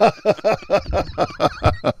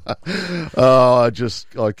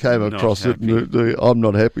 I came across it and I'm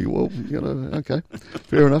not happy. Well, okay,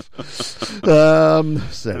 fair enough.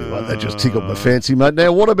 So anyway, that just tickled my fancy, mate.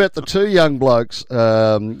 Now, what about the two young blokes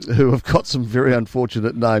who have got some very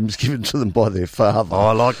unfortunate names given to them by their father? Oh,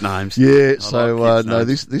 I like names. Yeah,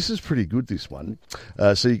 names. This is pretty good, this one.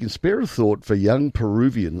 So you can spare a thought for young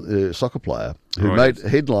Peruvian soccer player who made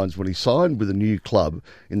headlines when he signed with a new club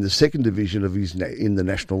in the second division of in the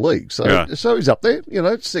National League. So he's up there,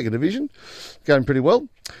 second division, going pretty well.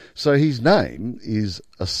 So his name is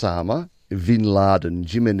Osama Bin Laden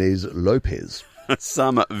Jimenez Lopez.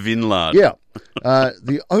 Osama Bin Laden. Yeah.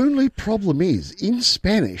 The only problem is, in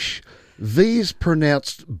Spanish, V is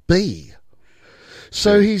pronounced B.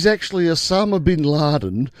 So he's actually Osama Bin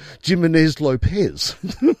Laden Jimenez Lopez.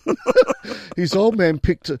 His old man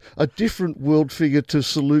picked a different world figure to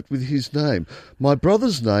salute with his name. My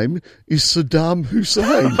brother's name is Saddam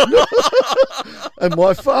Hussein. And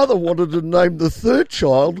my father wanted to name the third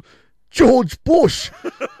child George Bush.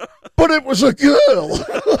 But it was a girl.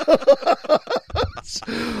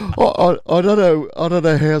 I don't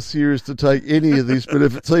know how serious to take any of this, but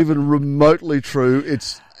if it's even remotely true,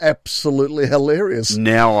 it's absolutely hilarious.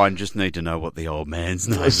 Now I just need to know what the old man's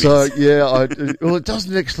name is. So, yeah, it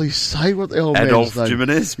doesn't actually say what the old Adolf man's name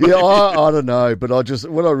Jimenez, maybe. Yeah, I don't know, but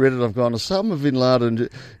when I read it, I've gone, Osama Bin Laden,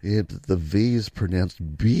 but the V is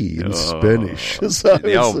pronounced B in Spanish. So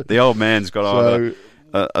the old man's got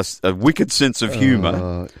a wicked sense of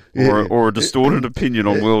humour or a distorted opinion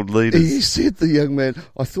on world leaders. He said, the young man,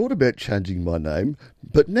 I thought about changing my name,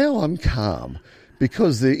 but now I'm calm.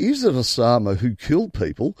 Because there is an Osama who killed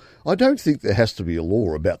people, I don't think there has to be a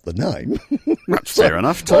law about the name. That's fair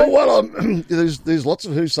enough, too. Oh, well, there's lots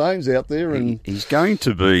of Husseins out there. And he's going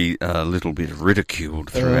to be a little bit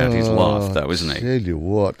ridiculed throughout his life, though, isn't he? Tell you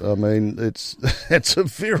what, I mean, it's a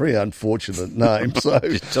very unfortunate name. So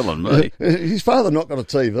you're telling me. His father not got a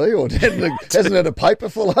TV or hasn't had a paper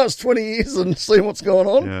for the last 20 years and seen what's going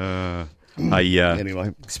on?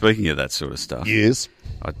 Anyway, speaking of that sort of stuff. Yes.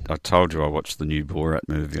 I told you I watched the new Borat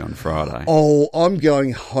movie on Friday. Oh, I'm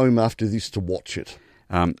going home after this to watch it.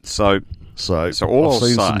 So all I'll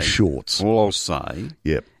say, some shorts. All I'll say,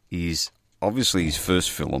 is obviously his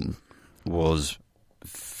first film was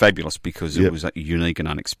fabulous because it was unique and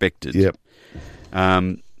unexpected. Yep.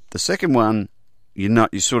 The second one,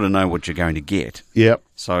 you sort of know what you're going to get. Yep.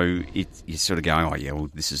 So you're sort of going, oh yeah,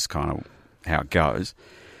 well this is kind of how it goes.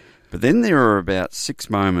 But then there are about 6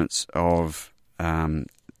 moments of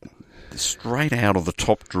straight out of the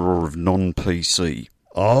top drawer of non-PC.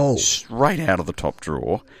 Oh. Straight out of the top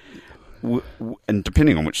drawer. And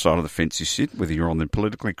depending on which side of the fence you sit, whether you're on the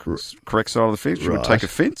politically correct side of the fence, you would take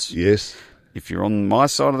offence. Yes. If you're on my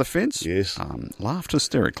side of the fence, yes, laughed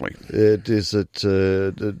hysterically.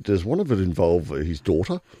 Does one of it involve his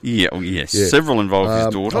daughter? Yeah, yes. Several involve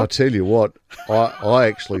his daughter. I tell you what, I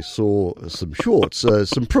actually saw some shorts,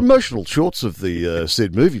 some promotional shorts of the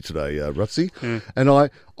said movie today, Rutsy, and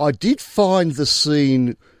I did find the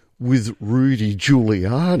scene with Rudy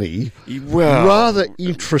Giuliani rather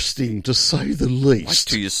interesting, to say the least. Wait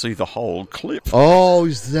till you see the whole clip. Oh,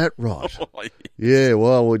 is that right? Yeah,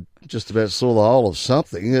 well, we just about saw the whole of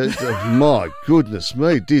something. My goodness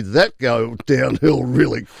me, did that go downhill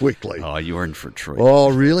really quickly? Oh, you were in for a treat. Oh,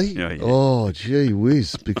 really? Yeah. Oh, gee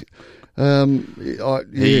whiz.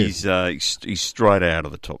 He's straight out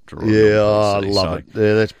of the top drawer. Yeah, I love it.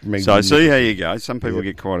 Yeah, that's magnificent. So see how you go. Some people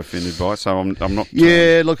get quite offended by it, so I'm not.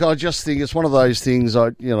 Yeah, look, I just think it's one of those things.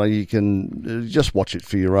 You can just watch it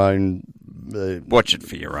for your own Watch it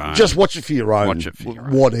for your own. Just watch it for your own. Watch it for your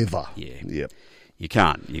own. Whatever. Yeah. Yep. You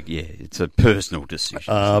can't. It's a personal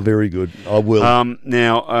decision. Very good. I will.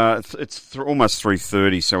 Now, it's almost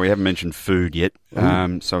 3:30, so we haven't mentioned food yet.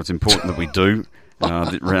 So it's important that we do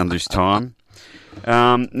around this time.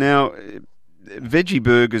 Now, veggie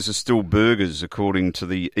burgers are still burgers, according to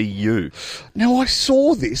the EU. Now, I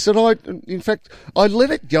saw this, and I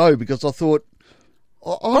let it go because I thought,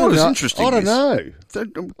 it's interesting. I don't know.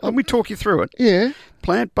 Let me talk you through it. Yeah.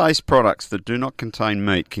 Plant-based products that do not contain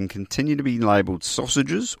meat can continue to be labelled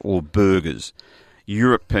sausages or burgers,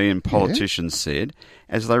 European politicians said,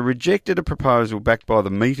 as they rejected a proposal backed by the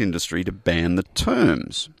meat industry to ban the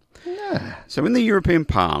terms. Yeah. So in the European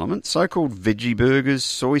Parliament, so-called veggie burgers,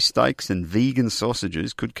 soy steaks and vegan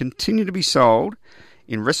sausages could continue to be sold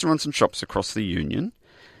in restaurants and shops across the Union.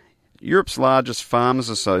 Europe's largest farmers'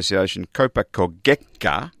 association, Copa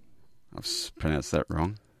Cogeca, I've pronounced that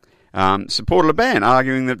wrong, supported a ban,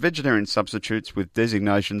 arguing that vegetarian substitutes with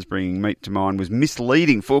designations bringing meat to mind was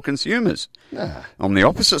misleading for consumers. On the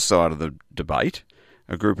opposite side of the debate,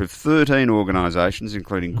 a group of 13 organisations,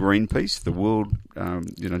 including Greenpeace, the World,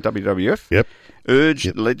 WWF,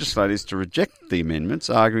 urged legislators to reject the amendments,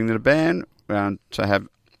 arguing that a ban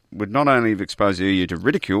would not only have exposed the EU to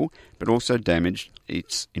ridicule, but also damaged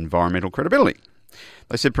its environmental credibility.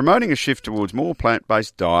 They said promoting a shift towards more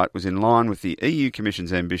plant-based diet was in line with the EU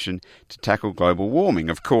Commission's ambition to tackle global warming.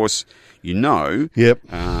 Of course,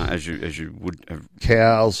 as you would have,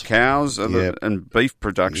 cows and beef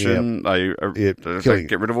production, they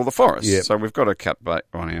get rid of all the forests. So we've got to cut back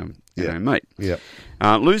on our meat.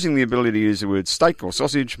 Losing the ability to use the word steak or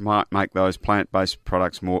sausage might make those plant-based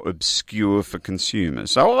products more obscure for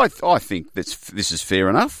consumers. So I think this is fair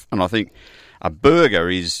enough, and I think a burger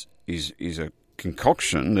is a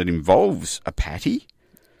concoction that involves a patty.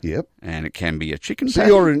 Yep. And it can be a chicken patty.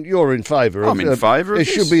 So you're in favour of I'm in favour of it.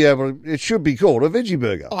 It should be called a veggie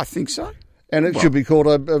burger. I think so. And it should be called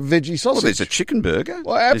a veggie sausage. Well, there's a chicken burger.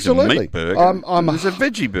 Well, absolutely. There's a meat burger. There's a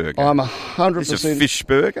veggie burger. I'm 100%. There's a fish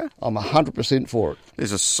burger. I'm 100% for it.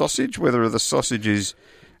 There's a sausage, whether the sausage is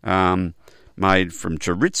made from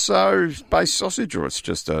chorizo-based sausage, or it's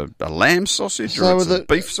just a lamb sausage, or it's a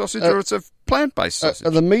beef sausage, or it's a plant-based sausage.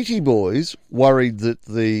 Are the meaty boys worried that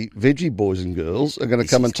the veggie boys and girls are going to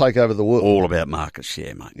come and take over the world? All about market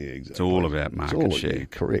share, mate. Yeah, exactly. It's all about market share. Yeah,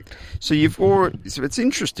 correct. So it's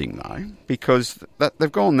interesting, though, because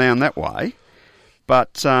they've gone down that way,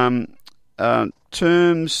 but terms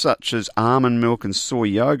such as almond milk and soy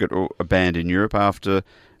yogurt are banned in Europe after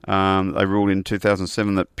they ruled in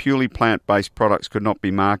 2007 that purely plant-based products could not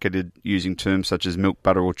be marketed using terms such as milk,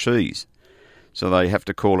 butter or cheese. So they have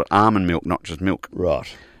to call it almond milk, not just milk. Right.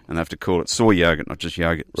 And they have to call it soy yogurt, not just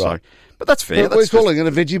yogurt. Right. But that's fair. We're calling it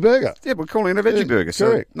a veggie burger. Yeah, we're calling it a veggie burger,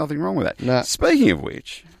 so correct. Nothing wrong with that. No. Speaking of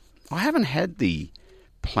which, I haven't had the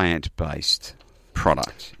plant-based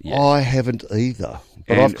product yet. I haven't either,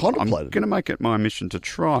 but I've contemplated. I'm going to make it my mission to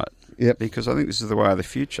try it. Yep. Because I think this is the way of the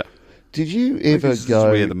future. Did you ever this go...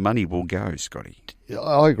 is where the money will go, Scotty.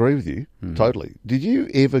 I agree with you, totally. Did you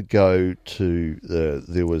ever go to...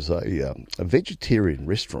 there was a vegetarian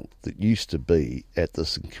restaurant that used to be at the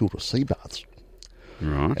St Kilda Sea Baths.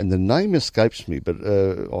 Right. And the name escapes me, but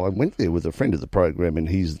I went there with a friend of the program and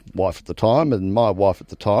his wife at the time, and my wife at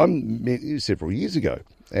the time, several years ago.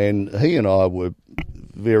 And he and I were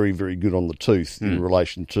very, very good on the tooth in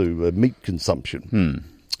relation to meat consumption.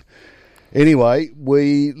 Anyway, I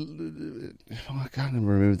can't even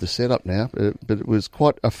remember the setup now, but it was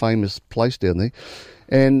quite a famous place down there.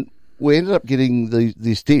 And we ended up getting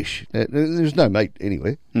this dish. There's no meat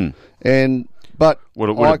anywhere. Well,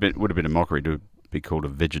 it would have been a mockery to be called a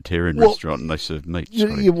vegetarian restaurant and they serve meat.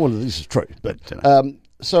 Well, this is true. But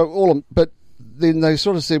but then they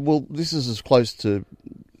sort of said, well, this is as close to...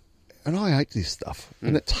 And I ate this stuff,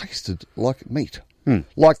 and it tasted like meat.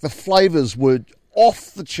 Like the flavours were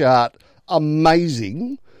off the chart,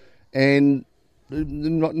 amazing, and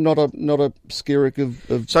not a skerrick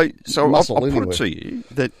of so muscle. I'll anyway. put it to you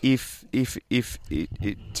that if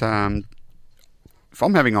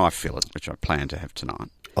I'm having eye fillet, which I plan to have tonight.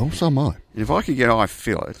 Oh, so am I. If I could get eye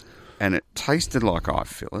fillet, and it tasted like eye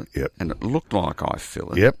fillet, and it looked like eye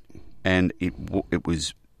fillet, and it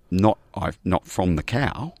was not from the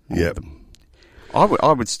cow,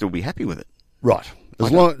 I would still be happy with it. Right.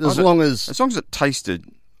 As long as it tasted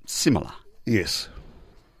similar. Yes.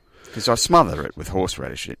 Because I smother it with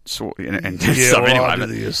horseradish and stuff anyway. I do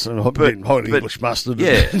this, and English mustard.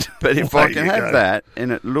 Yeah, but if I can have that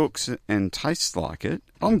and it looks and tastes like it,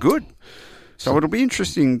 I'm good. So it'll be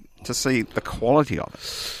interesting to see the quality of it.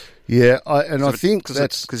 Yeah, I think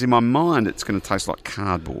that's... Because in my mind it's going to taste like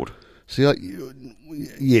cardboard. See,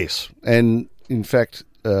 yes, and in fact,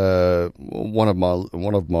 one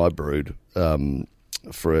of my brood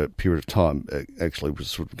for a period of time actually was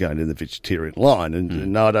sort of going in the vegetarian line,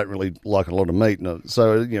 and no, I don't really like a lot of meat,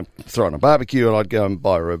 so throw on a barbecue, and I'd go and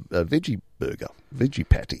buy her a veggie burger, veggie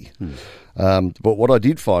patty. But what I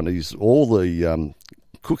did find is all the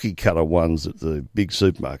cookie cutter ones at the big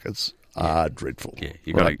supermarkets are dreadful. Yeah,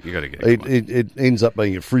 you got to get it. It ends up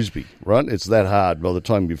being a frisbee, right? It's that hard by the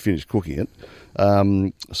time you finish cooking it.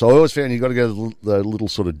 So I always found you've got to go to the little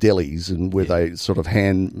sort of delis and where they sort of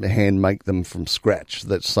hand make them from scratch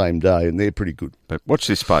that same day, and they're pretty good. But watch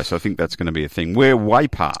this space. I think that's going to be a thing. We're way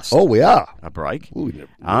past. Oh, we are. A break. Ooh,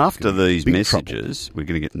 After these messages, we're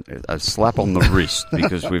going to get a slap on the wrist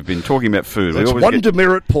because we've been talking about food. That's one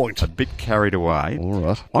demerit point. A bit carried away. All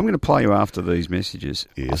right. I'm going to play you after these messages.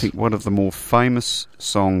 Yes. I think one of the more famous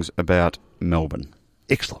songs about Melbourne.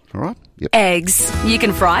 Excellent. All right. Yep. Eggs. You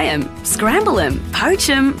can fry them, scramble them, poach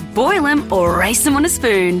them, boil them, or race them on a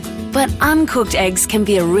spoon. But uncooked eggs can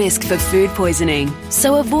be a risk for food poisoning.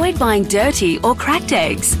 So avoid buying dirty or cracked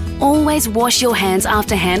eggs. Always wash your hands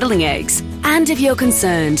after handling eggs. And if you're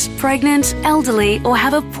concerned, pregnant, elderly, or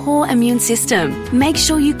have a poor immune system, make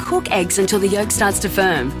sure you cook eggs until the yolk starts to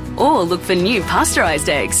firm. Or look for new pasteurised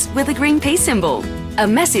eggs with a green pea symbol. A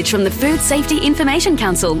message from the Food Safety Information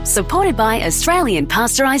Council, supported by Australian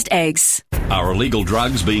Pasteurised Eggs. Are illegal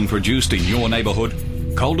drugs being produced in your neighbourhood?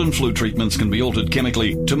 Cold and flu treatments can be altered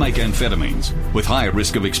chemically to make amphetamines, with higher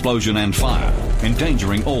risk of explosion and fire,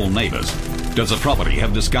 endangering all neighbours. Does a property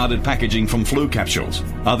have discarded packaging from flu capsules?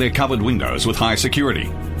 Are there covered windows with high security?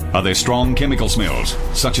 Are there strong chemical smells,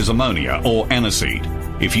 such as ammonia or aniseed?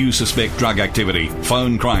 If you suspect drug activity,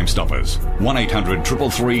 phone Crime Stoppers, 1800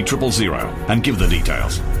 333 000, and give the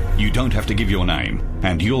details. You don't have to give your name,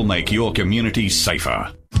 and you'll make your community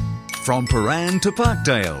safer. From Paran to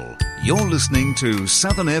Parkdale, you're listening to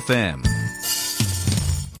Southern FM.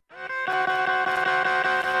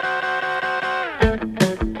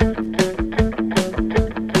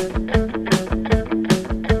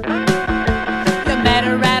 Met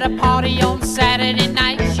her at a party on Saturday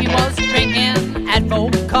night. She was drinking at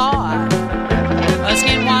Volcar. Her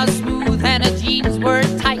skin was smooth and her jeans were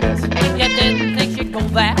tight. You didn't think she'd go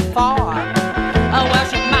that far. Oh, well,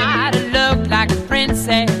 she might have looked like a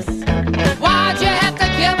princess. Why'd you have to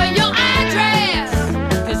give her your address?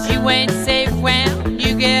 'Cause you ain't safe when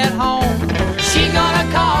you get home. She gonna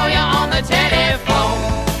call you on the telephone.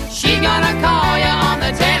 She gonna call you on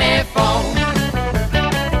the telephone.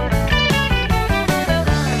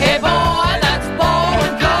 Hey boy, that's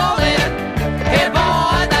Bowen calling. Hey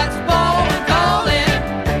boy, that's Bowen calling.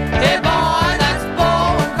 Hey boy, that's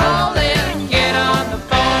Bowen calling. Get on the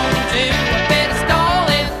phone, do a bit of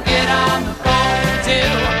stalling. Get on the phone, do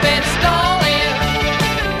a bit of stalling.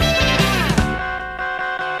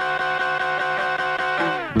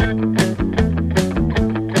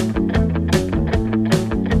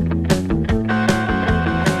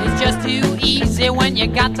 It's just too easy when you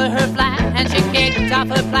got to her flat and she kicked off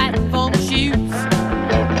her platform shoes.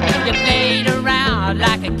 You played around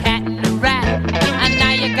like a cat and a rat, and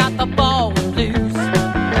now you got the ball blues.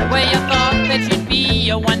 Well, you thought that you'd be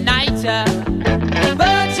a one-nighter,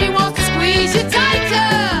 but she wants to squeeze you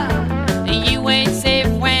tighter. You ain't safe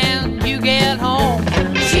when you get home.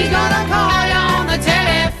 She's gonna call you on the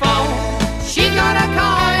telephone. She's gonna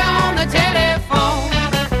call you on the telephone.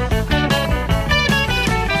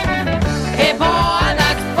 Hey boy,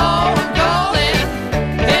 that's Bowen calling.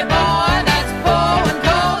 Hey boy, that's Bowen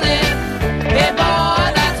calling. Hey boy,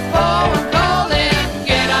 that's Bowen calling.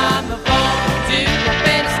 Get on the phone, do a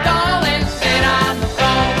bit of stalling. Get on the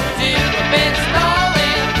phone, do a bit of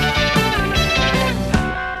stalling.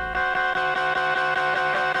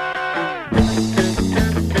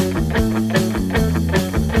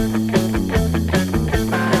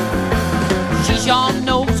 She sure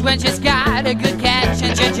knows when she's got a good catch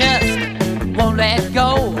and she just won't let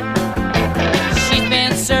go. She's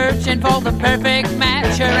been searching for the perfect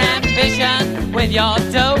match, her ambition with your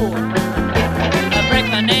dough. A brick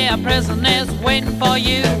veneer prison is waiting for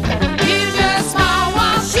you. You just smile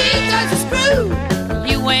while she does a screw.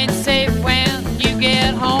 You ain't safe when you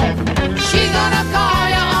get home. She's gonna call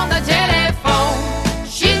you on the telephone.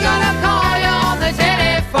 She's gonna call you on the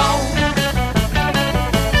telephone.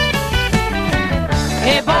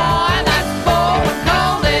 Hey boy, that's Bowen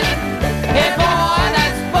calling. Hey boy,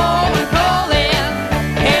 that's Bowen calling.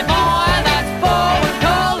 Hey boy, that's Bowen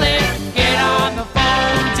calling. Get on the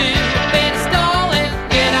phone, do a bit of stalling.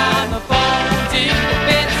 Get on the phone, do a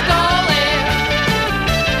bit of stalling.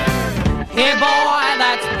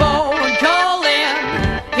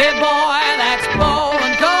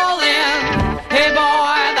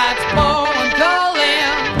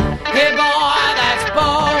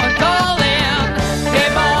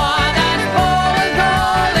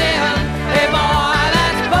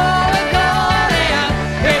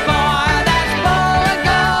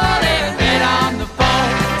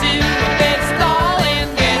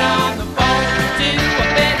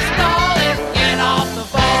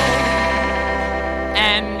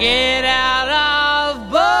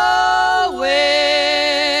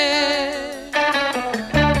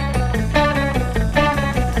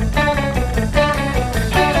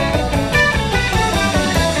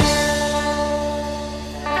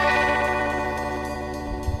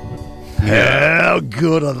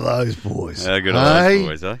 good are those boys? How good are those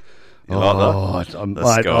boys, eh? You like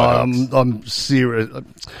that? I'm serious.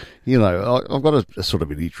 You know, I've got a sort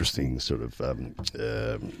of an interesting sort of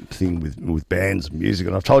thing with bands and music,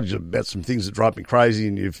 and I've told you about some things that drive me crazy,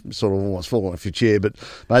 and you've sort of almost fallen off your chair. But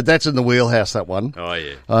mate, that's in the wheelhouse, that one. Oh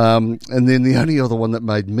yeah. And then the only other one that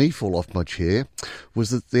made me fall off my chair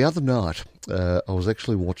was that the other night I was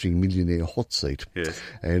actually watching Millionaire Hot Seat, yes.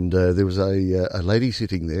 And there was a lady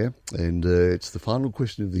sitting there, and it's the final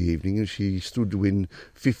question of the evening, and she stood to win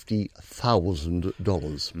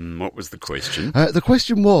 $50,000. What was the question? The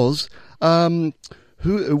question was,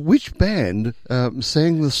 which band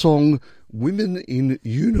sang the song "Women in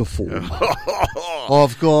Uniform"?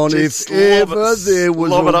 I've gone, Just if ever there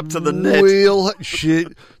was lob it up to the net. real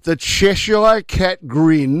shit, the Cheshire Cat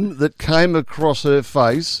grin that came across her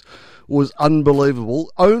face was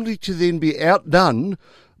unbelievable, only to then be outdone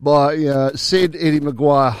by said Eddie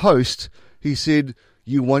Maguire host. He said,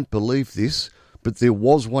 "You won't believe this, but there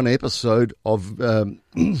was one episode of,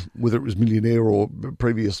 whether it was Millionaire or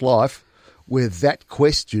Previous Life, where that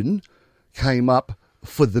question came up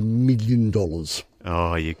for the $1 million.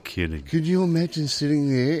 Oh, you're kidding. Could you imagine sitting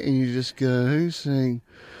there and you just go, who's saying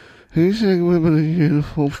women in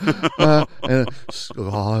uniform? And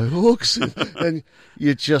skyhooks. And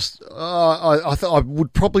you just, I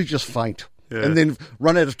would probably just faint. Yeah. And then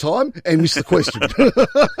run out of time and miss the question.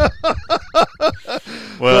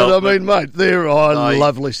 Well, but I mean, mate, I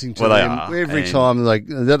love listening to them every time. They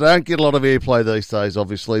don't get a lot of airplay these days,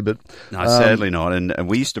 obviously, but no, sadly not. And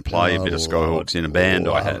we used to play a bit of Skyhawks in a band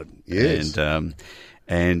I had. Yes.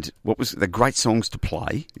 And what was the great songs to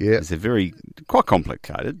play? Yeah, they're quite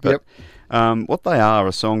complicated, but what they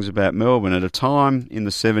are songs about Melbourne at a time in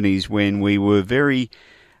the 70s when we were very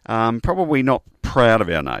probably not proud of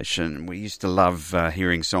our nation. We used to love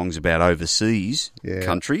hearing songs about overseas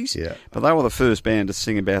countries, but they were the first band to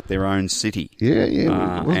sing about their own city.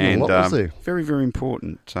 What was there? Very, very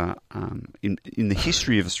important in the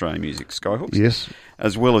history of Australian music, Skyhawks. Yes,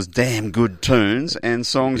 as well as damn good tunes and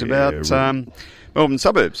songs about Melbourne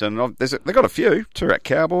suburbs, and they've got a few, Turak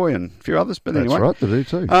Cowboy and a few others, but anyway. That's right, they do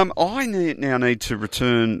too. I now need to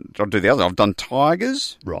return, I'll do the other. I've done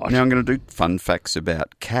tigers. Right. Now I'm going to do fun facts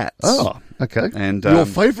about cats. Oh, okay. And your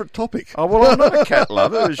favourite topic. Oh, well, I'm not a cat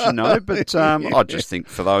lover, as you know, but I just think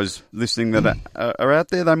for those listening that are out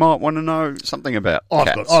there, they might want to know something about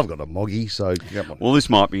cats. I've got a moggy, so come on. Well, this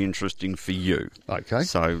might be interesting for you. Okay.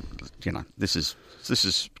 So, this is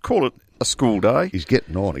call it a school day. He's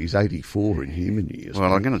getting on. He's 84 in human years.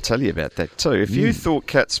 Well, I'm going to tell you about that too. If you thought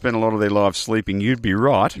cats spend a lot of their lives sleeping, you'd be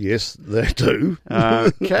right. Yes, they do.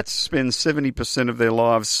 Cats spend 70% of their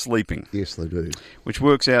lives sleeping. Yes, they do. Which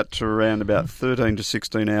works out to around about 13 to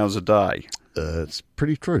 16 hours a day. It's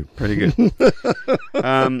pretty true. Pretty good.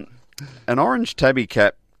 An orange tabby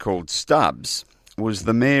cat called Stubbs was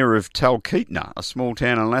the mayor of Talkeetna, a small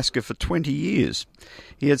town in Alaska, for 20 years.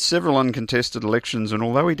 He had several uncontested elections, and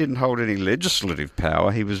although he didn't hold any legislative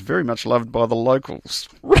power, he was very much loved by the locals.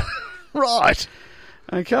 Right.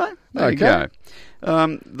 Okay. There you go.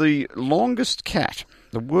 The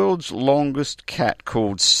world's longest cat,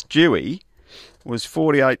 called Stewie, was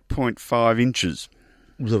 48.5 inches.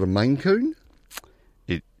 Was it a Maine Coon?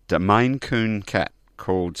 A Maine Coon cat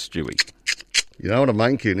called Stewie. You know what a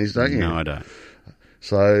Maine Coon is, don't you? No, I don't.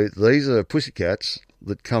 So these are pussycats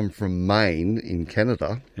that come from Maine in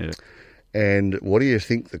Canada. Yeah. And what do you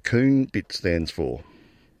think the coon bit stands for?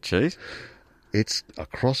 Cheese? It's a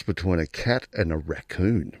cross between a cat and a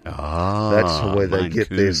raccoon. Ah, that's where they get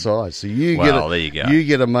their size. So there you go. You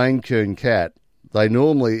get a Maine Coon cat. They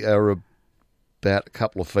normally are about a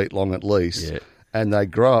couple of feet long at least, and they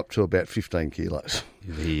grow up to about 15 kilos.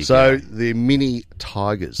 So they're mini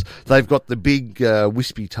tigers. They've got the big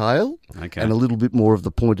wispy tail and a little bit more of the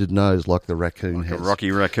pointed nose like the raccoon has. A Rocky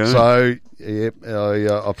Raccoon. So,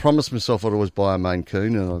 I promised myself I'd always buy a Maine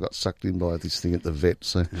Coon, and I got sucked in by this thing at the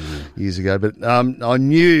vet years ago. But I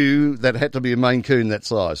knew that had to be a Maine Coon that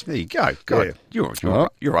size. There you go. God,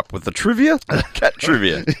 you're up with the trivia. Cat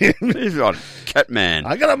trivia. He's got Cat Man.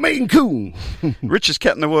 I got a Maine Coon. Richest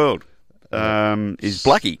cat in the world is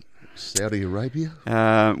Blackie. Saudi Arabia?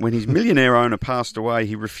 When his millionaire owner passed away,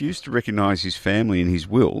 he refused to recognise his family in his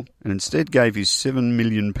will and instead gave his £7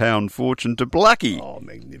 million fortune to Blackie. Oh,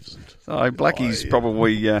 magnificent. So Blackie's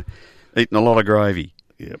probably eaten a lot of gravy.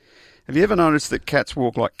 Yep. Have you ever noticed that cats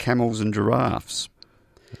walk like camels and giraffes?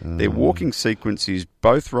 Their walking sequence is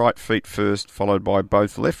both right feet first, followed by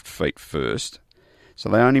both left feet first. So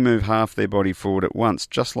they only move half their body forward at once,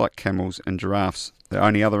 just like camels and giraffes. They're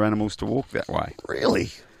only other animals to walk that way. Really?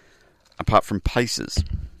 Apart from pacers.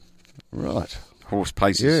 Right. horse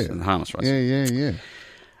paces and harness racing.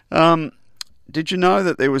 Yeah. Did you know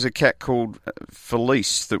that there was a cat called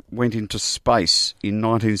Felice that went into space in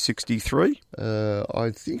 1963?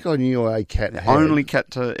 I think I knew a cat. The only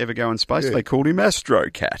cat to ever go in space. Yeah. They called him Astro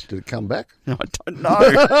Cat. Did it come back? I don't know.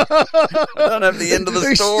 I don't have the end of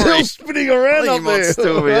the story. He's still spinning around up there. He might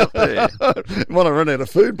still be up there. Might have run out of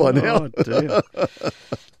food by now. Oh, dear.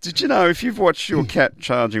 Did you know if you've watched your cat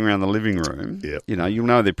charging around the living room, you'll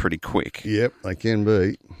know they're pretty quick. Yep, they can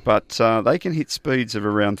be. But they can hit speeds of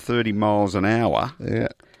around 30 miles an hour,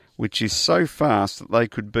 which is so fast that they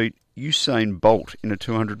could beat Usain Bolt in a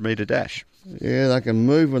 200-metre dash. Yeah, they can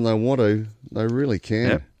move when they want to. They really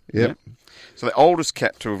can. Yep. So the oldest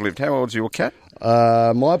cat to have lived, how old's your cat?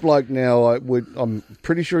 My bloke now, I'm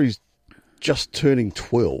pretty sure he's just turning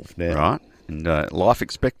 12 now. Right. And life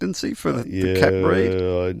expectancy for the cat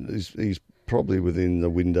breed? He's probably within the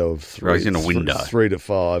window of 3. He's in a window. 3 to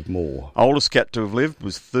 5 more. Oldest cat to have lived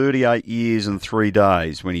was 38 years and 3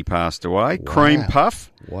 days when he passed away. Wow. Cream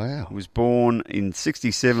Puff. Wow. Was born in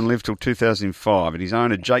 67, lived till 2005. And his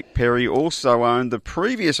owner, Jake Perry, also owned the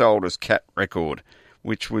previous oldest cat record,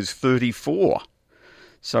 which was 34.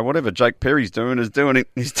 So whatever Jake Perry's doing, he's doing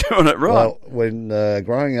it right. Well, when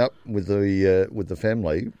growing up with the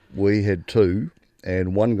family, we had 2,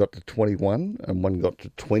 and one got to 21 and one got to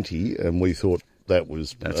 20, and we thought that's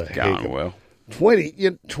going well. 20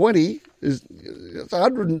 is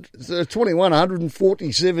 21,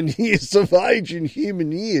 147 years of age in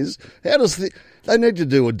human years. How does they need to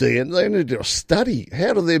do a DNA? They need to do a study.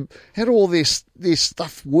 How do all their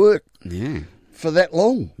stuff work? Yeah. For that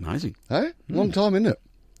long? Amazing. Hey? Long time, isn't it?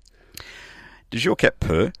 Does your cat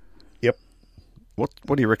purr? Yep. What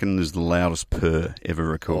do you reckon is the loudest purr ever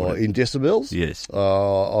recorded? In decibels? Yes.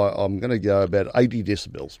 I'm going to go about 80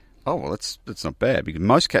 decibels. Oh, well, that's not bad, because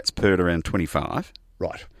most cats purred around 25.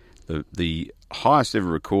 Right. The highest ever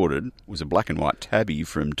recorded was a black and white tabby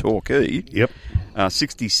from Torquay. Yep.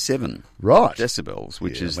 67 decibels,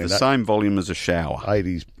 which is the same volume as a shower.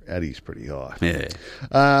 80's pretty high. Yeah.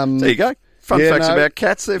 There you go. Fun facts about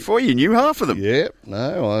cats there for you. You knew half of them. Yeah.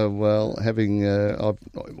 No,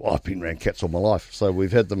 I've been around cats all my life, so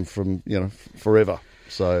we've had them from, forever.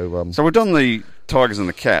 So we've done the Tigers and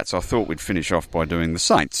the Cats. I thought we'd finish off by doing the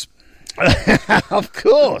Saints. Of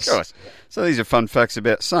course. So these are fun facts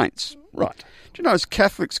about saints. Right. Do you know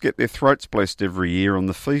Catholics get their throats blessed every year on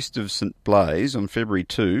the Feast of St. Blaise on February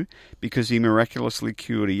 2 because he miraculously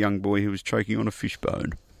cured a young boy who was choking on a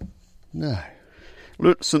fishbone? No.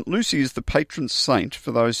 St. Lucy is the patron saint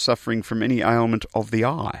for those suffering from any ailment of the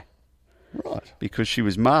eye. Right. Because she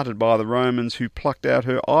was martyred by the Romans who plucked out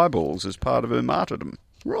her eyeballs as part of her martyrdom.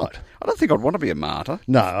 Right. I don't think I'd want to be a martyr.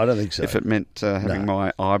 No, I don't think so. If it meant having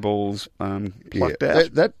my eyeballs plucked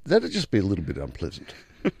out. That'd just be a little bit unpleasant.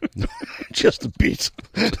 Just a bit.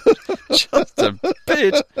 Just a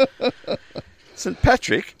bit. St.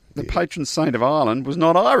 Patrick, the patron saint of Ireland, was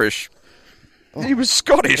not Irish. He was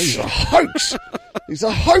Scottish. He's a hoax. He's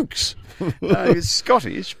a hoax. No, he was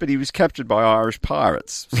Scottish, but he was captured by Irish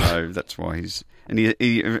pirates. So that's why and he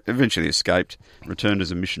eventually escaped, returned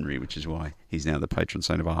as a missionary, which is why he's now the patron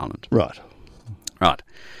saint of Ireland. Right.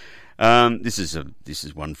 This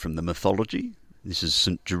is one from the mythology. This is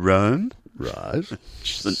St. Jerome. Right.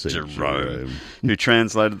 St. Jerome, who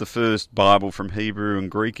translated the first Bible from Hebrew and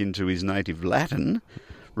Greek into his native Latin,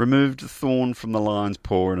 removed the thorn from the lion's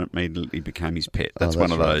paw and it immediately became his pet. That's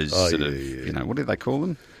one of those what do they call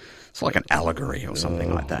them? It's like an allegory or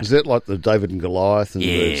something like that. Is that like the David and Goliath and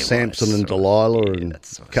the Samson and Delilah and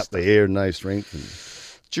cut the hair and no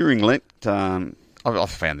strength? During Lent, I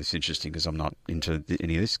found this interesting because I'm not into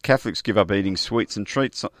any of this. Catholics give up eating sweets and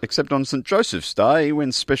treats except on St. Joseph's Day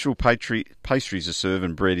when special pastries are served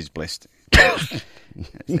and bread is blessed.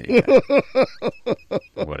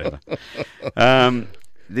 Whatever.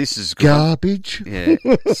 This is garbage. Yeah.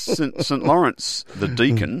 St. Lawrence, the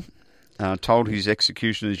deacon, told his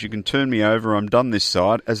executioners, "You can turn me over, I'm done this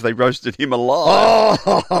side," as they roasted him alive.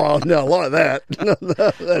 Oh, no, like that.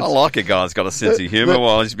 I like a guy that's got a sense of humour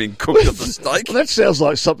while he's being cooked at the stake. That sounds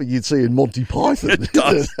like something you'd see in Monty Python. It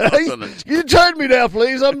does, doesn't it? You turn me now,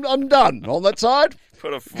 please. I'm done. On that side.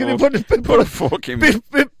 Put a fork, Can you put a fork in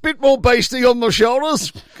bit more basting on my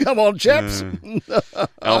shoulders? Come on, chaps.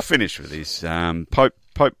 I'll finish with this.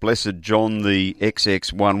 Pope Blessed John the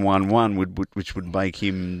XX111, which would make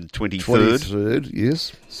him 23rd. 23rd,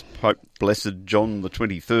 yes. Pope Blessed John the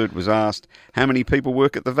 23rd was asked, "How many people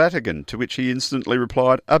work at the Vatican?" To which he instantly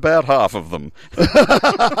replied, "About half of them."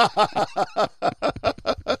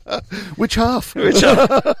 Which half? Which half?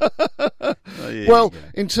 Well,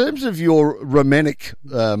 in terms of your romantic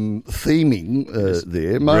theming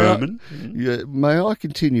there, may I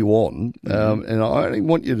continue on? And I only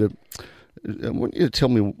want you to tell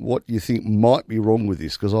me what you think might be wrong with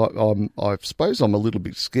this, because I suppose I'm a little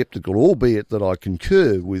bit sceptical, albeit that I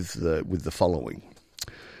concur with the following.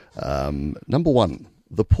 Number one,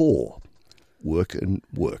 the poor work and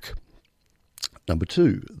work. Number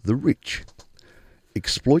two, the rich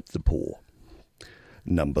exploit the poor.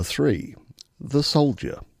 Number three, the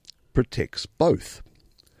soldier protects both.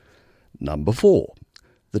 Number four,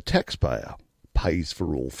 the taxpayer pays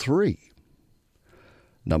for all three.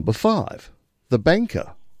 Number five, the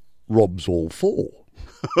banker robs all four.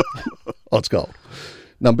 Oh, it's gold.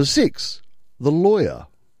 Number six, the lawyer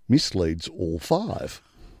misleads all five.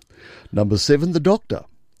 Number seven, the doctor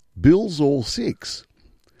bills all six.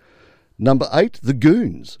 Number eight, the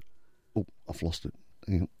goons. Oh, I've lost it.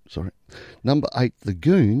 Hang on, sorry. Number eight, the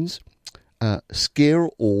goons scare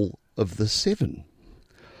all of the seven.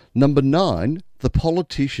 Number nine, the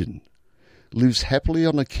politician lives happily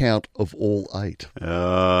on account of all eight.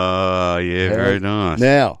 Oh, yeah, very nice.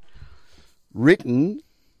 Now, written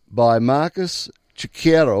by Marcus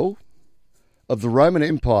Cicero of the Roman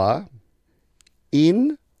Empire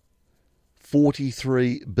in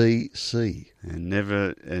 43 BC. And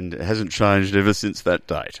it hasn't changed ever since that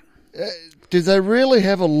date. Did they really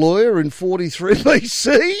have a lawyer in 43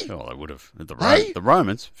 BC? Oh, they would have. The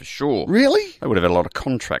Romans, for sure. Really? They would have had a lot of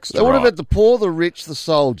contracts to They would have write. had the poor, the rich, the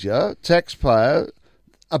soldier, taxpayer,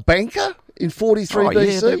 a banker in 43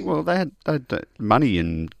 BC? Yeah, they had money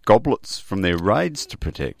in goblets from their raids to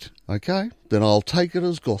protect. Okay, then I'll take it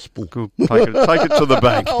as gospel. Good. Take it to the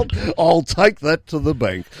bank. I'll take that to the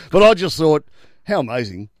bank. But I just thought, how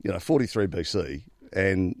amazing, 43 BC,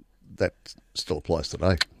 and that still applies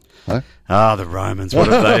today. Huh? Ah, the Romans, what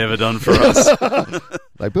have they ever done for us?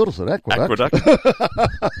 They built us an aqueduct.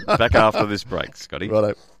 Back after this break, Scotty.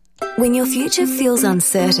 Righto. When your future feels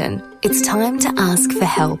uncertain, it's time to ask for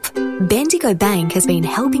help. Bendigo Bank has been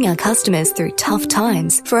helping our customers through tough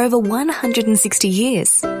times for over 160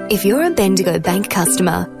 years. If you're a Bendigo Bank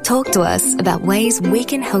customer, talk to us about ways we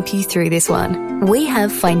can help you through this one. We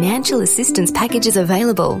have financial assistance packages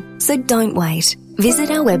available, so don't wait.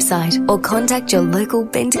 Visit our website or contact your local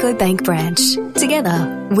Bendigo Bank branch.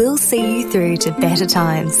 Together, we'll see you through to better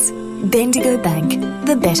times. Bendigo Bank,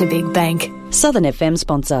 the better big bank. Southern FM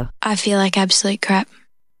sponsor. I feel like absolute crap.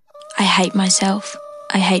 I hate myself.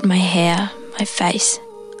 I hate my hair, my face.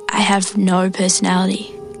 I have no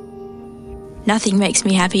personality. Nothing makes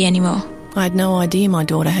me happy anymore. I had no idea my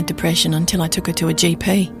daughter had depression until I took her to a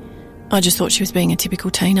GP. I just thought she was being a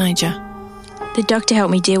typical teenager. The doctor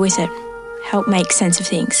helped me deal with it, help make sense of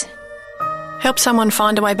things. Help someone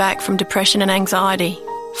find a way back from depression and anxiety.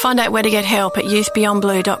 Find out where to get help at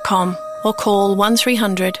youthbeyondblue.com or call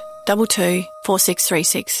 1300 22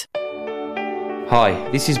 4636. Hi,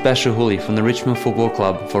 this is Bashir Hooley from the Richmond Football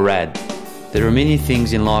Club for RAD. There are many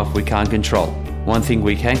things in life we can't control. One thing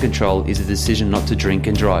we can control is the decision not to drink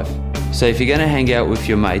and drive. So if you're going to hang out with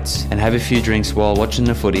your mates and have a few drinks while watching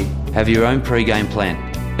the footy, have your own pre-game plan.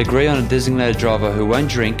 Agree on a designated driver who won't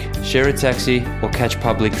drink, share a taxi or catch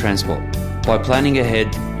public transport. By planning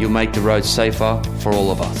ahead, you'll make the roads safer for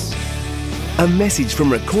all of us. A message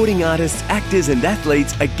from recording artists, actors and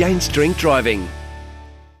athletes against drink driving.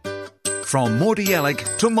 From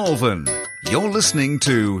Mordialloc to Malvern, you're listening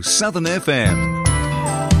to Southern FM.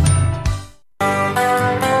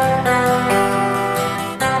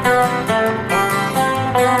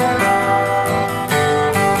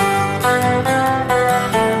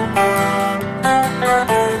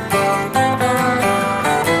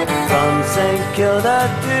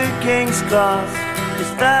 Cross. It's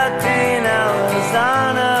 13 hours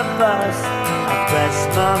on a bus. I press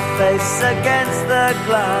my face against the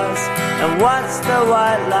glass and watch the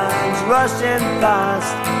white lines rushing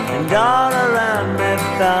past. And all around me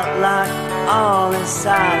felt like all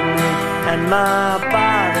inside me, and my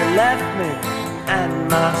body left me and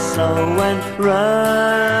my soul went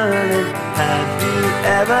running. Have you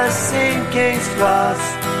ever seen King's Cross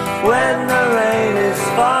when the rain is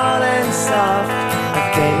falling soft? I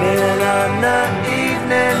came in on the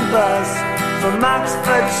evening bus from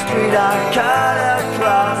Oxford Street. I cut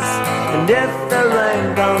across, and if the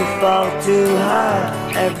rain don't fall too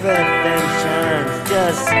hard, everything shines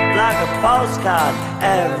just like a postcard.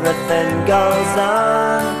 Everything goes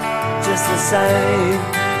on just the same.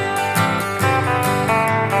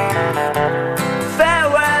 Fair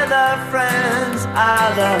weather friends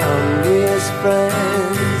are the hungriest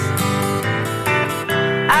friends.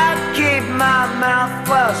 My mouth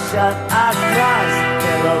well shut, I cross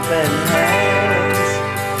pillow clasping hands.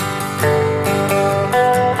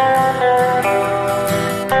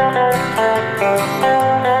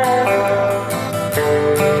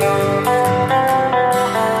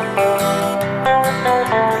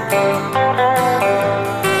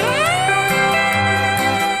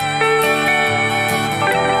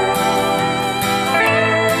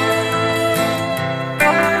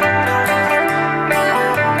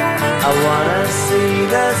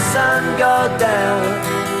 Down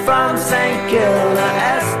from St. Kilda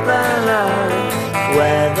Esplanade,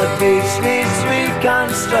 where the beach needs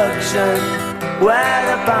reconstruction, where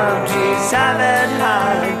the palm trees have it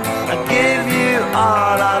high. I give you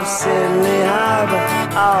all of Sydney Harbour,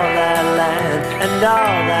 all that land and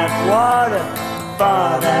all that water,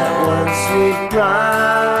 for that one sweet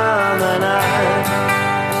promenade.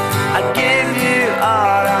 I give you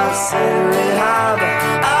all of Sydney Harbour,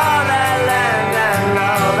 all that land and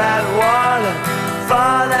all that water,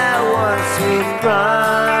 for that one sweet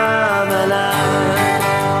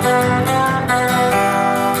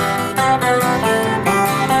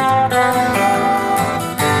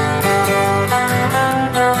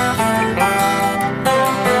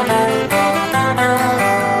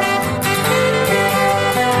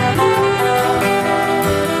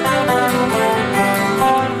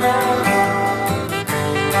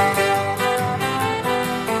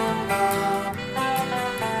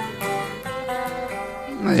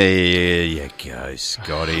There you go,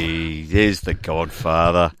 Scotty. There's the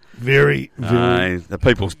Godfather. Very. The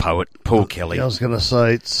people's poet, Paul Kelly. I was going to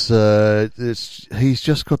say he's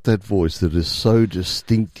just got that voice that is so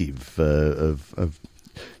distinctive.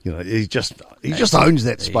 He just owns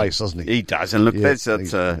that space, doesn't he? He does, and look, he's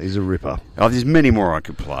a ripper. Oh, there's many more I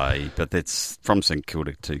could play, but that's from St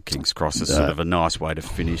Kilda to King's Cross. Is sort of a nice way to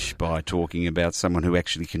finish by talking about someone who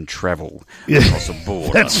actually can travel across a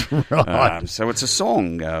border. That's right. So it's a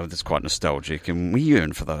song that's quite nostalgic, and we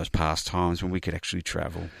yearn for those past times when we could actually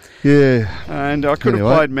travel. Yeah, and I could have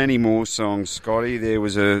played many more songs, Scotty. There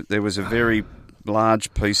was a very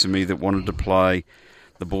large piece of me that wanted to play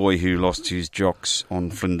The Boy Who Lost His Jocks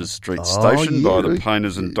on Flinders Street Station by the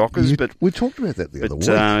Painters and Dockers. But we talked about that the other week.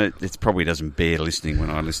 It probably doesn't bear listening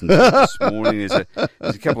when I listened to it this morning. There's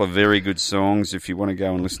a couple of very good songs if you want to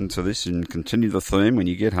go and listen to this and continue the theme when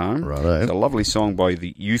you get home. Right. It's a lovely song by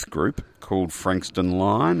the youth group called Frankston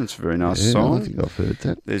Line. It's a very nice song. I think I've heard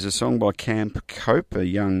that. There's a song by Camp Cope, a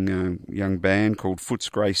young band called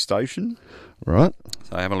Footscray Station. Right.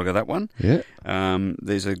 So have a look at that one. Yeah.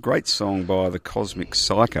 There's a great song by the Cosmic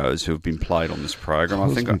Psychos who have been played on this program.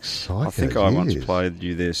 I think I once played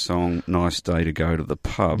you their song "Nice Day to Go to the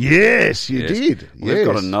Pub." Yes, you did. We've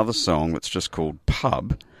got another song that's just called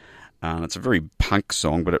 "Pub." And it's a very punk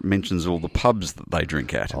song, but it mentions all the pubs that they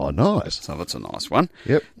drink at. Oh, nice. So that's a nice one.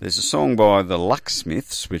 Yep. There's a song by the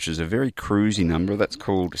Lucksmiths, which is a very cruisy number. That's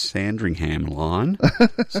called Sandringham Line.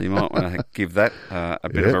 So you might want to give that a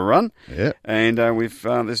bit of a run. Yeah. And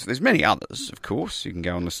there's many others, of course. You can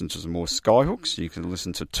go and listen to some more Skyhooks. You can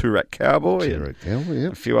listen to Toorak Cowboy.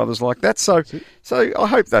 A few others like that. So I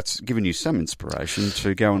hope that's given you some inspiration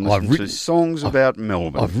to go and listen to songs about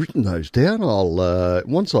Melbourne. I've written those down. I'll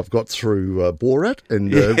once I've got through Borat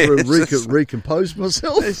and recompose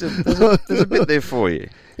myself. There's a bit there for you.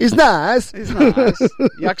 It's nice.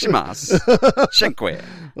 Yakshimas. Shenkwe.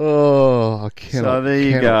 Oh, I cannot. So there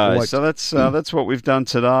you go. So that's what we've done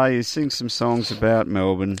today, is sing some songs about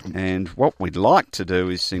Melbourne. And what we'd like to do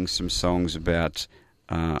is sing some songs about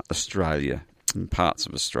Australia and parts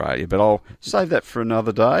of Australia. But I'll save that for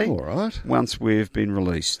another day. All right. Once we've been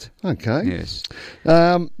released. Okay. Yes.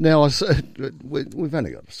 Now, we've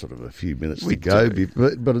only got sort of a few minutes to go,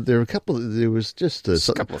 but there are a couple. There was just a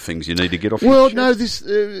couple of things you need to get off. Well, no, this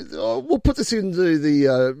we'll put this into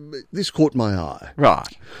the this caught my eye. Right.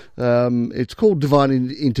 It's called Divine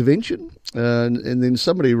Intervention, and then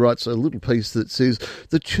somebody writes a little piece that says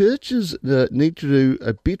the churches need to do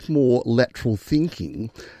a bit more lateral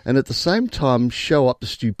thinking, and at the same time show up the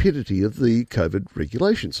stupidity of the COVID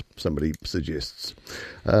regulations. Somebody suggests.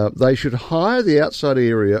 They should hire the outside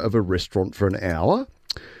area of a restaurant for an hour,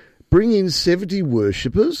 bring in 70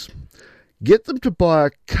 worshippers, get them to buy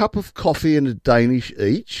a cup of coffee and a Danish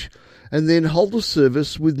each, and then hold a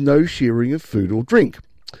service with no sharing of food or drink.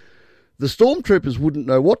 The stormtroopers wouldn't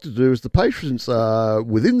know what to do as the patrons are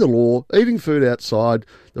within the law, eating food outside.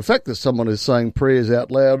 The fact that someone is saying prayers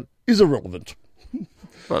out loud is irrelevant.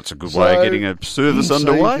 Well, that's a good way of getting a service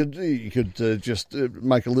underway. You could just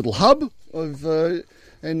make a little hub of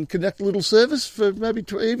and conduct a little service for maybe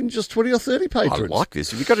even just 20 or 30 patrons. I like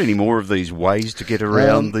this. Have you got any more of these ways to get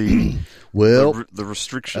around the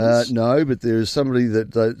restrictions? No, but there is somebody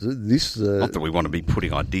that this. Not that we want to be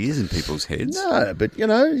putting ideas in people's heads. No, but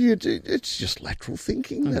it's just lateral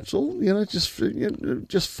thinking. That's all.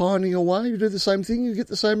 Just finding a way. You do the same thing, you get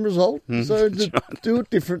the same result. So do it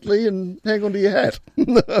differently and hang on to your hat.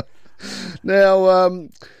 Now,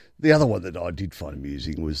 the other one that I did find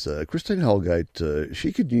amusing was Christine Holgate.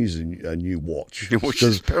 She could use a new watch.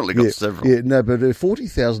 She's apparently got several. Yeah, no, but her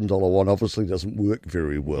 $40,000 one obviously doesn't work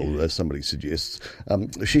very well, as somebody suggests.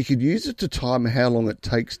 She could use it to time how long it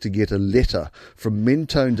takes to get a letter from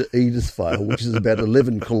Mentone to Edithvale, which is about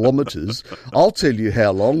 11 kilometres. I'll tell you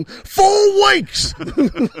how long. 4 weeks!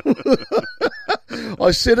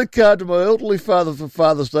 I sent a card to my elderly father for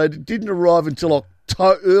Father's Day. It didn't arrive until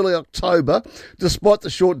early October, despite the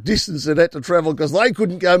short distance they'd had to travel because they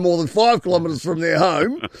couldn't go more than 5 kilometres from their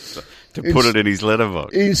home. To put it in his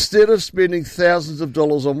letterbox. Instead of spending thousands of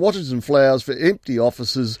dollars on watches and flowers for empty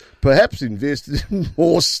offices, perhaps invested in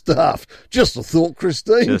more staff. Just a thought,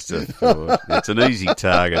 Christine. Just a thought. It's an easy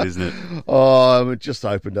target, isn't it? Oh, it just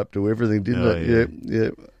opened up to everything, didn't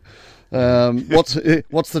it? Yeah.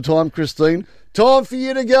 What's the time, Christine? Time for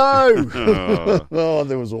you to go. Oh,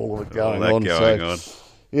 there was all of it going on.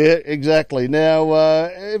 Yeah, exactly. Now,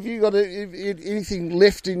 have you got anything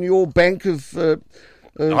left in your bank of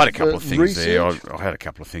I had a couple of things research? there. I had a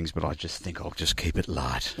couple of things, but I just think I'll just keep it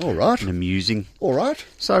light. All right. And amusing. All right.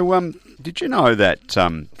 So, did you know that...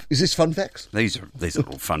 is this fun facts? These are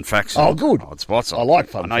little fun facts. Oh, good. Odd spots. I like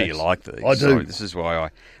fun facts. I know you like these. I do. So this is why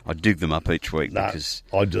I dig them up each week. Because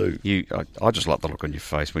I do. I just like the look on your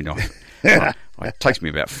face when it takes me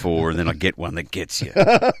about 4 and then I get one that gets you.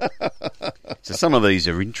 So some of these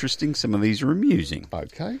are interesting, some of these are amusing.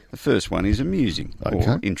 Okay. The first one is amusing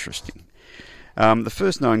or interesting. The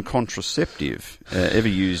first known contraceptive ever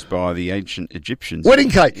used by the ancient Egyptians. Wedding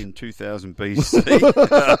cake. In 2000 BC.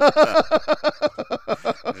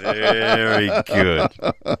 Very good.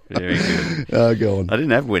 Very good. Go on. They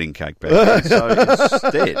didn't have wedding cake back then, so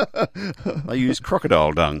instead they used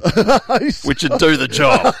crocodile dung, which would do the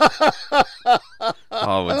job,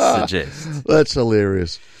 I would suggest. That's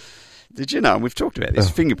hilarious. Did you know, and we've talked about this,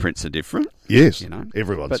 fingerprints are different. Yes,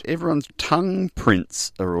 everyone's. But everyone's tongue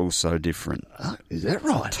prints are also different. Is that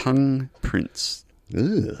right? Tongue prints.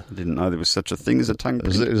 Ugh. I didn't know there was such a thing as a tongue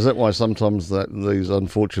print. Is that why sometimes these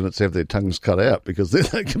unfortunates have their tongues cut out? Because then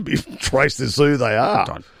they can be traced as who they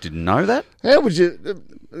are. I didn't know that. How would you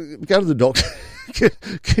go to the doctor?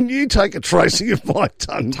 Can you take a tracing of my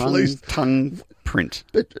tongue, please? Tongue print.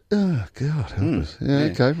 But, oh, God.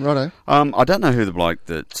 Okay, righto. I don't know who the bloke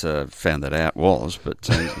that found that out was, but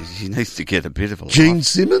he needs to get a bit of a Gene life.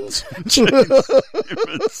 Simmons? Gene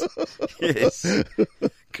Simmons. Yes.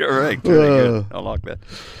 Correct. Very good. I like that.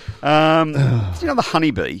 You know the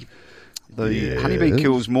honeybee? The honeybee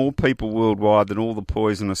kills more people worldwide than all the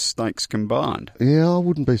poisonous snakes combined. Yeah, I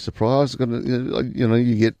wouldn't be surprised.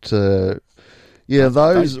 You get...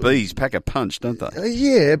 those bees pack a punch, don't they?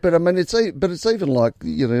 Yeah, but I mean, it's even like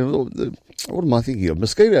what am I thinking of?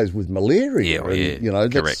 Mosquitoes with malaria. Yeah,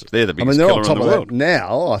 correct. They're the biggest they're killer on top in the of world that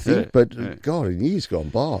now, I think. God, in years gone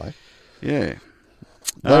by, yeah,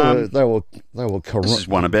 they were corrupt. This is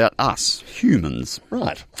one about us humans,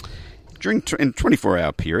 right? In a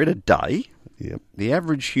 24-hour period, a day, the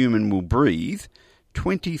average human will breathe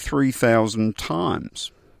 23,000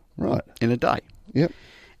 times, right, in a day. Yep.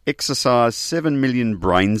 Exercise 7 million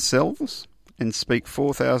brain cells and speak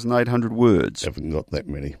 4,800 words. Haven't got that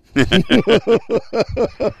many.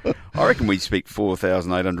 I reckon we speak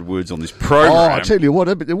 4,800 words on this program. Oh, I tell you what,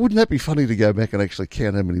 wouldn't that be funny to go back and actually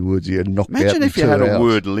count how many words you had knocked out? Imagine if you had a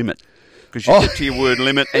word limit. Because you get to your word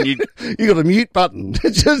limit and you got a mute button.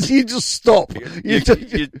 You just stop. You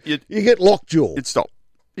get lockjaw. You'd stop.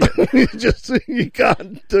 Yeah. you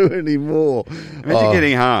can't do any more. Imagine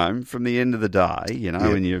getting home from the end of the day,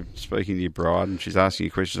 when you're speaking to your bride and she's asking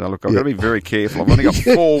you questions. Look, I've got to be very careful. I've only got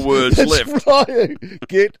 4 words left. Right.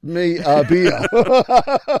 Get me a beer.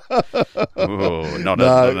 Not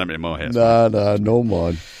in my house. No, nor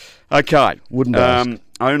mine. Okay. Wouldn't ask.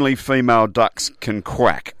 Only female ducks can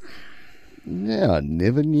quack. Yeah, I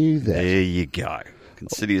never knew that. There you go.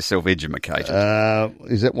 Consider yourself educated.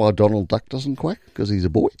 Is that why Donald Duck doesn't quack? Because he's a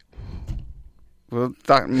boy? Well,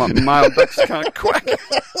 male ducks can't quack.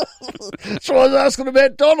 That's why I was asking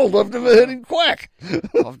about Donald. I've never heard him quack.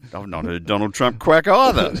 I've not heard Donald Trump quack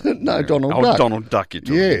either. No, Donald Duck. Donald Duck, you're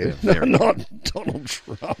talking about. Not Donald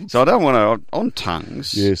Trump. So I don't want to, on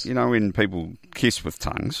tongues, Yes. you know, when people kiss with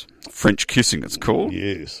tongues, French kissing it's called.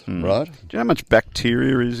 Yes, right. Do you know how much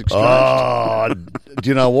bacteria is exchanged? Oh, do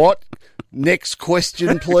you know what? Next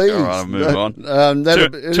question, please. All right, I'll move on.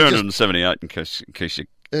 278 in case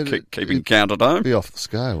you're keeping count at home. Be off the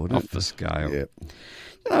scale, wouldn't it? Off the scale. Yep. You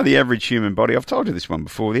know, the average human body, I've told you this one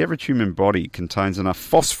before, the average human body contains enough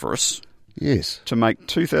phosphorus to make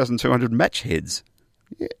 2,200 match heads.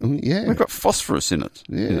 Yeah. We've got phosphorus in it.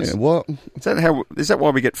 Yeah. Yes. What? Is that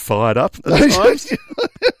why we get fired up at times?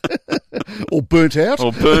 Or burnt out?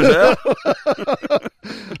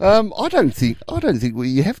 I don't think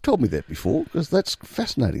you have told me that before, because that's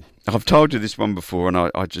fascinating. I've told you this one before, and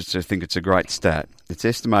I just think it's a great stat. It's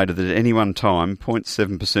estimated that at any one time,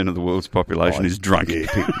 0.7% of the world's population is drunk. Yeah,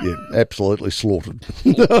 absolutely slaughtered.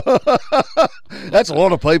 That's a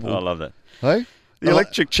lot of people. I love that. Hey? The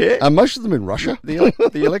electric chair? Are most of them in Russia? The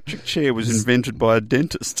electric chair was invented by a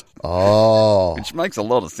dentist. Oh. Which makes a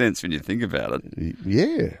lot of sense when you think about it.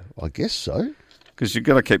 Yeah, I guess so. Because you've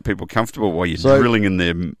got to keep people comfortable while you're drilling in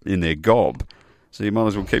their gob. So you might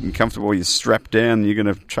as well keep them comfortable while you're strapped down and you're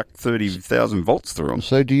going to chuck 30,000 volts through them.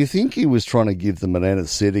 So do you think he was trying to give them an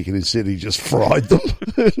anaesthetic and instead he just fried them?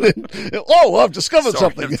 I've discovered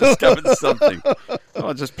something. I've discovered something.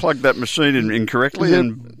 I just plugged that machine in incorrectly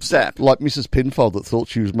and zap. Like Mrs. Penfold that thought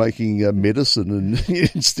she was making medicine and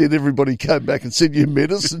instead everybody came back and said, your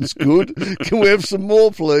medicine's good. Can we have some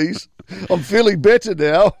more, please? I'm feeling better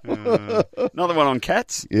now. Another one on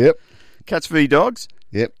cats. Yep. Cats v dogs.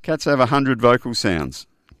 Yep. Cats have 100 vocal sounds.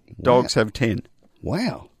 Dogs have 10.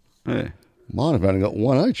 Wow. Yeah. Mine have only got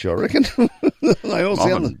one each, I reckon. They all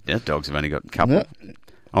sound... Dogs have only got a couple. Yeah.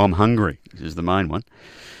 I'm hungry is the main one.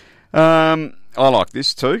 I like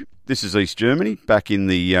this too. This is East Germany, back in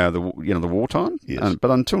the wartime. Yes.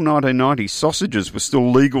 But until 1990, sausages were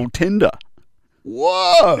still legal tender.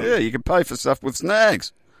 Whoa! Yeah, you could pay for stuff with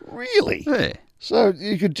snags. Really? Yeah. So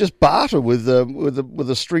you could just barter with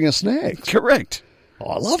a string of snags. Correct.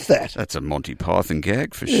 Oh, I love that. That's a Monty Python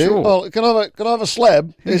gag for sure. Well, can I have a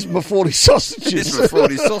slab? Here's my 40 sausages. Here's my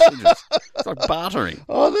 40 sausages. It's like bartering.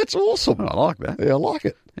 Oh, that's awesome. I like that. Yeah, I like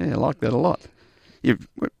it. Yeah, I like that a lot. You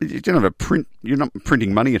don't have a print. You're not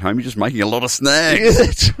printing money at home. You're just making a lot of snags. Yeah,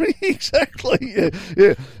 that's right. Exactly.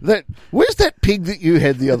 Yeah. Where's that pig that you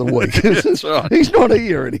had the other week? That's right. He's not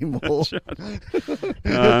here anymore. That's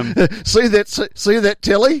right. See that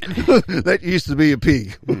telly? That used to be a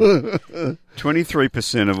pig.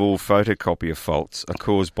 23% of all photocopier faults are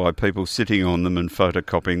caused by people sitting on them and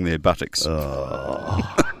photocopying their buttocks.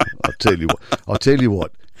 I'll tell you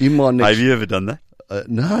what. In my next, have you ever done that?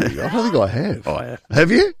 No, I don't think I have. I have.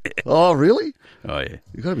 Have you? Yeah. Oh, really? Oh, yeah.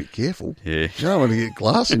 You've got to be careful. Yeah. You don't want to get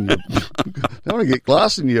glass in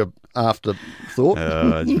your afterthought.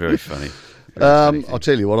 Oh, it's very funny. I'll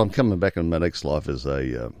tell you what. I'm coming back in my next life as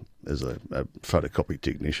a photocopy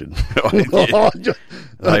technician.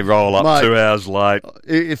 They roll up, mate, 2 hours late.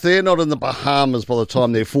 If they're not in the Bahamas by the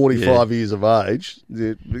time they're 45 years of age,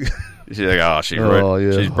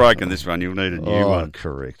 she's broken this one. You'll need a new one.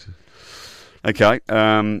 Correct. Okay.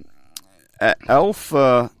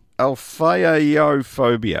 Alphaeophobia.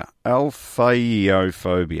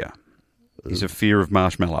 Alphaeophobia is a fear of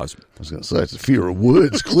marshmallows. I was going to say it's a fear of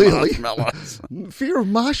words, clearly. Marshmallows. Fear of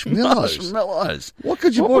marshmallows. Marshmallows. What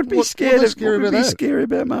would be scary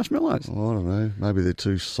about marshmallows? I don't know. Maybe they're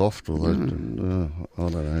too soft or I don't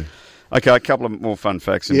know. Okay, a couple of more fun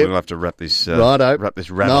facts and we'll have to wrap this rabble up. I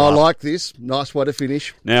like this. Nice way to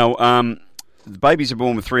finish. Now, babies are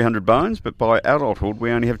born with 300 bones, but by adulthood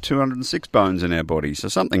we only have 206 bones in our body. So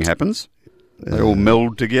something happens. They all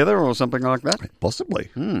meld together or something like that?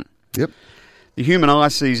 Possibly. Yep. The human eye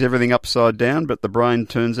sees everything upside down, but the brain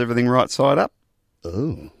turns everything right side up.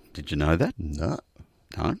 Oh. Did you know that? No.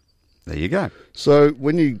 No? There you go. So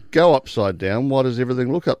when you go upside down, why does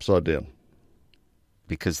everything look upside down?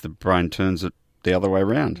 Because the brain turns it the other way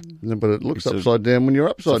around. No, but it looks upside down when you're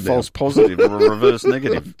upside down. False positive or a reverse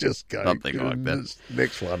negative. Just go. Something like that.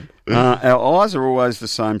 Next one. Our eyes are always the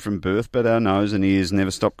same from birth, but our nose and ears never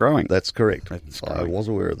stop growing. That's correct. I was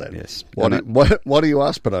aware of that. Yes. Why do you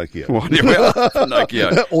ask Pinocchio? Why do you ask Pinocchio?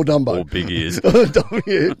 Or Dumbo. Or big ears.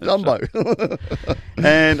 Dumbo.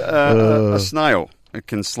 And a snail. It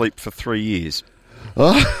can sleep for 3 years.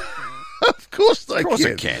 course they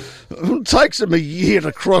can. It takes them a year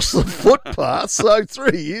to cross the footpath, so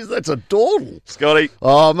 3 years, that's a dawdle. Scotty.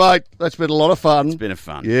 Oh, mate, that's been a lot of fun. It's been a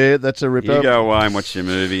fun. Yeah, that's a ripper. You go away and watch your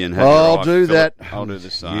movie and have I'll do that. I'll do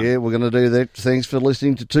the same. Yeah, we're going to do that. Thanks for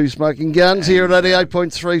listening to Two Smoking Guns here at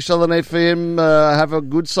 88.3 Southern FM. Have a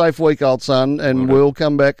good, safe week, old son, and we'll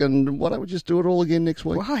come back and why don't we just do it all again next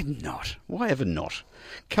week? Why not? Why ever not?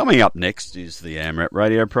 Coming up next is the AMRAP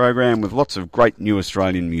radio program with lots of great new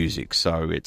Australian music. So it's